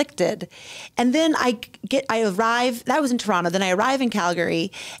conflicted. And then I arrive, that was in Toronto. Then I arrive in Calgary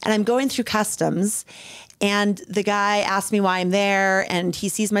and I'm going through customs and the guy asked me why I'm there and he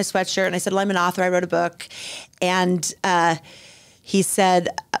sees my sweatshirt and I said, "Well, I'm an author. I wrote a book." And he said,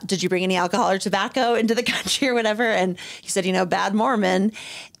 did you bring any alcohol or tobacco into the country or whatever? And he said, bad Mormon.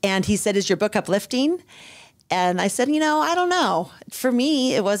 And he said, is your book uplifting? And I said, I don't know. For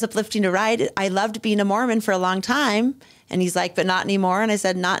me, it was uplifting to write. I loved being a Mormon for a long time. And he's like, but not anymore. And I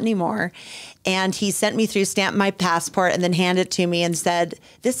said, not anymore. And he sent me through, stamped my passport, and then handed it to me and said,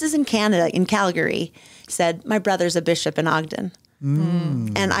 this is in Canada, in Calgary. He said, my brother's a bishop in Ogden.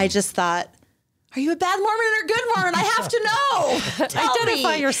 And I just thought, are you a bad Mormon or a good Mormon? I have to know.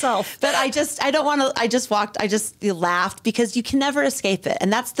 Identify yourself. But I don't want to, I just laughed because you can never escape it.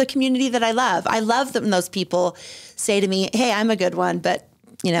 And that's the community that I love. I love when those people say to me, hey, I'm a good one, but,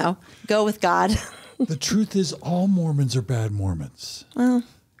 go with God. The truth is all Mormons are bad Mormons. Well,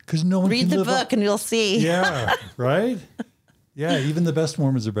 because no one read can the book and you'll see. Yeah, right? Yeah, even the best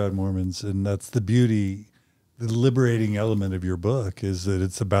Mormons are bad Mormons. And that's the beauty. The liberating element of your book is that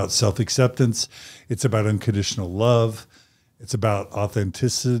it's about self-acceptance. It's about unconditional love. It's about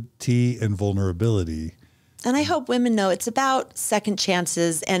authenticity and vulnerability. And I hope women know it's about second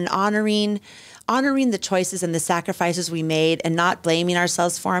chances and honoring the choices and the sacrifices we made and not blaming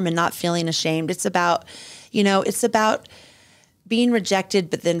ourselves for them and not feeling ashamed. It's about, it's about being rejected,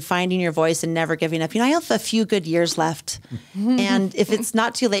 but then finding your voice and never giving up. I have a few good years left. And if it's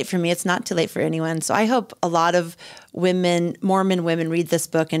not too late for me, it's not too late for anyone. So I hope a lot of women, Mormon women, read this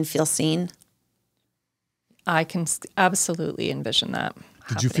book and feel seen. I can absolutely envision that.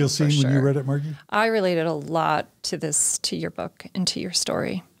 Did you feel seen when you read it, Margie? I related a lot to your book and to your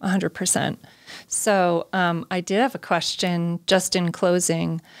story, 100%. So I did have a question just in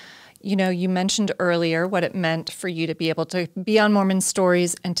closing. You mentioned earlier what it meant for you to be able to be on Mormon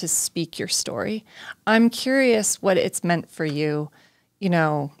Stories and to speak your story. I'm curious what it's meant for you,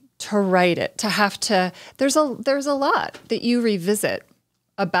 to write it, to have to, there's a lot that you revisit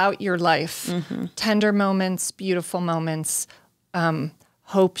about your life, tender moments, beautiful moments,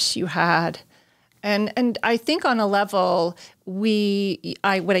 hopes you had. And I think on a level, what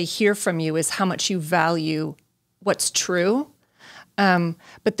I hear from you is how much you value what's true.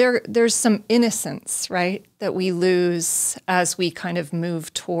 But there's some innocence, right, that we lose as we kind of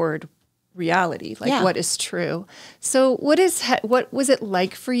move toward reality, like what is true. So what was it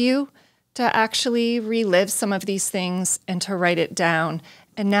like for you to actually relive some of these things and to write it down,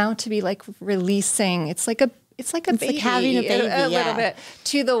 and now to be like releasing? It's like a baby, like having a baby, a little bit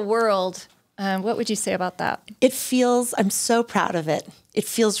to the world. What would you say about that? I'm so proud of it. It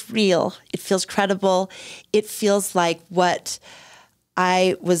feels real. It feels credible. It feels like what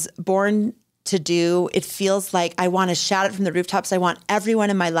I was born to do. It feels like I want to shout it from the rooftops. I want everyone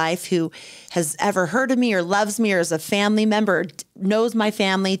in my life who has ever heard of me or loves me or is a family member or knows my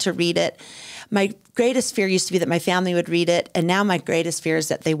family to read it. My greatest fear used to be that my family would read it. And now my greatest fear is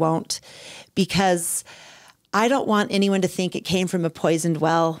that they won't, because I don't want anyone to think it came from a poisoned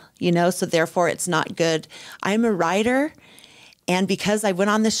well, so therefore it's not good. I'm a writer. And because I went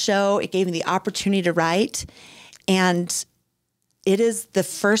on this show, it gave me the opportunity to write. And it is the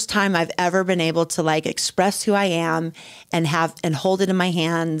first time I've ever been able to express who I am and hold it in my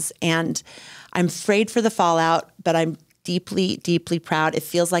hands. And I'm afraid for the fallout, but I'm deeply, deeply proud. It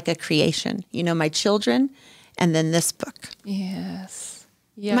feels like a creation, my children, and then this book. Yes.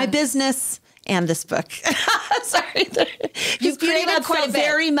 My business and this book. Sorry. You've created quite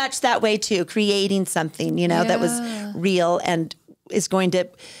very much that way too, creating something, that was real and is going to,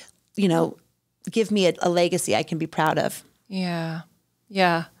 give me a legacy I can be proud of. Yeah.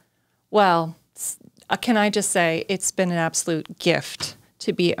 Yeah. Well, can I just say it's been an absolute gift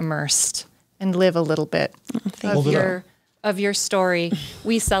to be immersed and live a little bit of your story.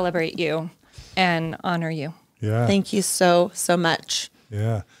 We celebrate you and honor you. Yeah. Thank you so, so much.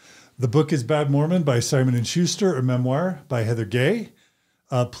 Yeah. The book is Bad Mormon by Simon & Schuster, a memoir by Heather Gay.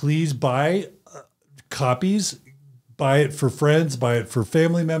 Please buy copies. Buy it for friends, buy it for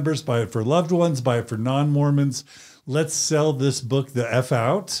family members, buy it for loved ones, buy it for non-Mormons. Let's sell this book the F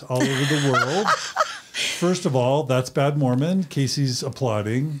out all over the world. First of all, that's Bad Mormon. Casey's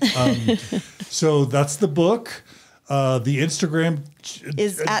applauding. So that's the book. The Instagram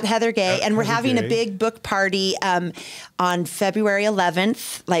is at Heather Gay, and we're having a big book party on February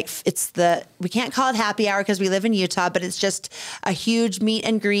 11th. We can't call it happy hour because we live in Utah, but it's just a huge meet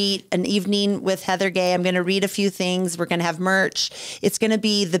and greet, an evening with Heather Gay. I'm going to read a few things. We're going to have merch. It's going to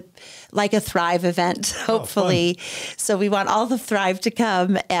be like a Thrive event, hopefully. So we want all the Thrive to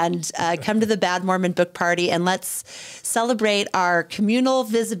come and come to the Bad Mormon book party, and let's celebrate our communal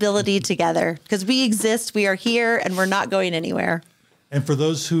visibility together, because we exist, we are here, and we're not going anywhere. And for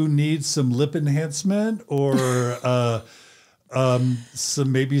those who need some lip enhancement or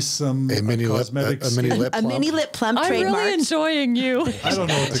maybe some cosmetics. A mini lip plump I'm trademark. really enjoying you. I don't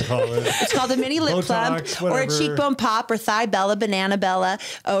know what to call it. It's called a mini lip plump Botox, or a whatever. cheekbone pop or thigh bella, banana bella,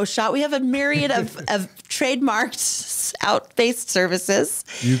 shot. We have a myriad of trademarked out-based services.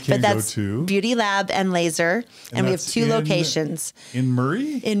 You can but that's go to Beauty Lab and Laser. And we have that's 2 in- locations. In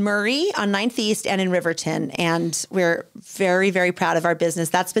Murray? In Murray on 9th East and in Riverton. And we're very, very proud of our business.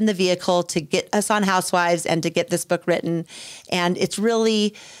 That's been the vehicle to get us on Housewives and to get this book written. And it's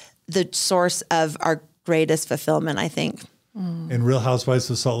really the source of our greatest fulfillment, I think. And Real Housewives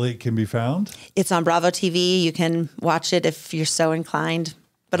of Salt Lake can be found? It's on Bravo TV. You can watch it if you're so inclined,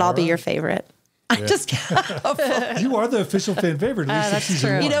 but I'll be your favorite. I'm just You are the official fan favorite, at least That's season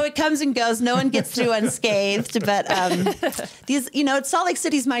true. 1. You know, it comes and goes. No one gets through unscathed, but Salt Lake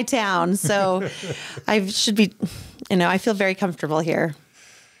City's my town. So I should be, I feel very comfortable here.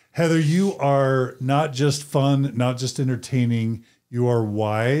 Heather, you are not just fun, not just entertaining. You are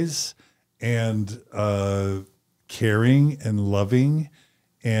wise and caring and loving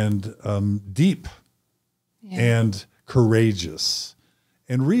and deep and courageous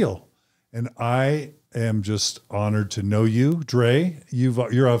and real. And I am just honored to know you. Dre,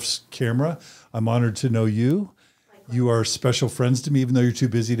 you're off camera. I'm honored to know you. You are special friends to me, even though you're too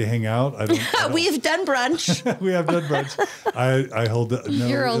busy to hang out. I don't We've done brunch. we have done brunch. I hold no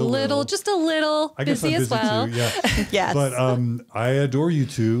You're just a little I guess busy I'm as well. too, yeah. Yes. But I adore you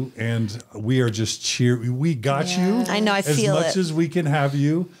two, and we are just We got you. I know, I feel as much it. as we can have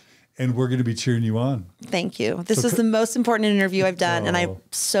you, and we're going to be cheering you on. Thank you. This is the most important interview I've done, and I'm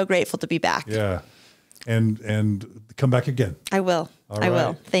so grateful to be back. Yeah, and come back again. I will. I will.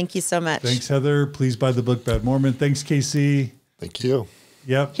 right. Thank you so much. Thanks, Heather. Please buy the book, Bad Mormon. Thanks, Casey. Thank you.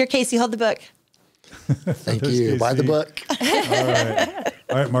 Yep. Here, Casey, hold the book. Thank you. Buy the Casey. book.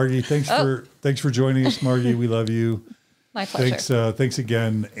 All right, Margie. Thanks for joining us, Margie. We love you. My pleasure. Thanks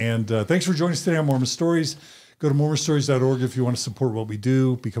again. And thanks for joining us today on Mormon Stories. Go to mormonstories.org if you want to support what we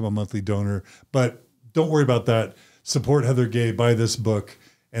do, become a monthly donor. But don't worry about that. Support Heather Gay, buy this book,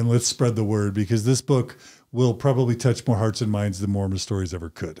 and let's spread the word, because this book will probably touch more hearts and minds than Mormon Stories ever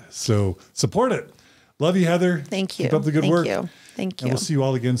could. So support it. Love you, Heather. Thank you. Keep up the good work. Thank you. And we'll see you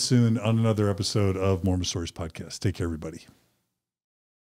all again soon on another episode of Mormon Stories Podcast. Take care, everybody.